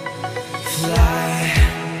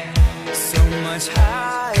fly so much higher.